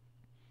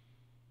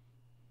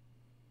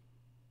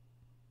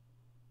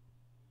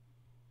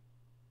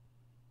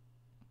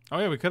 Oh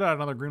yeah, we could add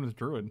another green with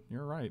Druid.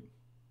 You're right.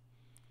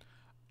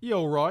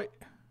 You're right.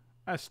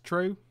 That's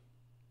true.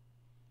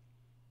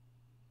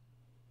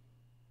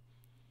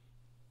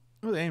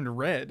 Oh, they aimed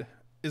red.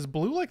 Is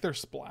blue like their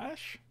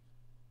splash?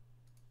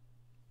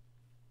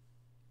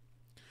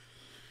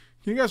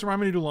 Can you guys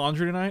remind me to do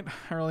laundry tonight?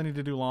 I really need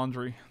to do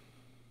laundry.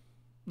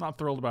 Not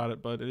thrilled about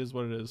it, but it is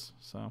what it is,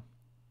 so.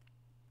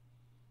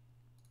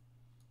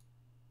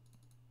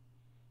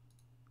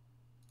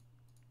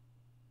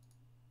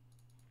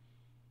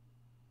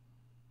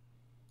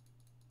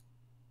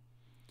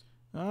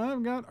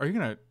 I've got... Are you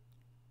going to...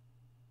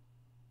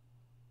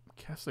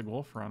 Casting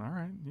Wolf Run. All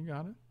right, you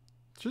got it.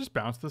 Should I just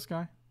bounce this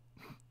guy?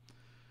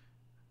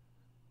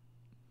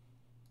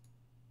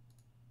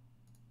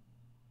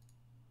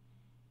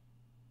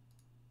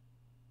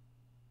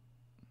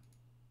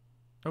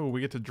 Oh,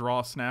 we get to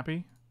draw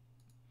Snappy.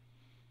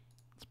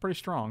 It's pretty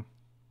strong.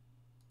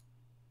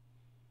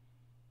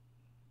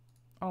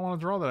 I don't want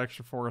to draw that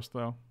extra forest,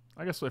 though.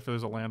 I guess if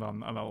there's a land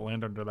on a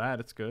land under that,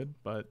 it's good,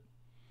 but...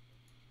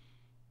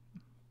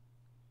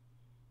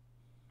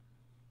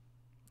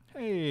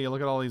 Hey,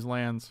 look at all these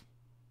lands.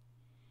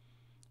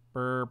 If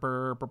you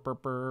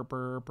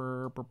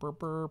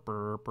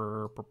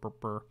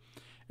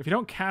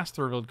don't cast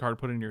the revealed card,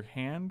 put it in your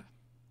hand.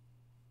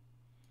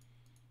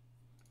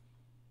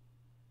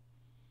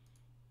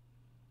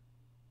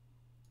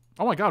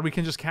 Oh my god, we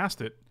can just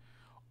cast it.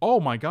 Oh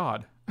my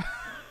god.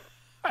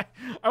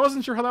 I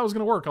wasn't sure how that was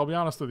going to work, I'll be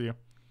honest with you.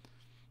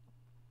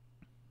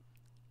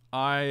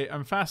 I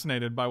am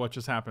fascinated by what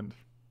just happened.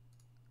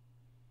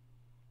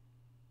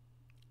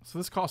 So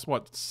this costs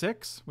what,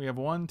 6? We have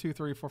 1, 2,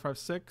 3, 4, 5,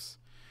 6.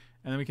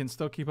 And then we can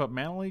still keep up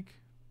Mana Leak.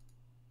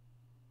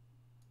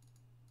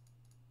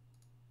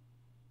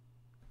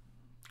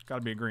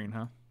 Gotta be a green,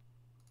 huh?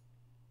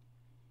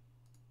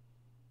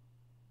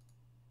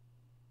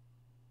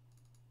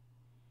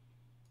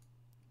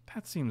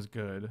 That seems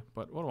good,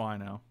 but what do I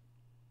know?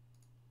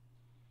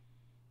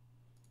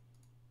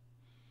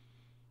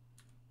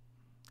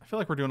 I feel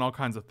like we're doing all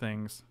kinds of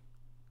things.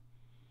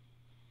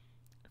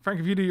 Frank,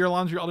 if you do your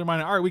laundry, I'll do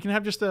mine. All right, we can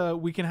have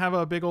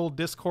a big old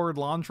Discord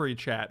laundry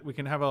chat. We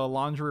can have a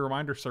laundry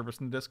reminder service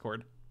in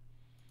Discord.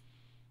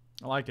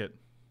 I like it.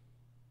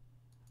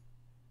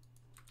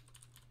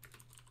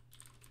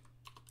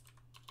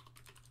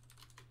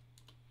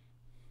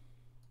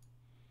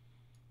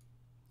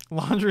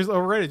 Laundry's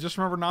overrated. Just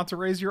remember not to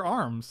raise your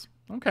arms.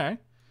 Okay.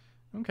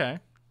 Okay.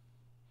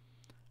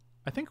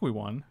 I think we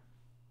won.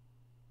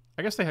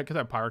 I guess they could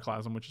have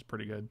Pyroclasm, which is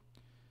pretty good.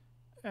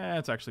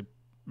 It's actually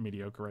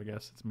mediocre, I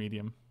guess. It's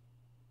medium.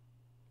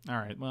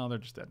 Alright, well, they're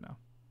just dead now.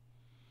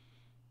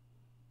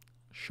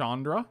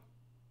 Chandra.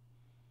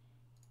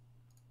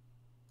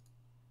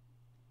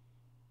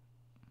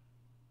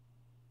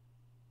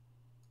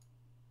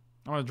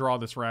 I'm going to draw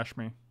this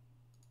Rashmi.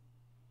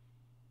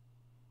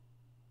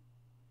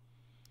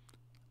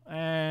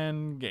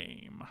 And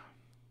game.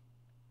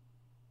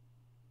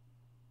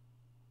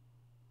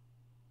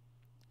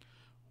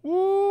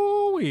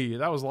 Woo-wee!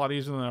 That was a lot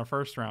easier than our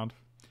first round.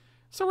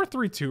 So we're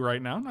 3-2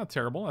 right now. Not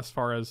terrible as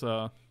far as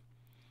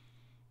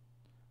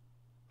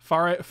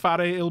Fare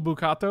il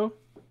Bucato.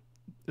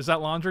 Is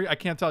that laundry? I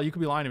can't tell. You could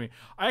be lying to me.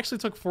 I actually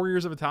took 4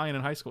 years of Italian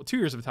in high school. 2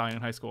 years of Italian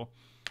in high school.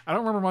 I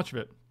don't remember much of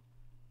it.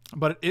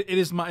 But it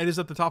is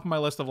at the top of my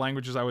list of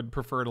languages I would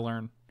prefer to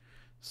learn.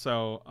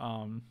 So,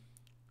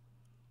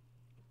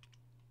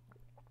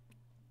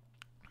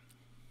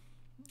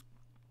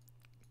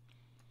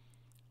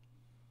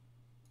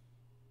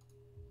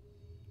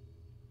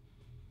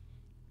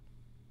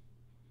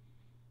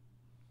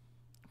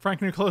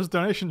 Frank New Clothes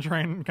donation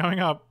train coming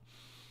up.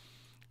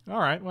 All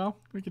right, well,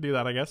 we could do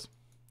that, I guess.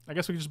 I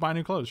guess we could just buy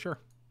new clothes, sure.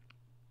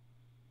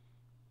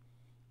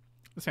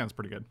 This hand's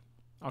pretty good.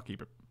 I'll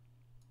keep it.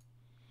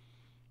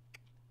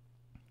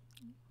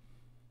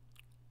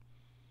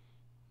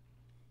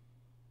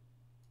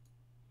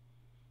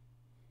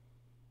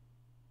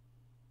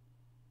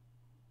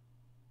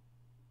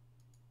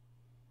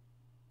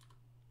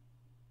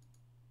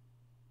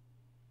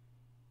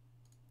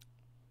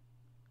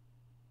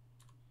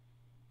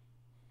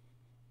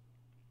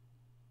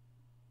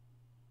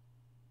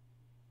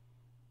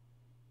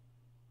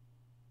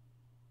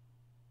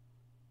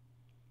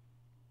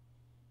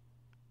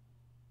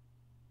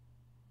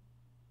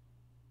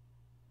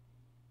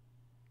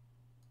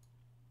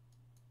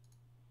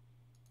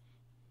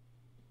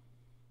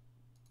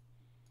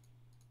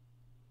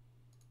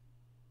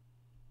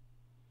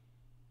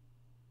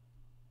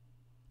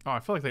 Oh, I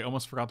feel like they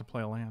almost forgot to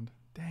play a land.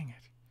 Dang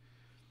it.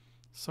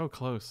 So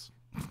close.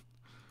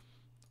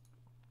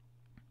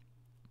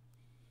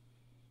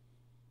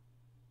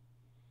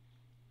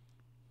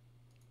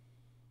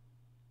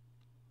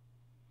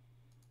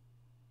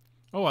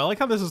 Oh, I like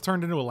how this has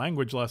turned into a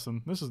language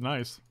lesson. This is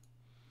nice.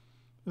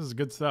 This is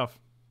good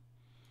stuff.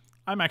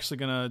 I'm actually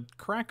going to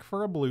crack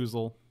for a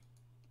bloozle.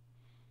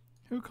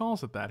 Who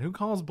calls it that? Who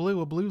calls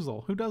blue a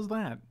bloozle? Who does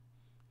that?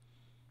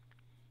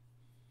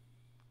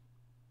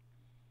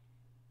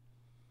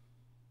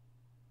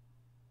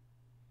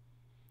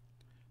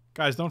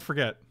 Guys, don't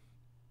forget.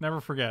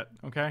 Never forget,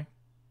 okay?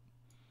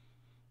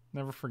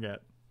 Never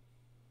forget.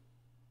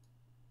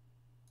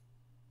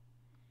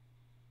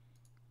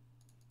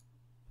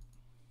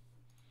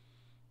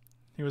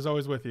 He was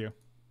always with you.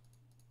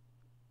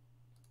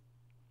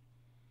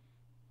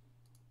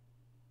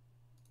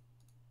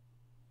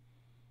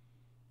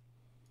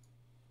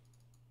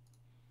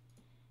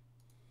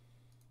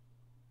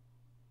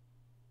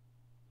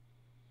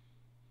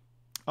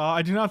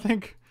 I do not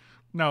think...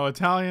 No,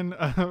 Italian...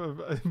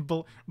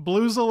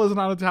 Bloozle is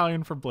not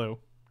Italian for blue.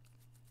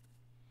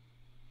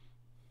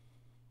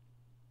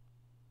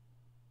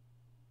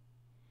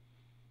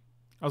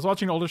 I was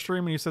watching an older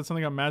stream and you said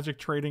something about magic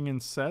trading in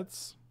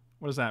sets.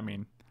 What does that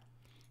mean?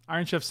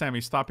 Iron Chef Sammy,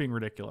 stop being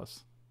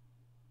ridiculous.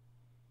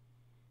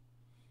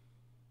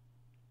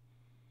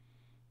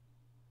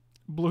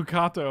 Blue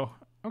Kato.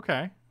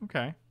 Okay,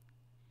 okay.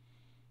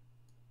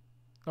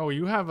 Oh,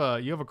 you have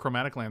a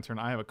chromatic lantern.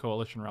 I have a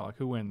coalition relic.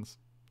 Who wins?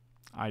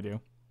 I do.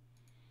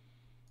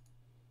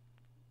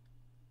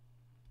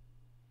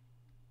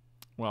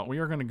 Well, we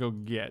are going to go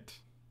get...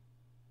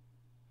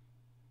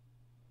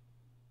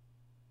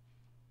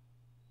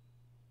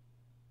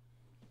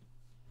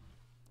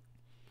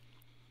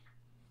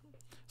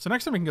 So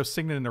next time we can go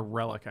Signet into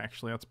Relic,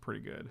 actually. That's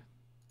pretty good.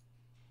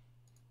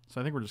 So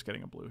I think we're just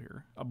getting a blue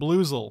here. A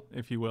bloozle,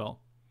 if you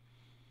will.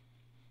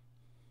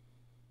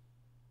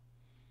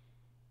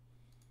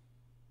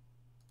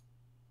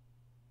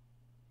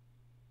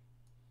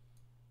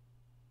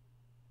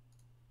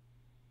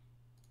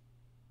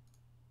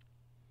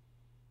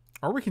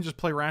 Or we can just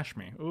play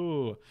Rashmi.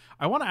 Ooh.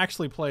 I want to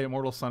actually play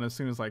Immortal Sun as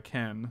soon as I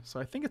can. So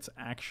I think it's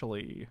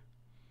actually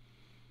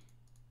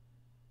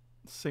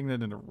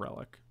Signet into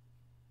Relic.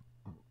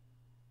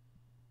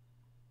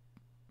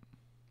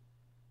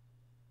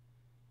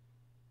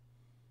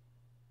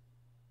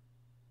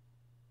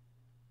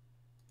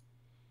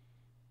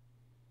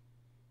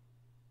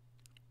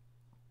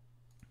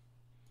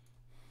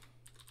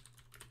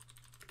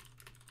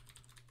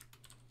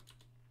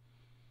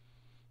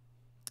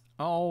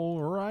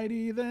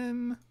 Alrighty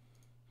then.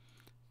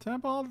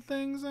 Tap all the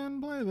things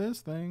and play this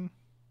thing.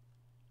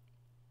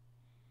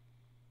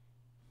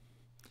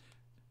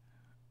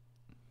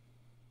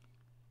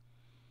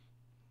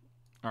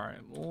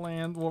 Alright,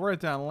 land. We'll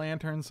write down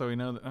lantern so we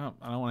know that. Oh,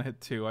 I don't want to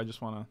hit 2. I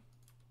just want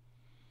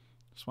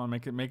to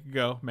make it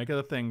go. Make it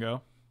a thing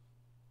go.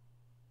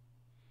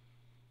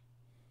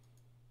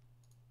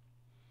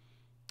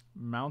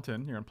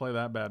 Mountain. You're going to play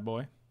that bad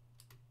boy.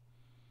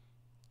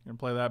 You're going to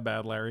play that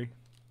bad Larry.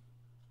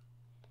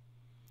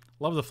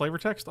 Love the flavor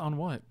text on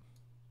what?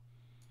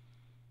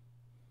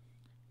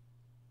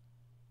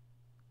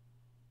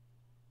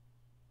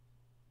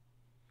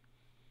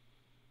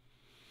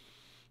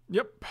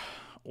 Yep.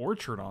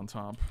 Orchard on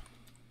top.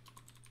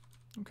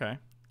 Okay.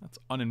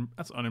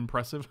 That's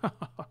unimpressive.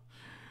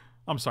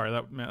 I'm sorry,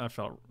 that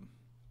felt...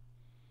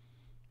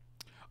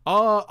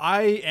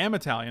 I am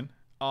Italian.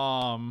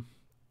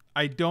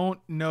 I don't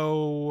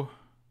know...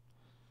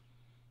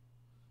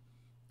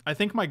 I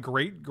think my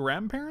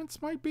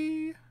great-grandparents might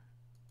be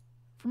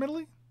from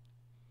Italy.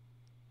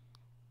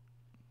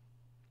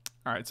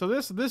 Alright, so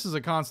this is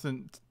a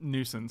constant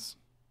nuisance.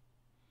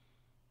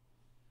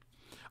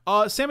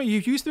 Sammy, you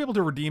used to be able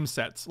to redeem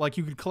sets. Like,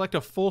 you could collect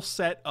a full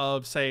set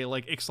of, say,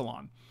 like,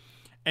 Ixalan.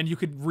 And you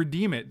could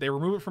redeem it. They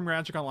remove it from your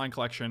Magic Online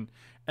collection,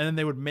 and then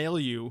they would mail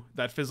you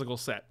that physical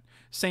set.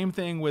 Same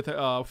thing with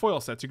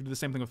foil sets. You could do the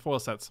same thing with foil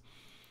sets.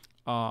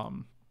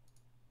 But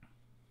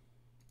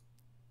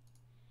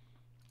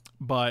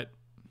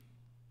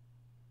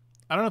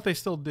I don't know if they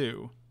still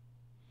do.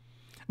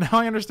 Now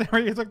I understand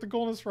where you took the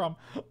coolness from.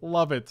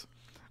 Love it.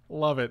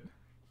 Love it.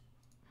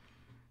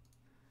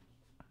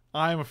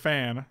 I'm a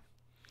fan.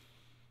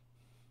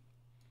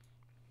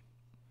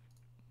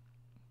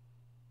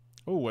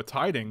 Oh, a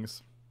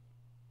Tidings.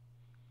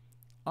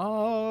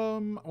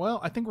 Well,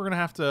 I think we're going to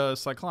have to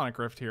Cyclonic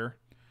Rift here,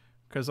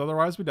 because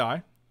otherwise we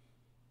die.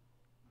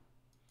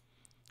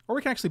 Or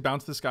we can actually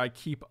bounce this guy,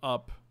 keep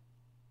up.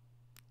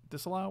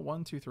 Disallow?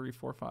 1, 2, 3,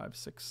 4, 5,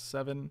 6,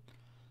 7.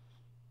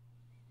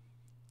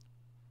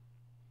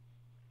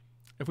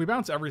 If we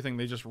bounce everything,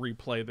 they just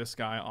replay this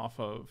guy off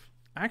of...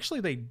 Actually,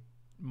 they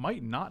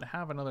might not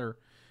have another...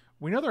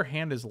 We know their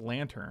hand is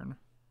Lantern.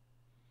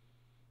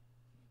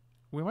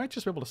 We might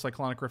just be able to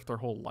Cyclonic Rift their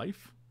whole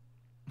life.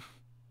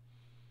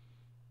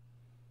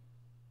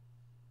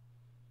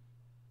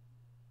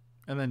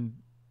 And then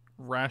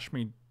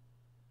Rashmi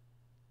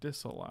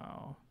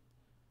Disallow.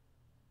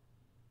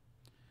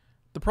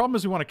 The problem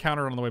is we want to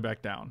counter it on the way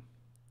back down.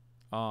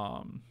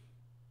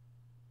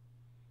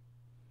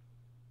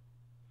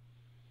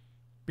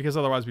 Because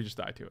otherwise we just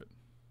die to it.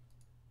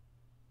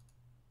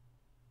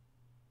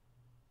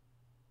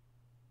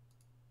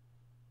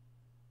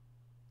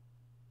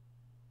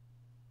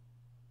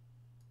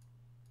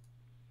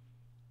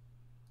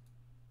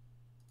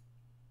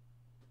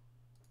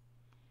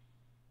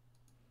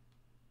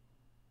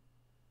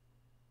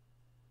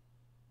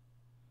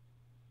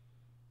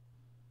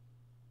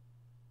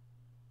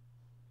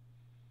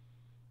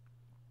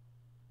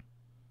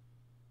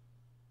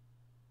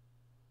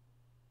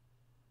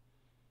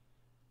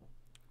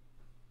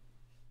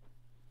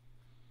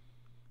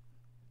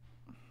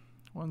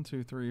 One,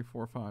 2, 3,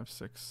 4, 5,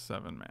 6,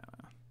 7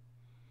 mana.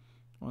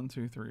 1,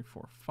 2, 3,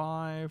 4,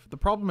 5. The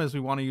problem is we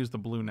want to use the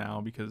blue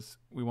now because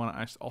we want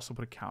to also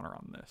put a counter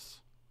on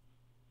this.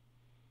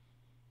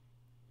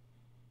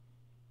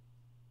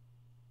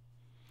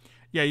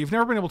 Yeah, you've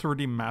never been able to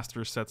redeem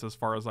master sets as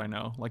far as I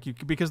know. Like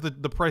because the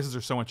prices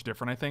are so much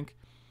different, I think.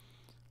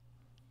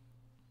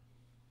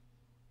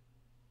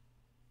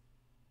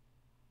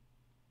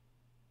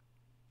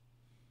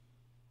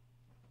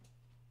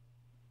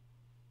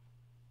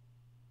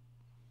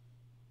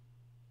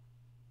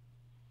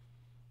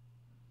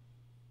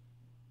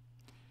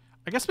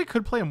 I guess we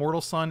could play Immortal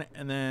Sun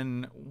and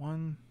then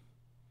 1,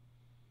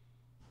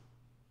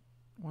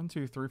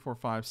 2, 3, 4,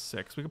 5,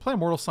 6. We could play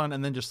Immortal Sun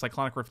and then just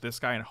Cyclonic Rift this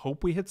guy and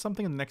hope we hit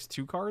something in the next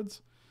 2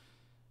 cards.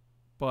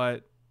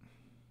 But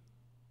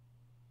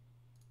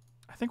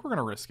I think we're going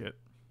to risk it.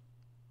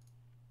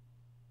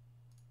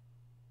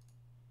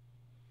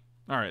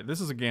 All right,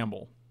 this is a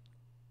gamble.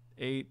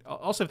 8.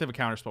 Also, if they have a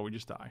counterspell, we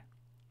just die.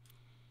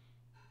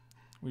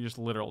 We just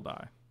literal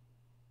die.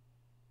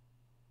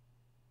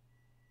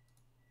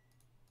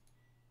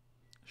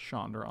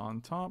 Chandra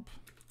on top.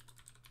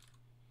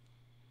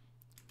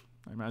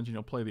 I imagine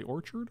you'll play the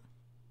Orchard.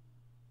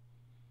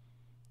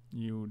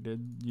 You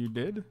did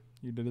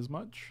as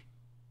much.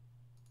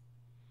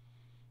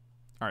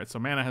 Alright, so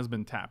mana has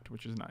been tapped,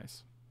 which is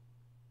nice.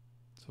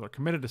 So they're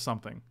committed to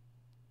something.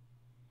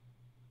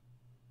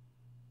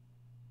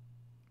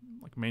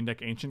 Like main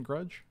deck Ancient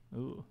Grudge?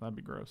 Ooh, that'd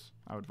be gross.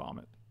 I would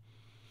vomit.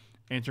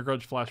 Ancient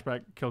Grudge,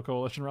 flashback, kill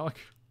Coalition Relic.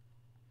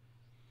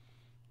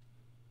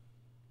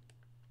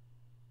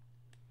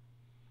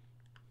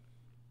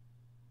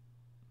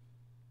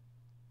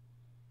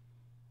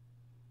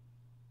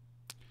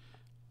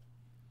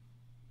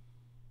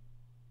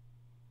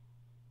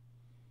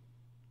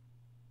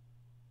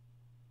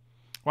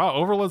 Wow,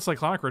 Overload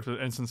Cyclonic Rift at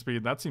instant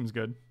speed. That seems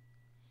good.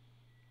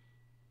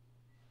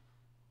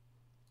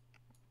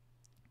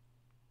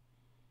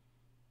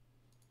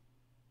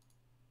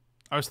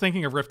 I was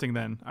thinking of rifting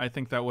then. I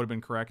think that would have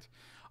been correct.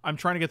 I'm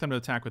trying to get them to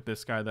attack with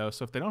this guy, though,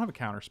 so if they don't have a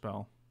counter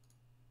spell...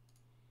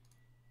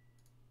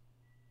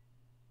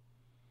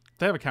 If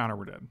they have a counter,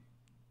 we're dead.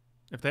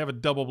 If they have a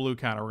double blue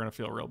counter, we're going to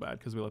feel real bad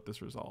because we let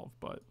this resolve,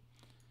 but...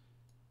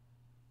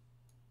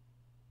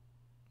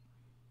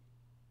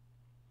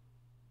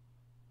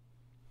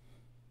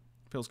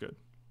 Feels good.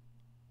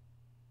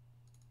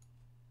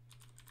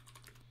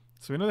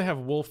 So we know they have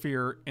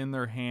Wolfear in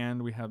their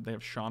hand. They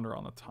have Chandra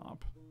on the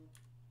top.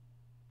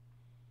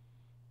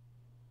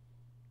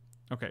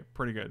 Okay,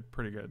 pretty good.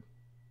 Pretty good.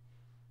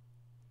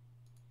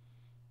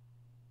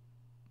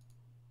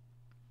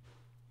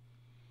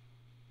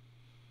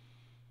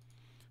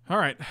 All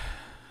right.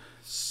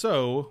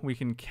 So we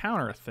can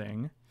counter a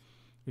thing.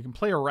 We can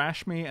play a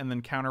Rashmi and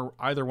then counter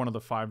either one of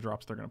the 5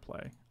 drops they're going to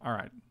play. All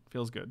right.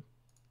 Feels good.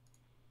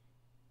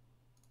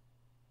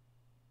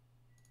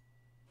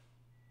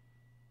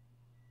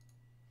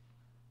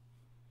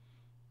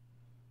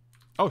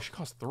 Oh, she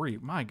costs 3.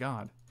 My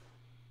God.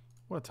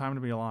 What a time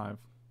to be alive.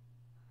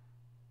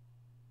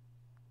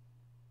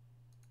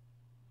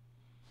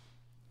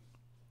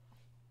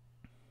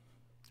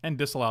 And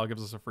Disallow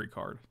gives us a free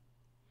card.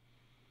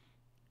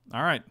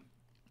 All right.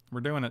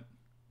 We're doing it.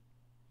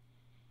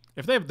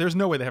 If they have, there's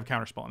no way they have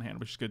Counterspell in hand,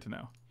 which is good to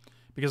know.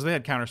 Because if they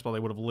had Counterspell, they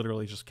would have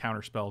literally just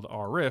Counterspelled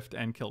our Rift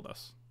and killed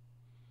us.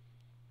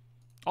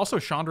 Also,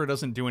 Chandra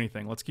doesn't do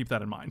anything. Let's keep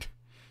that in mind.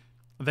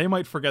 They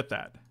might forget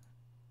that.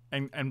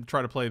 And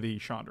try to play the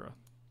Chandra.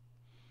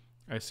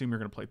 I assume you're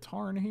going to play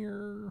Tarn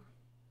here.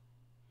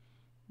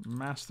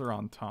 Master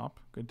on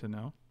top. Good to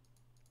know.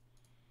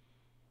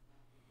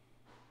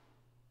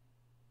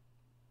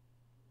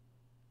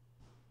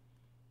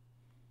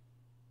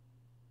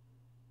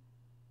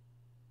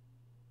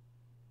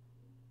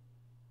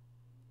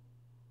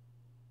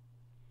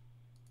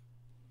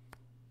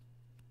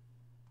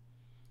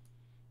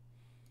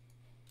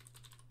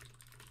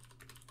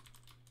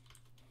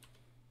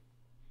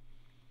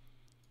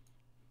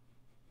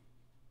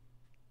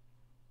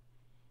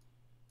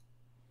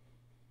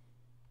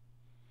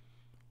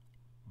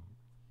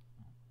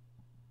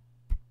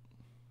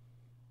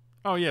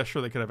 Oh, yeah,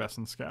 sure, they could have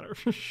Essence Scatter.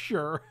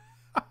 Sure.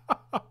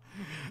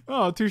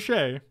 Oh, touche.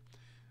 You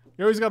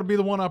always got to be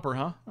the one-upper,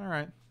 huh? All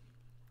right.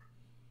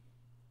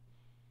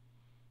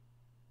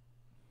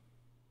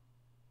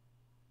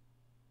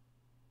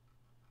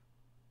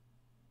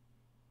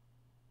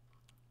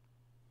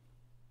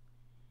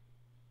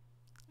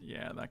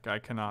 Yeah, that guy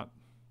cannot...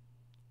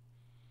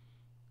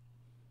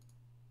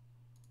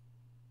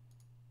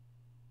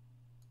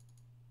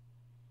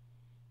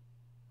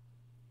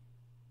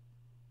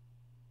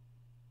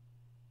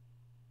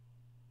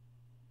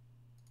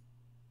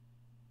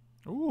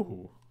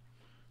 Ooh.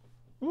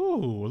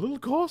 Ooh, a little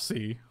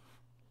Corsi.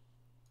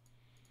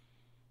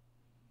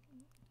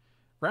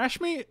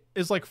 Rashmi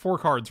is like 4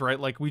 cards, right?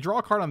 Like, we draw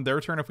a card on their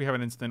turn if we have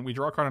an instant. We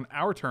draw a card on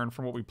our turn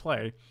from what we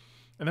play.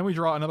 And then we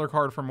draw another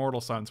card from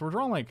Mortal Sun. So we're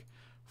drawing like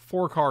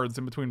 4 cards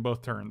in between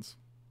both turns.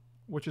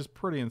 Which is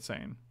pretty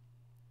insane.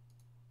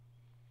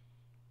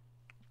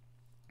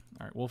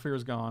 Alright, Wolfear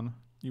is gone.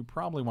 You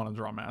probably want to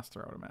draw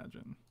Master, I would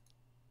imagine.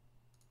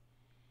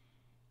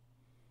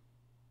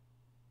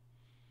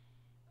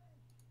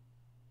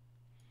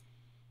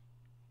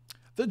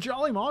 The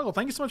Jolly Moggle,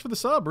 thank you so much for the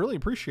sub. Really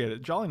appreciate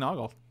it. Jolly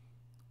Noggle.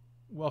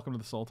 Welcome to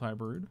the Sultai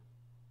Brood.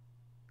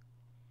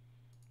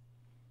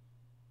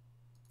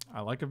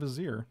 I like a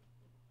Vizier.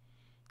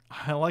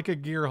 I like a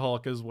Gear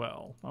Hulk as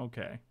well.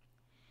 Okay.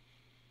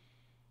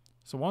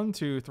 So 1,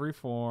 2, 3,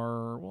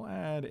 4. We'll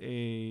add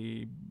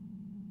a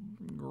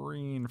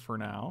green for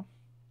now.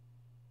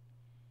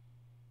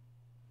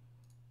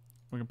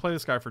 We can play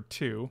this guy for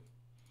 2.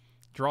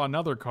 Draw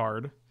another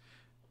card.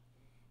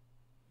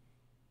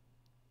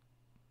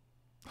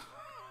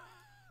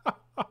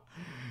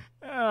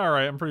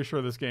 Alright, I'm pretty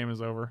sure this game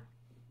is over.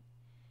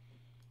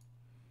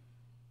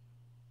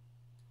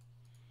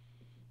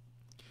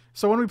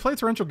 So when we play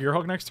Torrential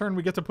Gearhulk next turn,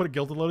 we get to put a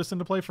Gilded Lotus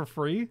into play for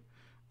free?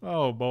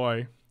 Oh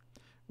boy.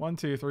 1,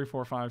 2, 3,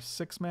 4, 5,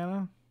 6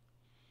 mana.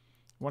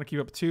 I want to keep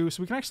up 2.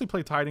 So we can actually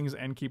play Tidings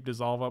and keep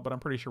Dissolve up, but I'm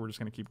pretty sure we're just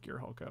going to keep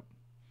Gearhulk up.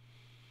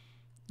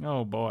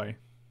 Oh boy.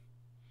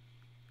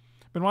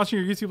 Been watching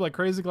your YouTube like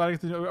crazy. Glad I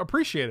get to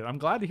appreciate it. I'm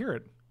glad to hear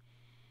it.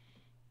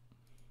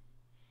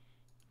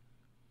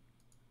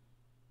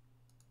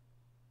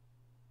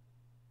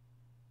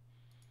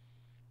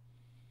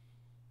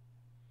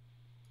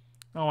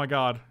 Oh my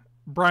god.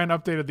 Brian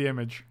updated the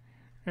image.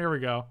 Here we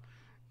go.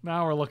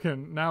 Now we're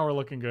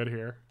looking good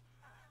here.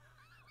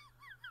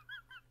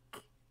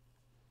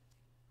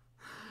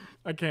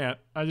 I can't.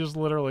 I just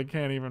literally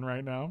can't even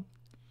right now.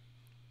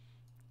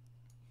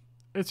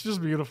 It's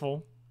just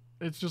beautiful.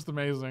 It's just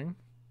amazing.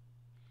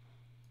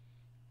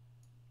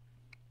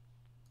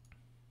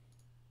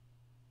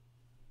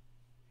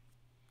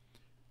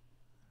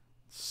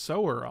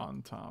 Sower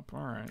on top.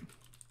 All right.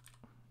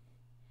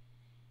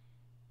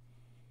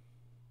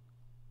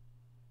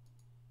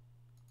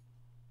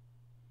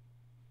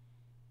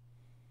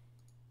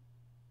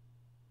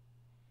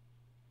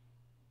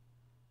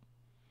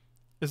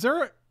 Is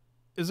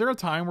there a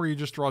time where you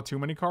just draw too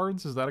many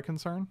cards? Is that a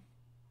concern?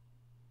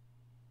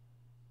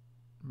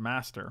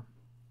 Master.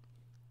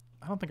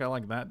 I don't think I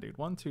like that, dude.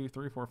 1, 2,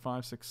 3, 4,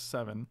 5, 6,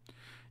 7.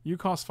 You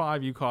cost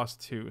 5, you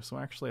cost 2. So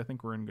actually, I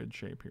think we're in good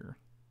shape here.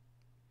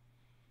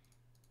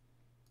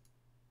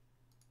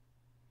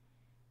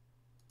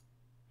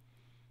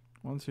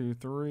 1, 2,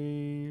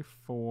 3,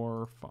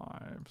 4,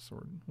 5.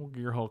 So we'll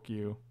Gear Hulk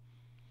you.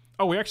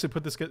 Oh, we actually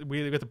put this.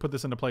 We get to put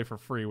this into play for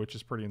free, which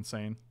is pretty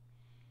insane.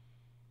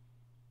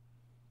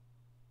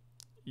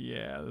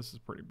 Yeah, this is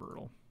pretty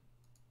brutal.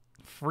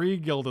 Free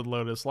Gilded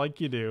Lotus, like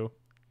you do.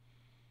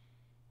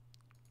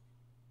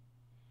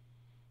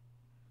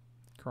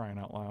 Crying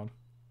out loud.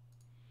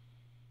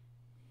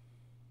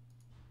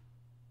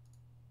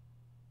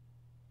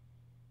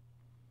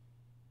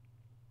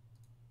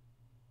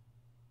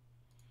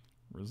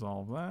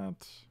 Resolve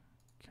that.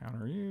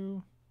 Counter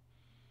you.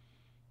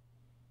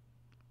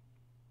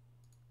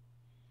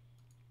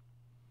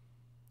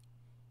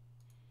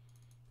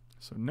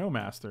 So no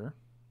master.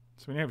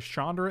 So we have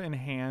Chandra in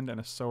hand and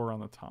a Sower on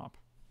the top.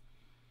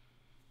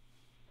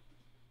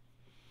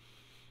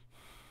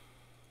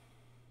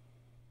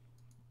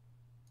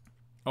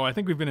 Oh, I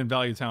think we've been in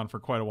Value Town for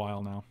quite a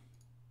while now.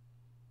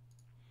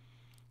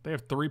 They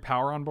have 3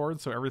 power on board,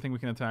 so everything we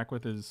can attack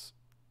with is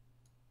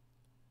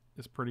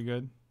pretty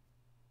good.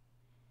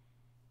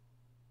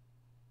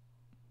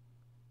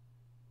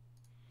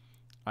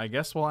 I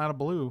guess we'll add a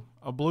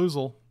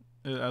Bloozle,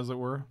 as it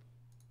were.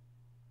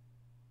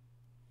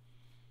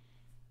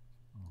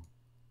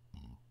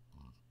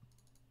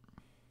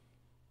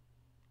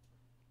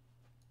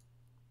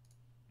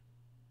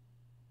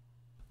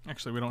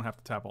 Actually, we don't have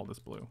to tap all this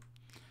blue.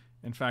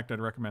 In fact, I'd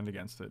recommend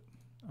against it.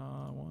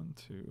 1,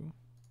 2.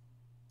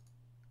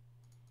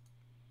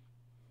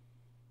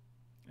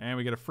 And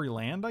we get a free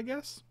land, I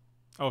guess?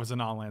 Oh, it's a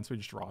non-land, so we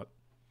just draw it.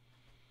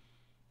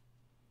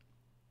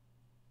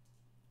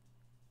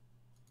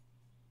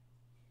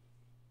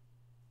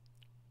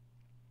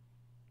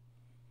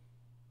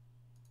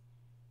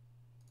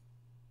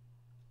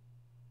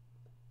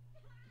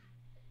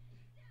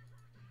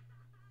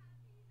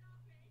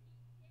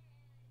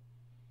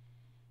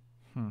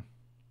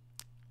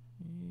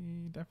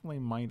 He definitely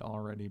might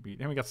already be.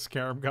 And we got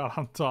Scarab God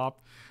on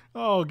top.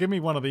 Oh, give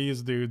me one of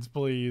these dudes,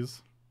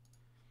 please.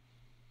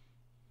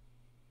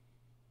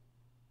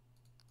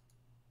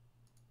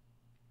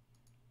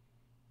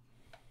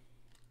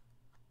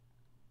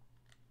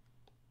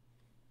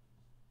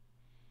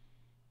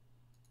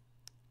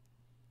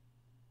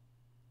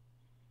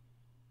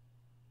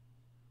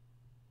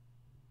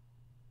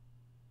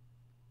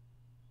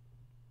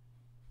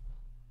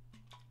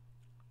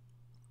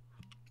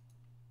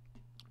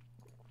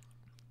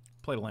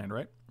 Played a land,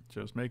 right?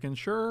 Just making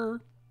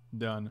sure.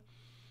 Done.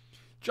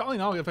 Jolly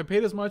Nolly, if I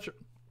paid as much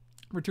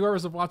for 2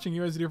 hours of watching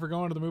you as you do for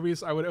going to the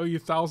movies, I would owe you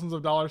thousands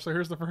of dollars. So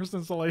here's the first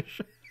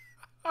installation.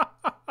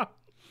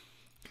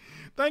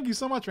 Thank you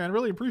so much, man.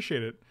 Really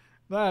appreciate it.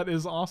 That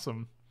is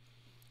awesome.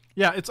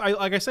 Yeah, it's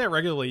like I say it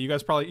regularly. You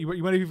guys probably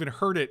you might have even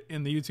heard it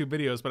in the YouTube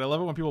videos, but I love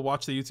it when people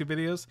watch the YouTube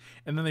videos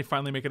and then they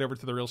finally make it over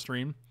to the real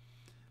stream.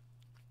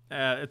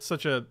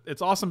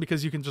 It's awesome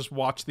because you can just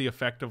watch the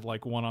effect of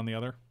like one on the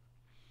other.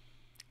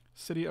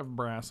 City of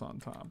Brass on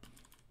top.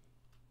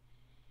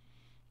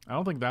 I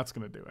don't think that's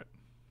going to do it.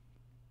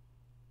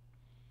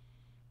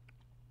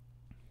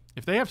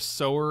 If they have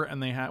Sower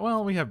and they have...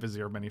 Well, we have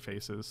Vizier of Many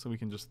Faces, so we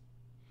can just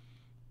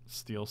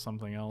steal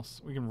something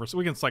else. We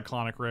can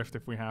Cyclonic Rift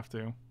if we have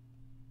to.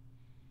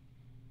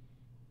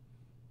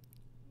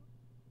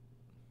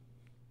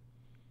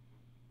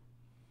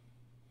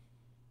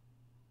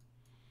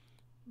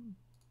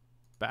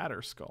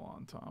 Batter Skull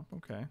on top.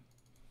 Okay.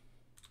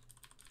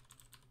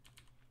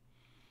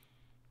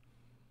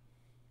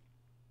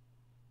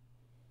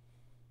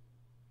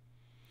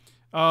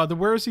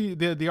 Where is he?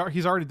 The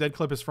he's already dead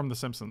clip is from The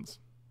Simpsons.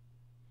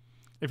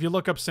 If you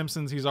look up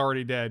Simpsons, he's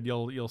already dead.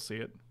 You'll see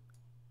it.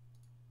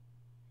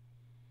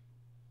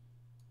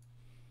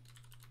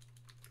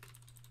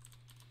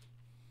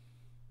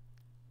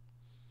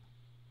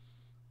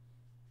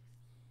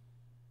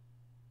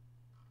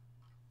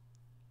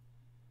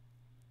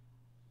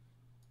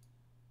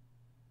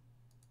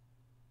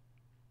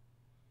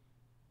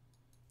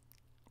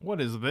 What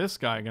is this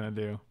guy gonna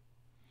do?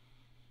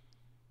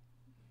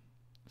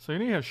 So you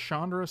need to have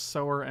Chandra,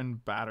 Sower,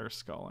 and Batter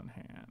Skull in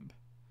hand.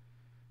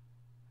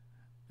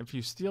 If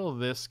you steal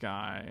this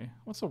guy,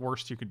 what's the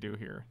worst you could do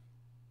here?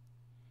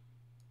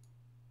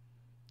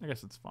 I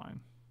guess it's fine.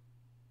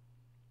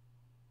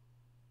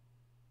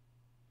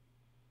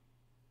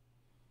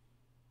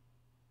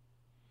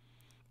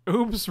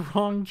 Oops,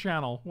 wrong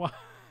channel. What?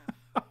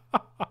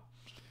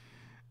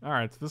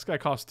 Alright, so this guy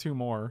costs 2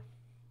 more.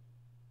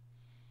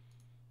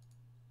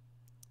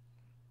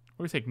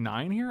 What do we take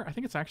 9 here? I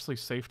think it's actually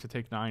safe to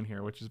take 9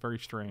 here, which is very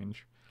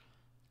strange.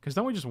 Because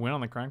don't we just win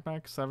on the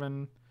crankback?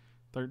 7,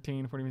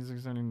 13, 14,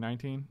 16, 17,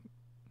 19?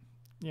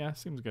 Yeah,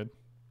 seems good.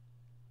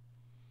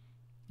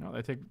 No,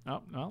 they take...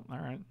 Oh, no,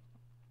 alright.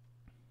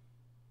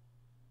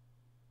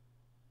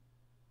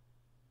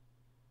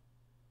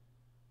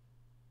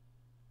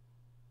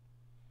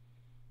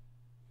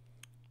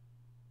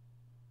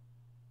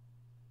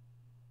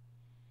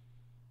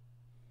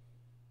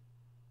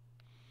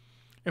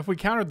 If we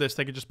countered this,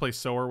 they could just play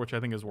Sower, which I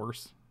think is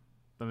worse.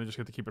 Then they just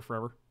get to keep it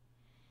forever.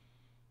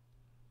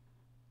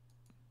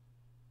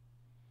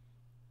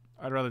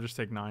 I'd rather just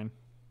take 9.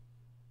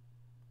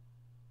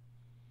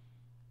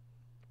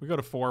 We go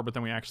to 4, but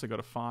then we actually go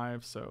to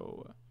 5.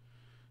 So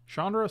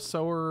Chandra,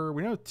 Sower,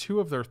 we know 2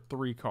 of their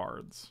 3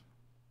 cards.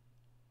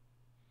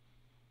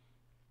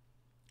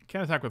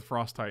 Can't attack with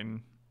Frost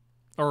Titan.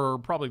 Or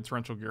probably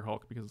Torrential Gear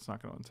Hulk because it's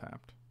not going to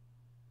untapped.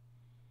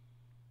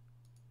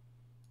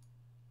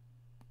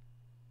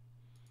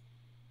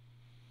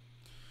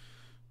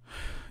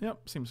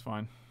 Yep, seems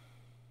fine.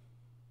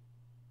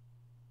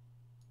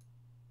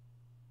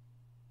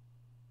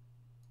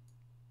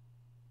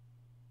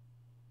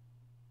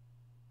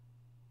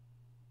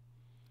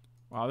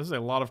 Wow, this is a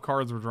lot of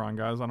cards we're drawing,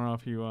 guys. I don't know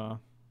if you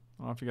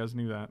guys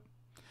knew that.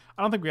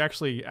 I don't think we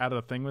actually added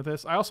a thing with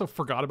this. I also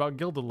forgot about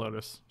Gilded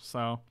Lotus.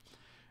 So,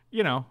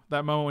 you know,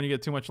 that moment when you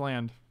get too much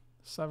land.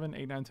 7,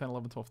 8, 9, 10,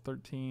 11, 12,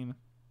 13.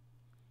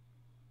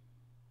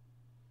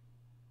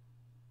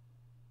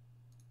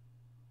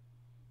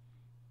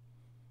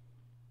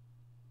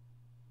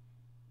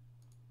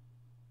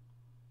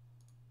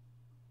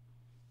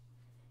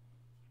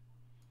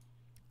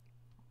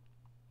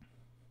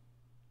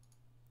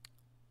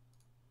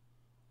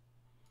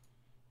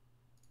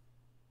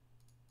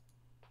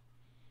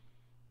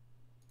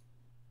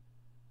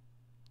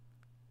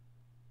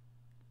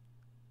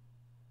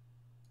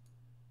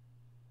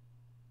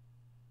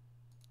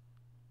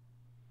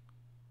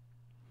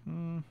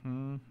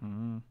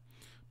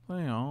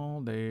 Play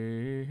all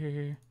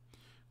day.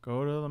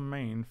 Go to the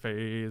main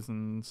phase,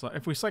 and so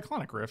if we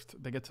Cyclonic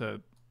Rift, they get to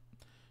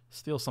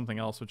steal something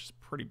else, which is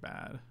pretty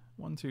bad.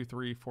 1, 2,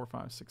 3, 4,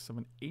 5, 6,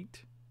 7,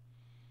 8. I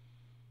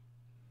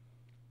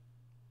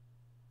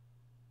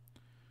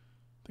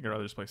think I'd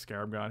rather just play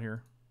Scarab God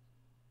here.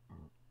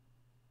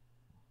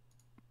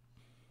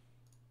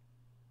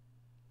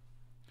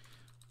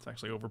 It's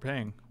actually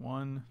overpaying.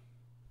 1.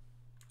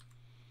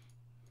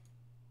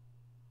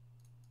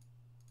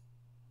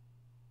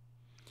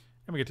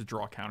 And we get to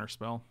draw a counter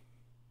spell.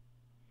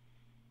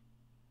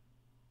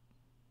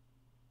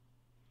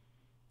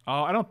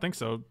 I don't think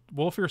so.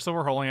 Wolfear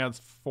Silver only adds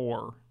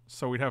 4.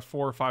 So we'd have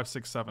 4, 5,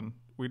 6, 7.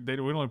 We'd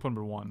only put him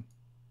to 1.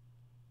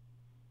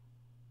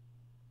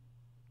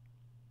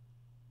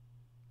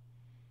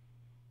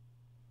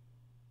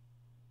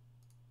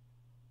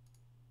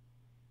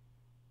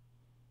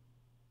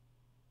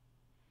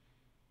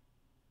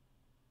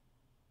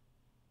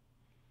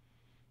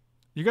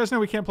 You guys know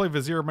we can't play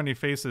Vizier of Many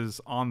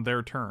Faces on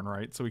their turn,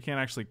 right? So we can't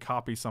actually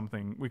copy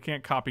something. We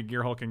can't copy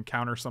Gear Hulk and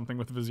counter something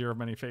with Vizier of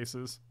Many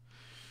Faces.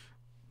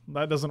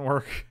 That doesn't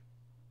work.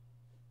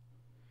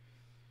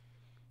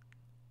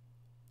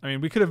 I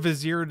mean, we could have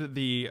Viziered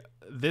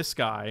this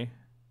guy,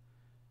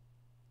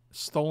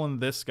 stolen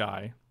this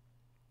guy,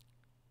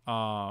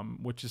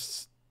 which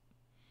is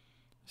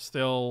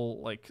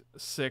still like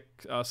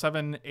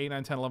 7, 8,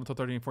 9, 10, 11, 12,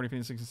 13, 14,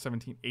 15, 16,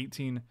 17,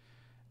 18,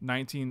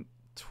 19,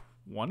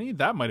 20?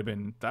 That might have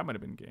been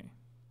gay.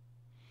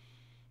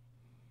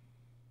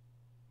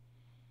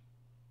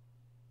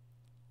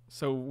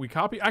 So we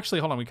copy,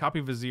 actually, hold on, we copy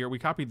Vizier, we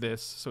copy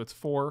this, so it's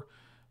 4,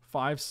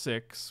 5,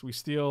 6. We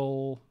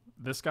steal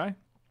this guy.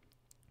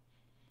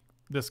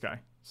 This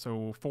guy.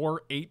 So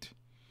 4, 8,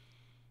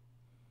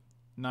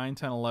 9,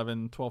 10,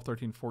 11, 12,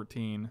 13,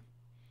 14.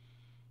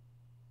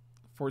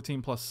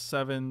 14 plus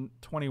 7,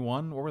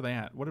 21. What were they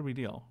at? What did we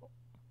deal?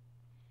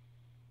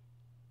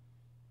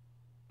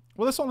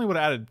 Well, this only would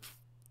have added...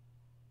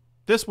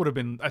 This would have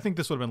been... I think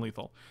this would have been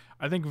lethal.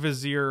 I think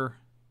Vizier...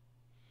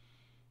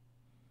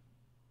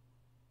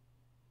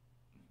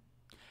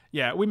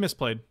 Yeah, we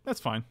misplayed.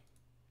 That's fine.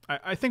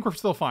 I think we're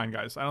still fine,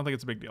 guys. I don't think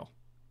it's a big deal.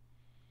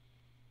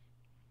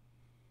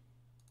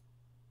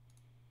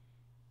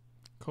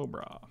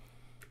 Cobra.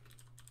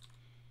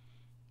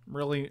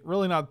 Really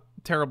not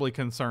terribly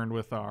concerned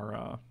with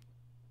our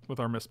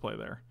misplay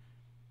there.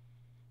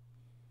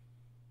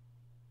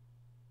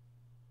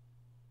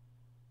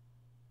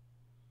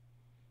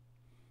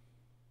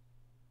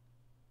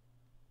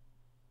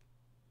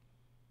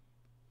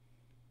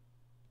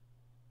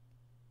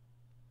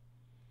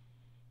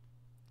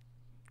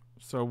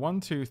 So 1,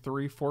 2,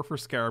 3, 4 for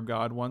Scarab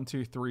God. 1,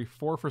 2, 3,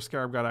 4 for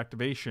Scarab God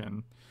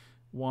activation.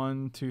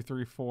 1, 2,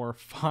 3, 4,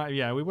 5.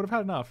 Yeah, we would have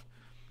had enough.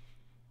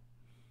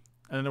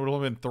 And then it would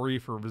have been 3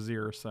 for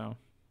Vizier, so.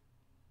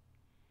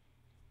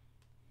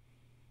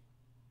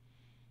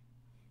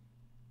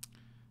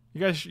 You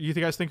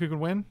guys think we could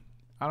win?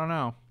 I don't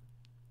know.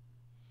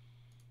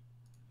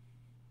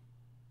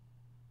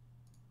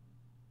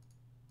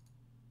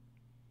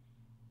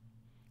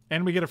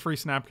 And we get a free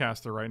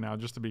Snapcaster right now,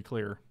 just to be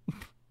clear.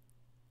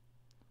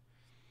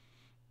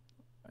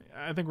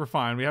 I think we're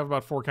fine. We have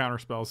about 4 counter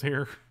spells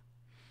here.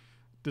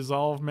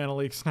 Dissolve, Mana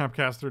Leak,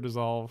 Snapcaster,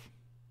 Dissolve.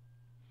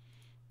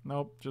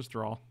 Nope, just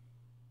draw.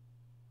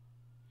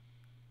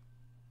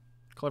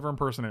 Clever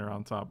Impersonator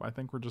on top. I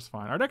think we're just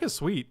fine. Our deck is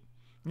sweet.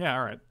 Yeah,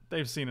 alright.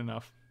 They've seen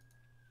enough.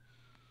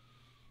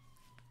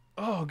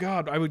 Oh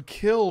god, I would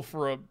kill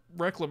for a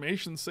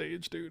Reclamation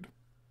Sage, dude.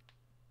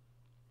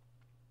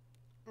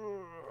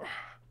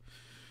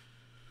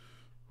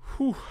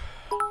 Whew.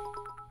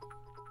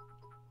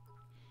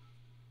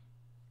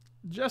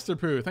 Jester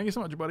Poo, thank you so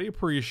much, buddy.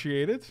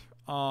 Appreciate it.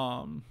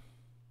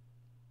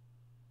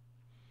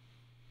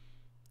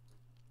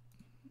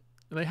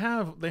 They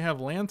have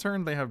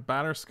Lantern, they have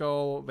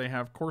Batterskull, they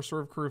have Courser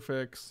of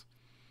Crufix.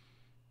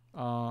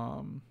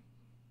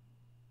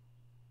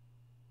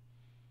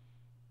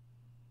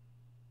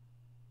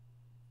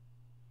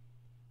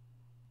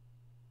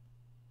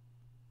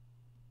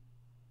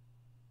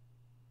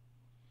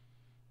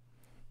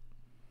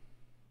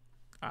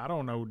 I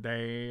don't know,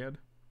 Dad.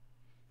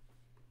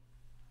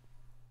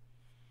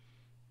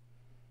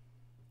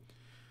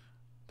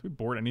 Do we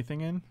board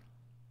anything in?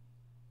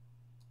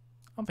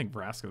 I don't think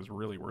Vraska is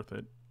really worth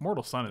it.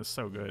 Mortal Sun is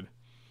so good.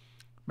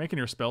 Making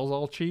your spells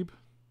all cheap.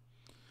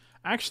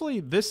 Actually,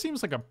 this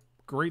seems like a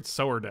great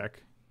sower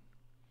deck.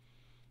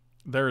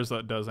 Theirs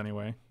that does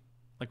anyway.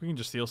 Like, we can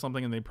just steal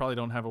something and they probably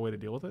don't have a way to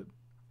deal with it.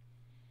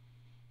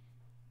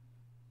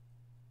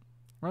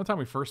 Around the time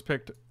we first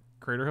picked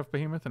Craterhoof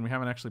Behemoth and we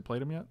haven't actually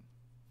played him yet.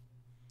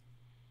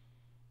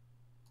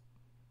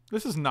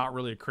 This is not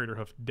really a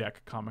Craterhoof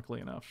deck, comically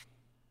enough.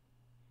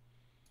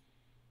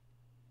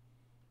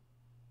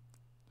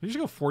 Did you just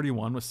go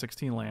 41 with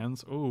 16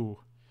 lands? Ooh.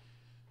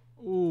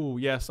 Ooh,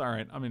 yes,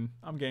 alright.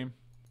 I'm game.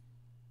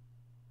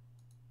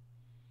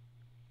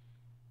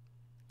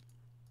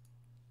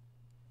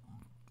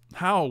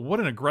 How? What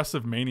an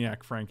aggressive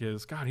maniac Frank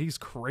is. God, he's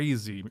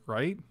crazy,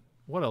 right?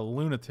 What a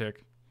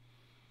lunatic.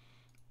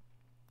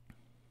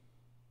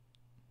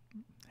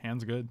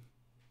 Hand's good.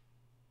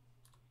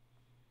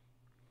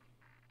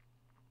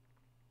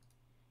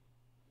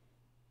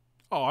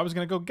 Oh, I was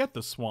going to go get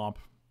the swamp.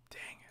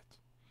 Dang it.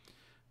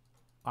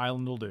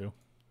 Island will do.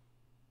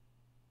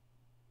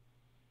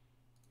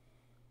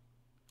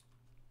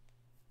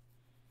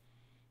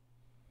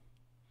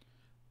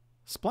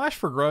 Splash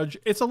for Grudge.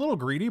 It's a little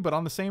greedy, but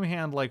on the same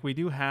hand, like, we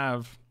do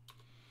have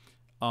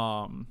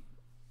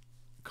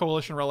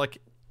Coalition Relic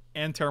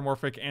and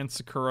Terramorphic and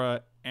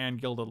Sakura and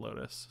Gilded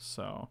Lotus,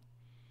 so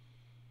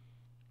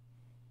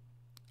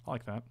I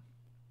like that.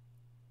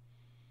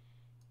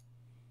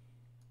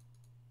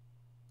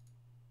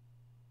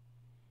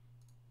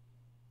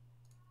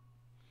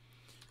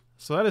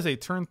 So that is a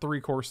turn 3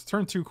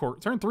 courser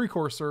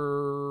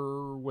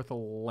with a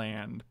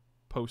land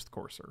post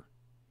courser.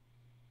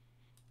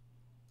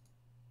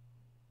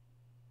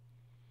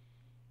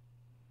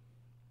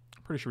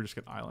 I'm pretty sure we just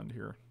get island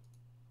here.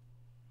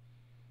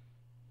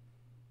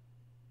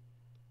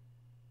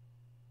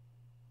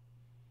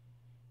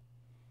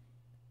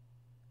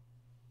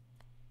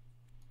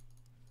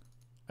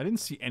 I didn't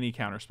see any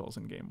counter spells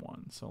in game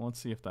 1, so let's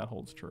see if that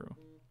holds true.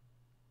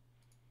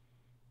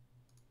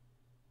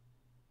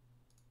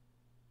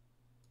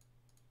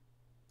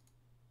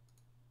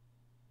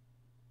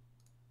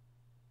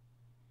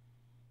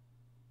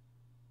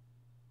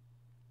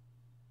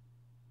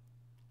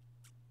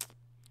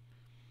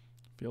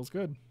 Feels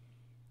good.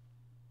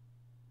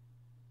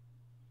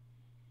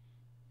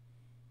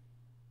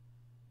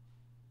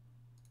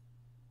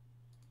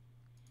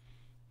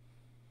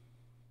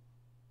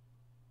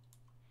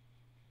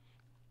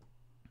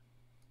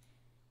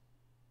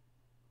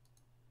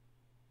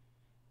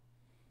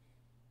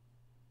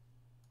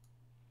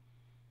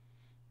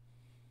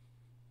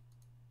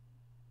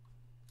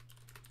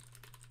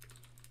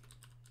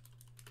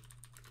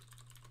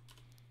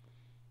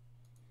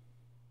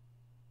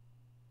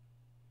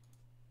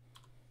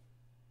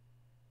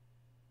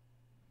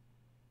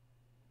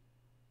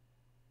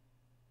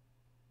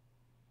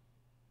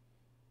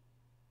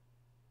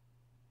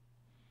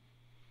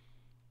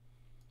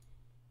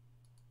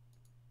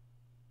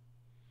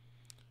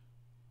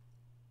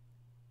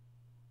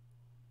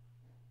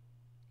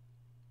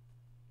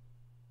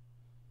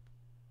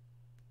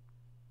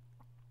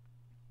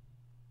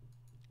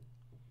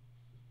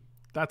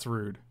 That's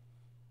rude.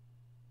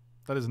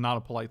 That is not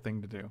a polite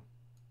thing to do.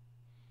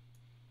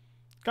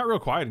 Got real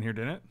quiet in here,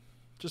 didn't it?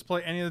 Just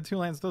play any of the 2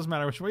 lands. It doesn't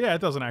matter which one. Yeah,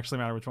 it doesn't actually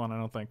matter which one, I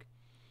don't think.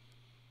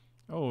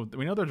 Oh,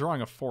 we know they're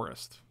drawing a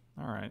forest.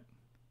 All right.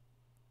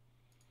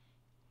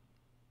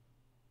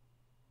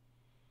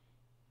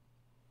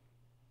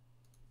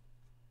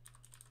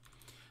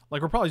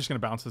 Like, we're probably just going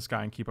to bounce this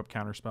guy and keep up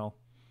Counterspell.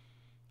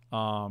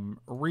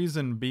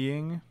 Reason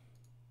being...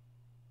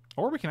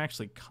 Or we can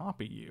actually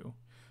copy you.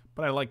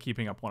 But I like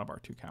keeping up one of our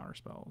 2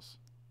 Counterspells.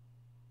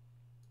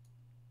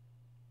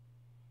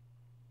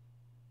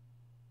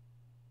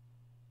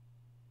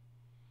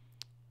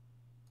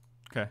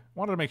 Okay.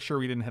 Wanted to make sure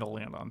we didn't hit a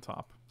land on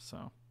top,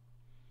 so...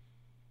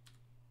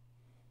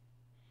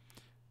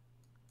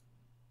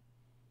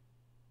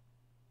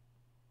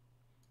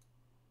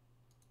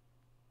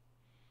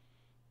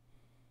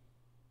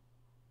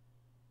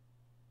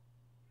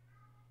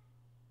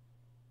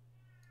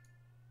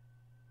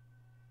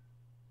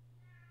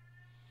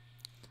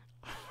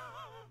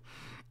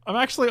 I'm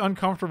actually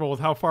uncomfortable with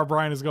how far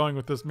Brian is going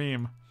with this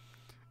meme.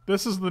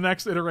 This is the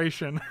next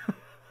iteration.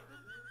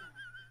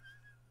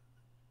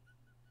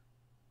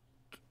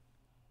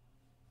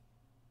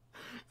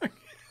 I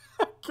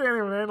can't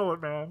even handle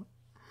it, man.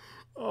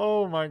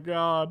 Oh my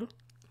god.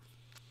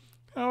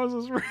 How is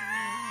this?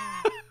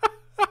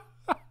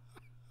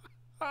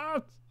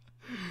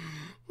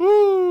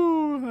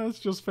 Woo! That's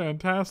just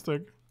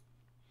fantastic.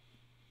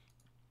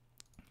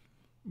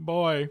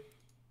 boy.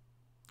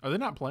 Are they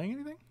not playing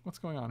anything? What's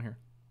going on here?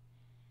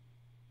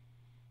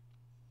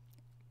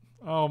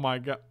 Oh my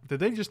god.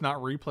 Did they just not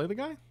replay the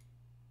guy?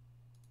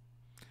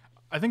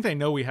 I think they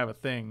know we have a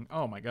thing.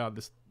 Oh my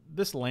god,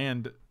 this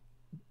land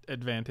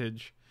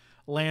advantage.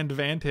 Land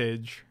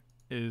vantage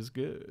is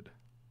good.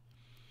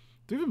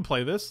 Do we even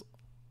play this?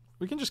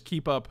 We can just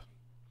keep up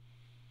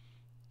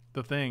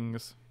the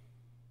things.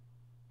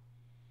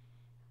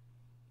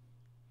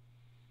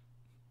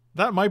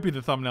 That might be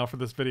the thumbnail for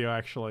this video,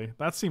 actually.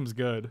 That seems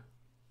good.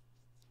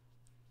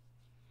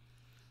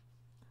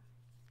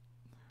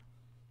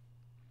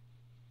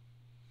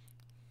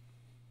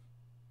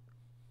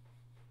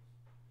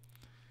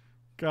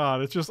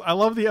 God, it's just, I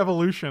love the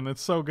evolution. It's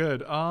so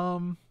good.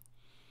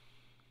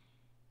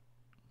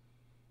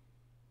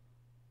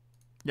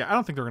 Yeah, I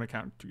don't think they're going to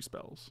count 2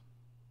 spells.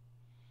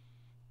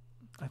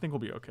 I think we'll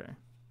be okay.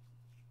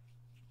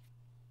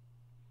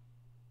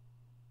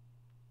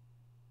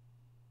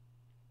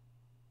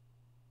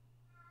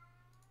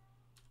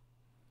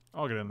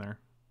 I'll get in there.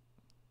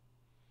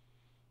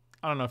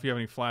 I don't know if you have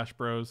any flash,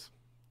 bros.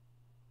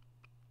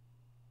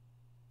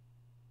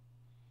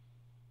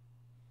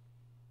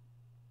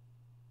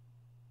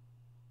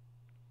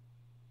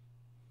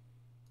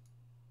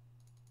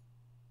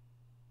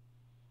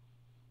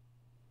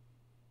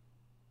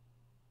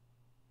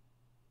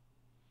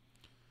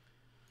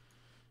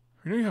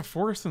 I know you have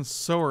Forest and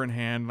Sower in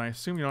hand, and I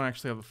assume you don't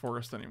actually have the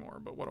Forest anymore,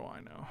 but what do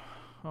I know?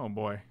 Oh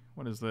boy,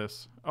 what is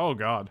this? Oh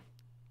god.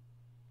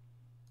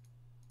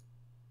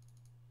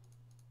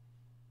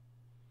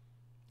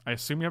 I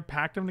assume you have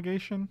Pact of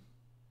Negation?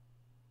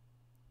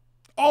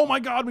 Oh my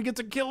god, we get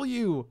to kill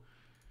you!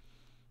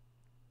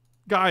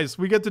 Guys,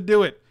 we get to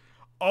do it.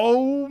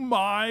 Oh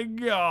my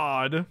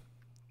god.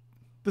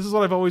 This is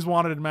what I've always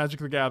wanted in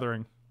Magic the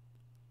Gathering.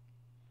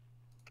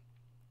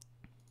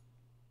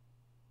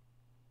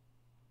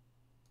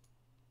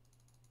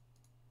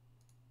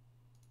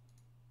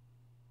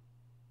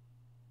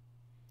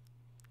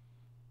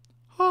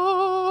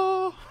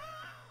 Oh.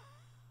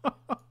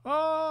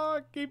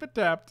 Keep it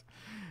tapped.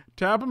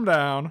 Tap him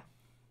down.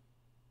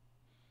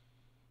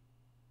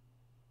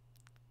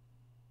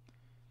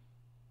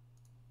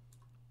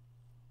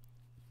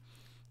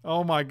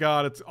 Oh my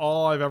god, it's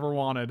all I've ever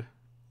wanted.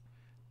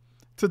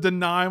 To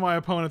deny my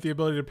opponent the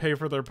ability to pay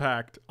for their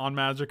pact on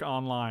Magic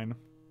Online.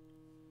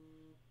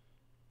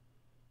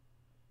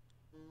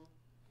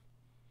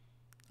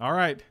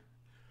 Alright.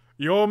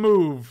 Your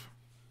move.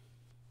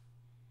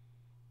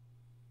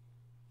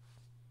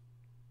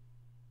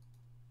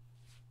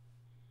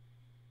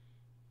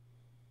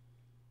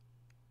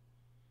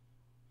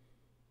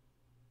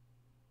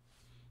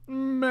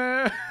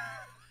 Meh.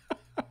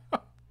 I'm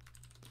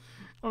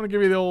gonna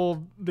give you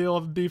the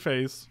old D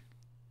face.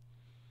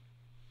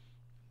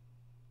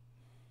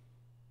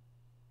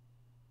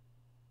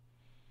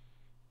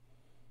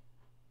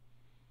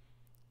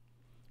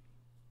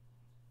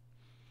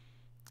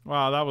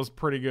 Wow, that was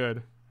pretty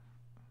good.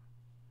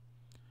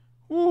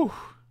 Woo.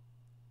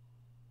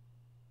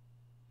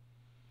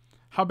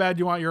 How bad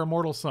do you want your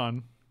immortal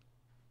son?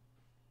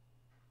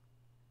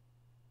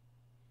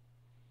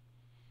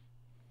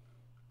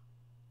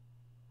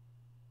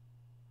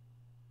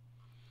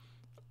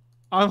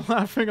 I'm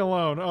laughing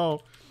alone.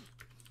 Oh.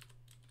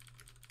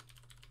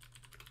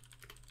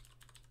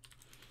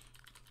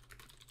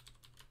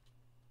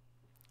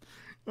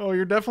 Oh,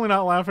 you're definitely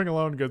not laughing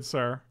alone, good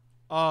sir.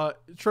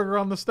 Trigger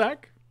on the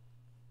stack?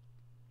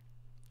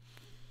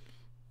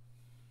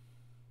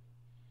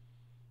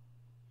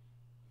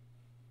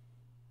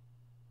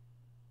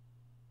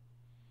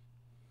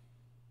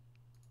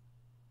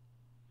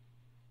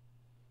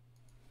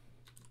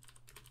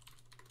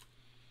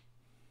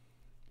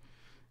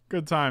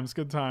 Good times,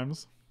 good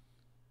times.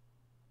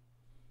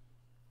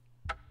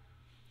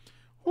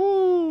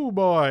 Ooh,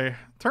 boy.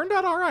 Turned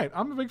out alright.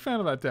 I'm a big fan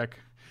of that deck.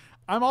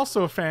 I'm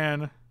also a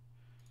fan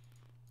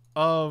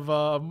of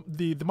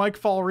the Mike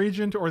Fall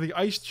Regent or the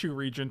Ice Chew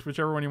Regent,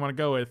 whichever one you want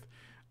to go with,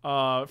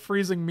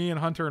 freezing me and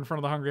Hunter in front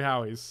of the Hungry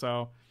Howies.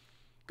 So,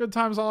 good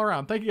times all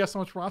around. Thank you guys so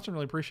much for watching.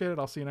 Really appreciate it.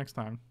 I'll see you next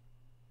time.